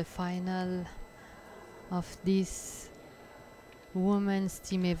for the final of this women's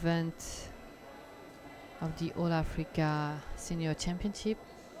team event of the All Africa Senior Championship,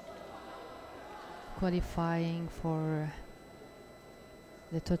 qualifying for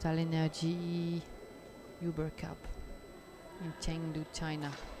the Total Energy Uber Cup in Chengdu, China.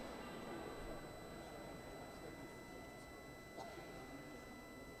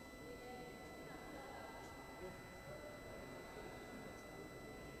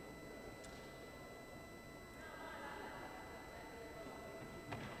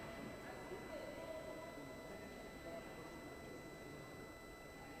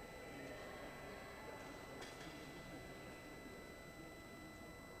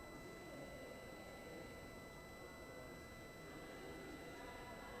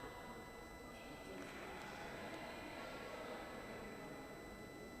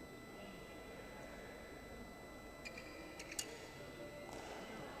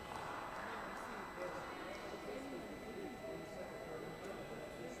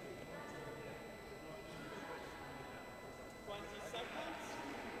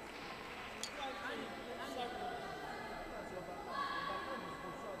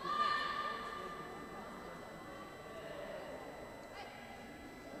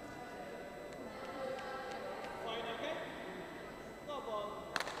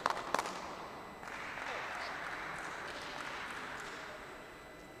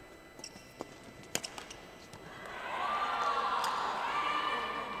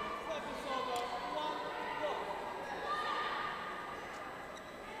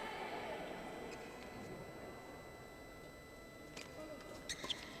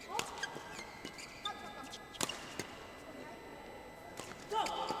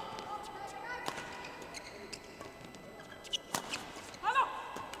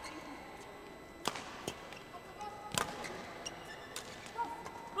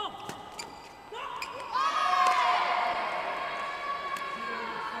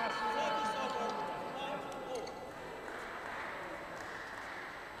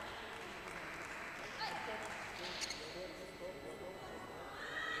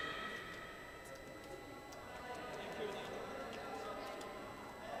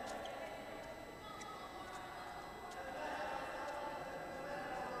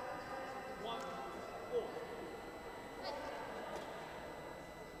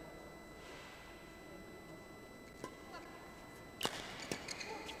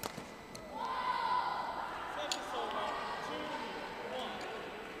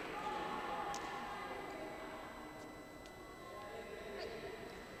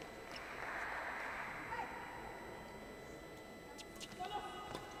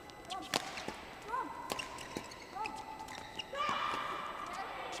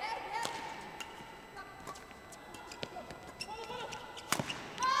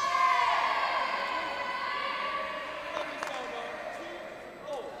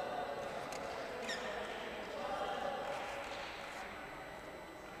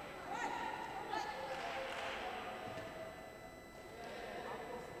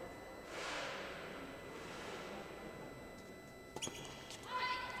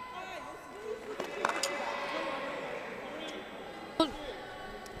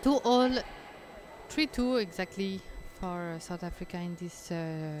 2-all, 3-2 exactly for South Africa in this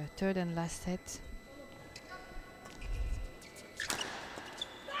third and last set.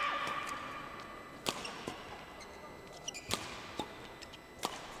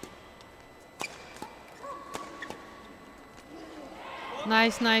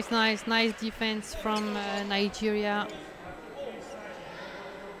 Nice defense from Nigeria.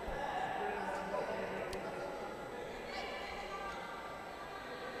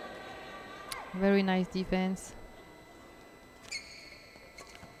 Very nice defense.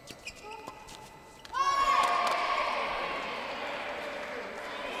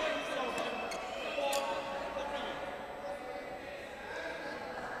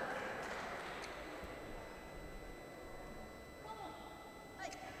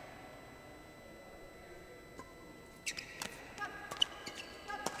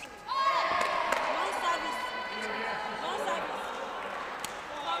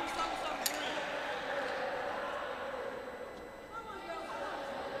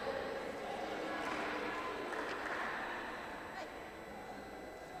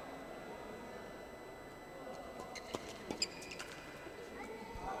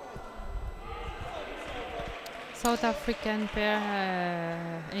 South African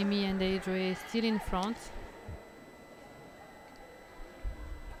pair, Amy and Adre, still in front.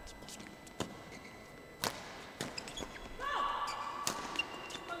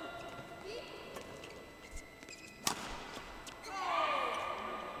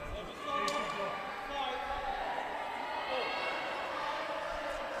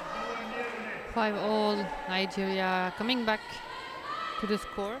 Five all, Nigeria coming back to the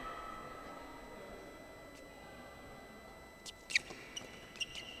score.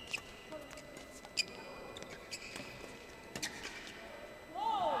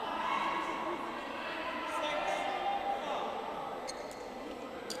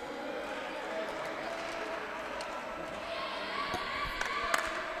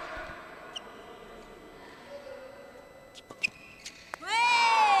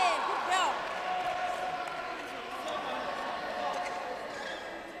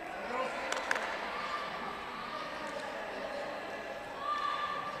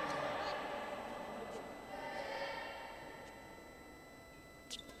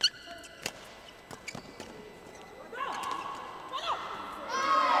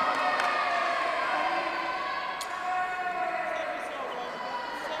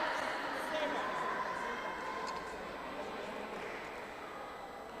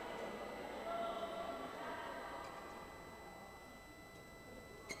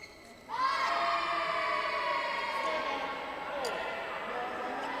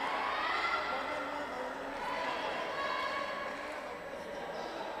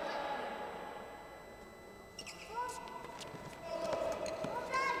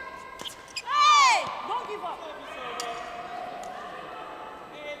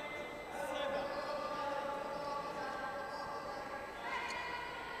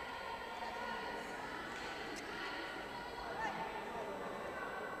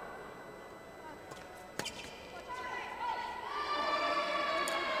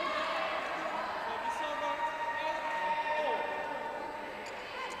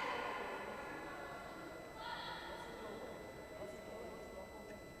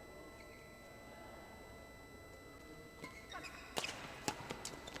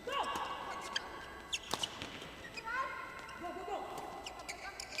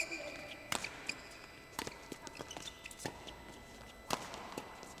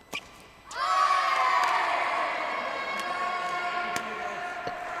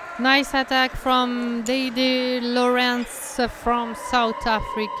 Nice attack from Dede Lawrence from South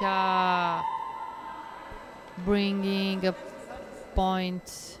Africa, bringing a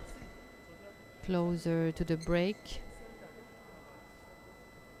point closer to the break.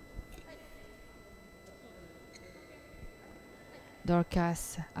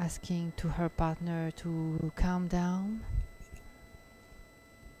 Dorcas asking to her partner to calm down.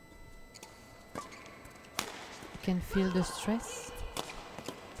 You can feel the stress,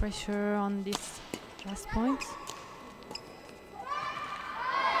 pressure on this last point.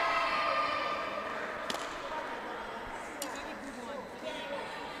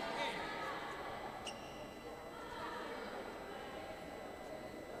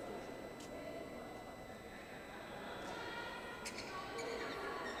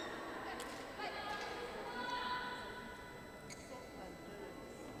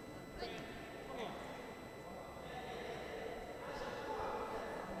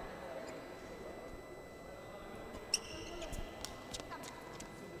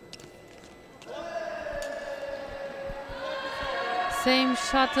 Same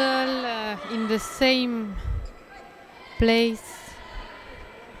shuttle in the same place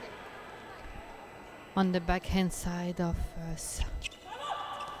on the backhand side of us.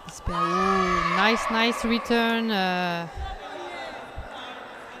 Nice return.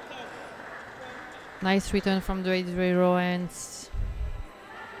 Nice return from the Rohans,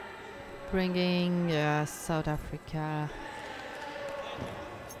 bringing South Africa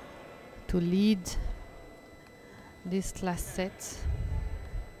to lead this last set.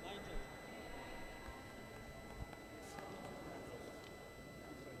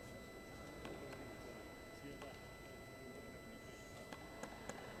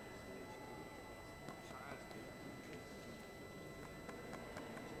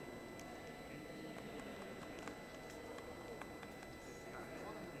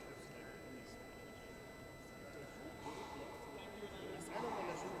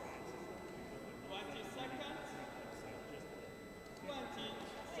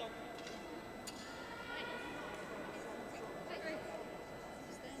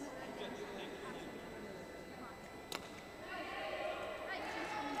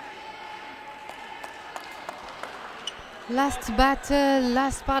 Last battle,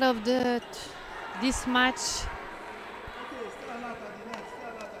 last part of this match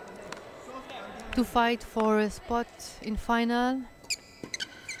to fight for a spot in final.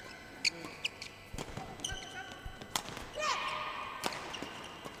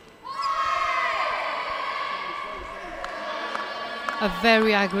 A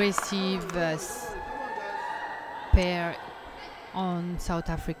very aggressive pair on South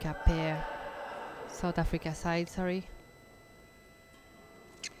Africa side, sorry.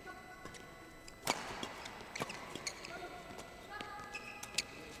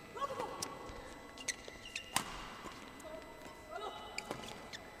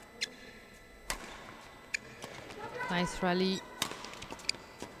 Nice rally.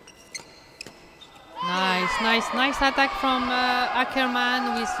 Nice attack from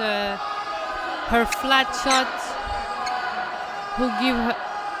Ackerman with her flat shot, who give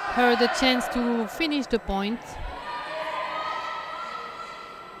her the chance to finish the point.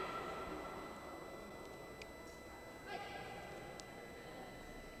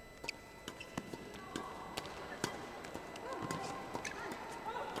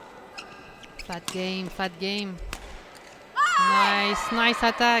 Flat game. Nice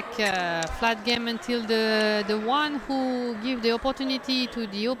attack. Flat game until the one who give the opportunity to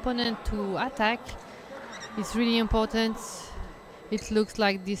the opponent to attack is really important. It looks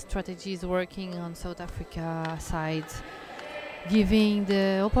like this strategy is working on South Africa side, giving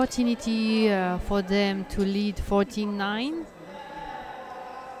the opportunity for them to lead 14-9,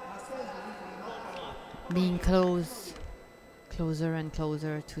 being closer and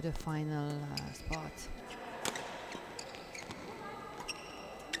closer to the final spot.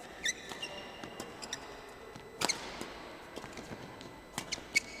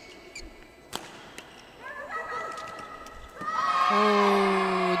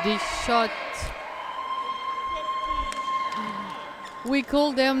 Oh, this shot. We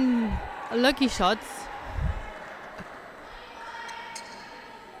call them lucky shots.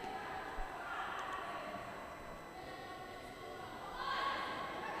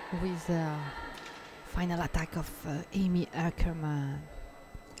 With the final attack of Amy Ackerman.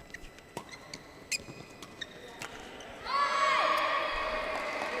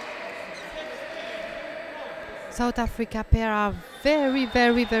 South Africa pair are very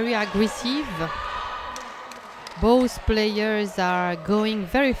aggressive. Both players are going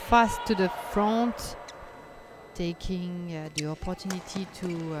very fast to the front, taking the opportunity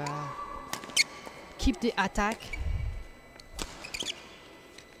to keep the attack.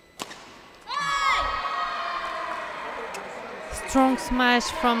 Strong smash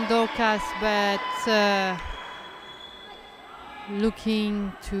from Dorcas, but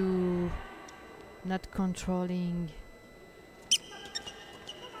looking to not controlling.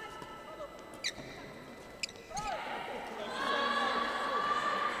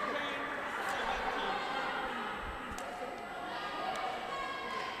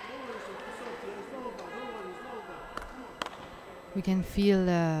 We can feel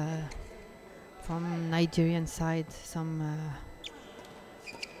from Nigerian side some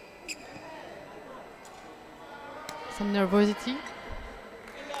nervosity,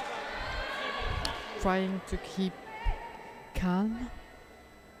 trying to keep calm.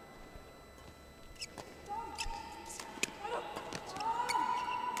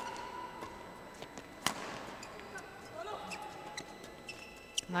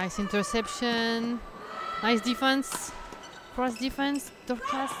 Nice interception, nice defense, cross defense,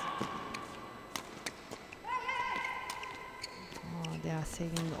 Dorcas. Oh, They are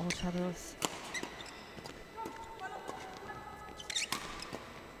saving all shadows.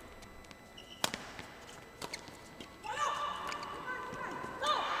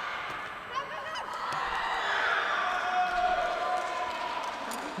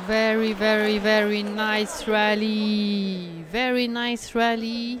 Very, very, very nice rally. Very nice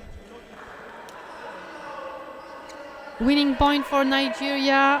rally. Winning point for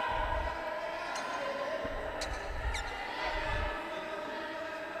Nigeria.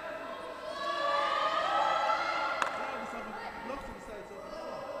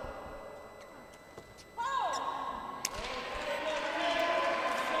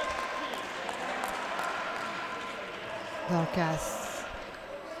 Dorcas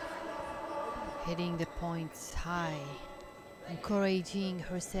hitting the points high, encouraging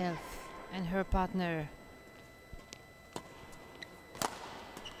herself and her partner.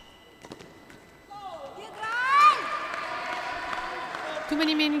 Too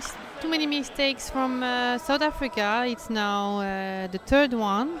many mistakes from South Africa. It's now the third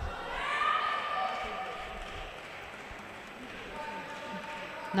one.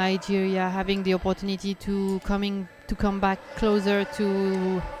 Nigeria having the opportunity to come back closer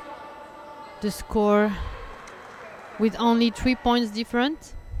to the score with only 3 points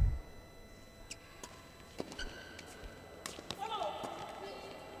different.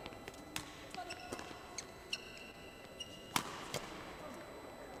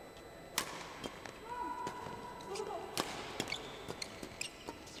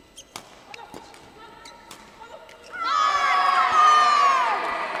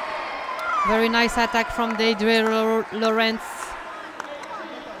 Very nice attack from Deidre Lawrence.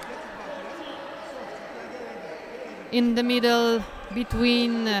 In the middle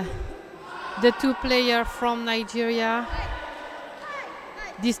between the two players from Nigeria,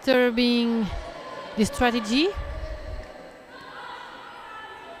 disturbing the strategy.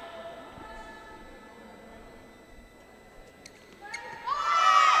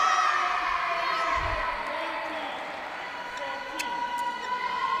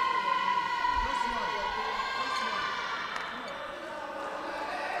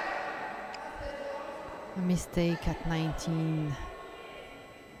 A mistake at 19.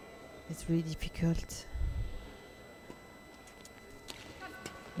 It's really difficult.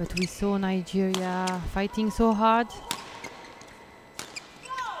 But we saw Nigeria fighting so hard.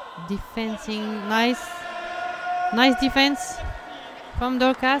 Defending, nice defense from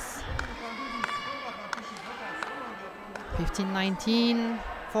Dorcas. 15-19,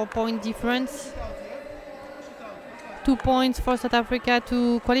 4-point difference. 2 points for South Africa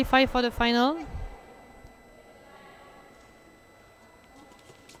to qualify for the final.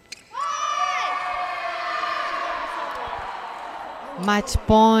 Match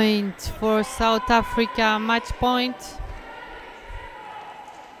point for South Africa, match point.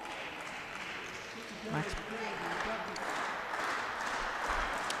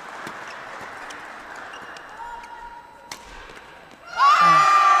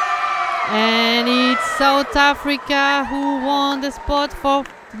 And it's South Africa who won the spot for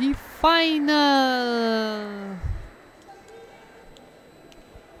the final.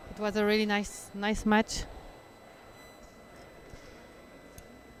 It was a really nice match.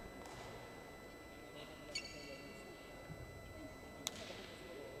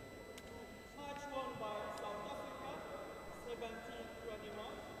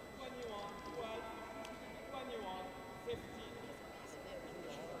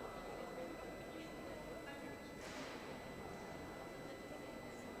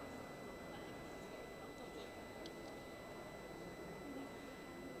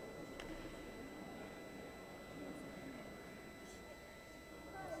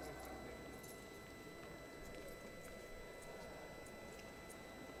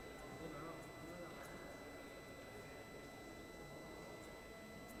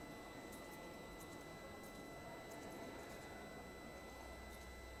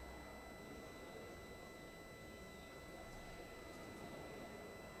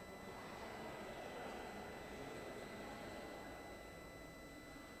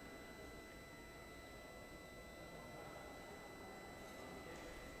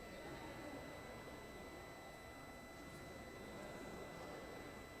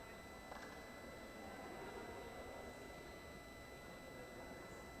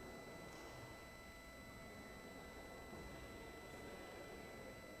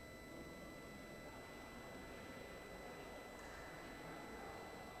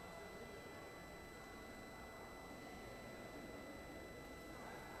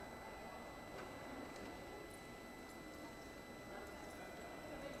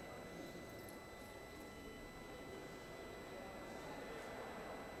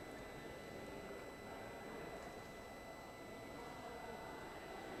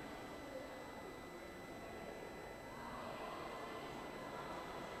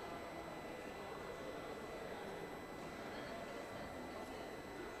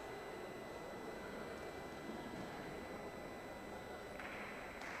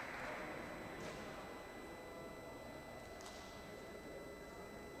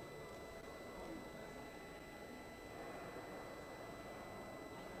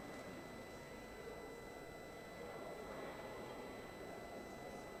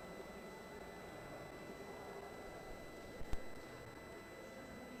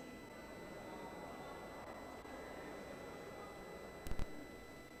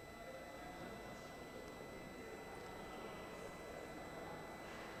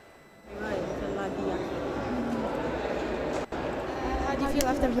 feel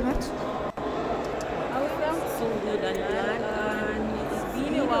after the match? I felt so good and glad, and it's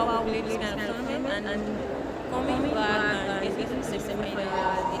been a while we played this kind of tournament, and coming back and getting to the semi-final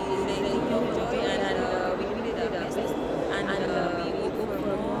is a thing of joy, and we really did our best, and we will go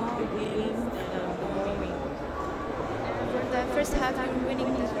for more games and winning. For the first half, you were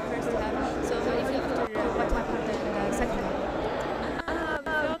winning the first half. So how do you feel after what happened in the second half? I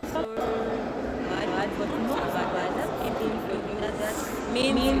felt so bad, but not bad. That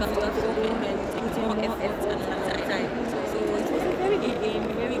means you have to go home and take more effort and time. So it was a very good game,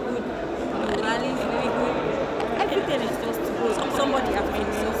 very good rally, very good. Everything is just good. Somebody has been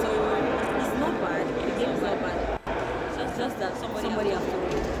so it's not bad. The game is not bad. It's just that somebody has to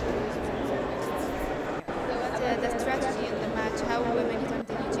win. So what's the strategy in the match? How many times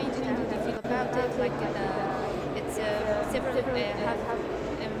did you change it? How do you feel about it? Like it's several three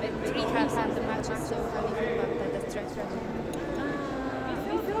halves in the matches. So how do you feel about the strategy?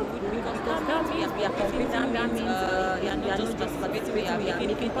 Because that means we are competing, that means we are not just participating, we are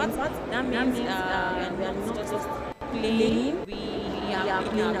making parts. That means we are not just playing, we are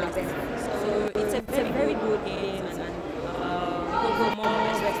playing our best. So it's a very good game, and we'll go more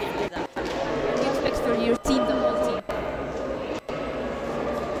respect to that. What do you expect for your team, the whole team?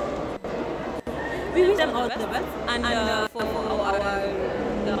 We wish them all the best, and for our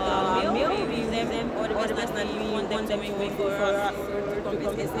meal, we wish them all the best, and we want them to win for us to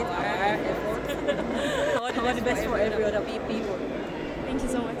compensate our effort. All the best for every other people. Thank you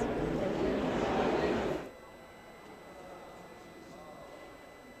so much.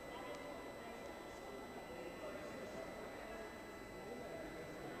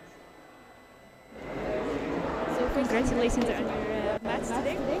 So congratulations on your match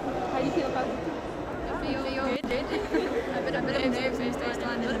today. How do you feel about it? I feel good. a bit of nerves first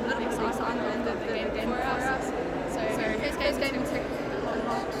time, a little bit excitement and the game again for us. So first game took a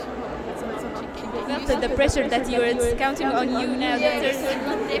lot. Felt the pressure that you were counting on you now.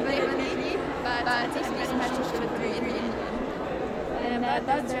 Definitely, but I think this match should have been in the end. About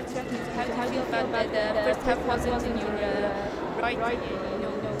that strategy, how do you feel about the first half wasn't in your right?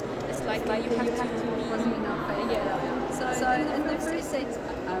 It's like you have to be in our favor. So in the first set,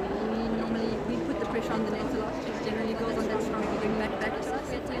 we put the pressure on the net a lot. It generally goes on that strong, we bring back to us.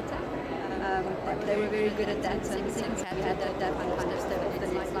 They were very good at that. So in the second half, we had that one kind of step off the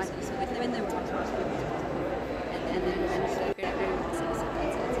net slightly. So when they were on us, we were difficult. And then we managed to very, very much so that's so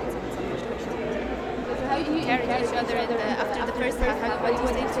much pressure. So how do you carry each other after the first half? How do you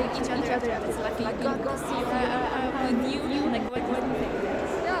say to each other? It's like you got this, with you, like what do you think?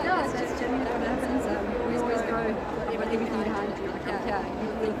 Yeah, that's generally what happens. We always go everything behind you. You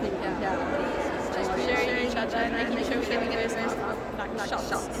think, Just sharing each other and making sure we get those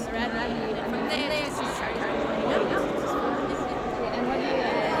shots in the rally, and from there it's just And what do you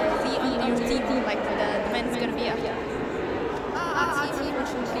see on your team, like the men's going to be after? Our team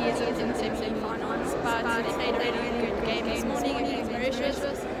unfortunately isn't in the semi-finals, but they played a really good game this morning against Mauritius.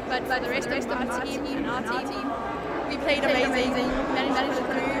 But the rest of our team and our team, we played amazing, managed to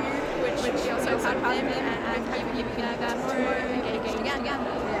through, which we also proud of them, and hopefully we can have more again.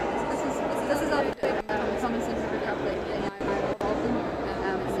 This is our Thomas and River Cup that I involved in.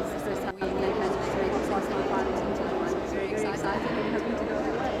 This is the first time we managed to make the last finals into the finals. Very excited and hoping to go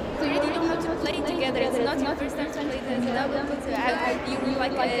away. So you already know how to play together. It's not your first time to play the double. So you were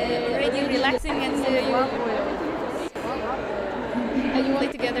like already relaxing and you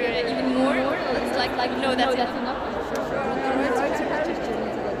play together even more. It's like no, that's enough.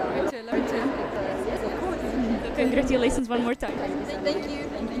 Congratulations one more time. Thank you.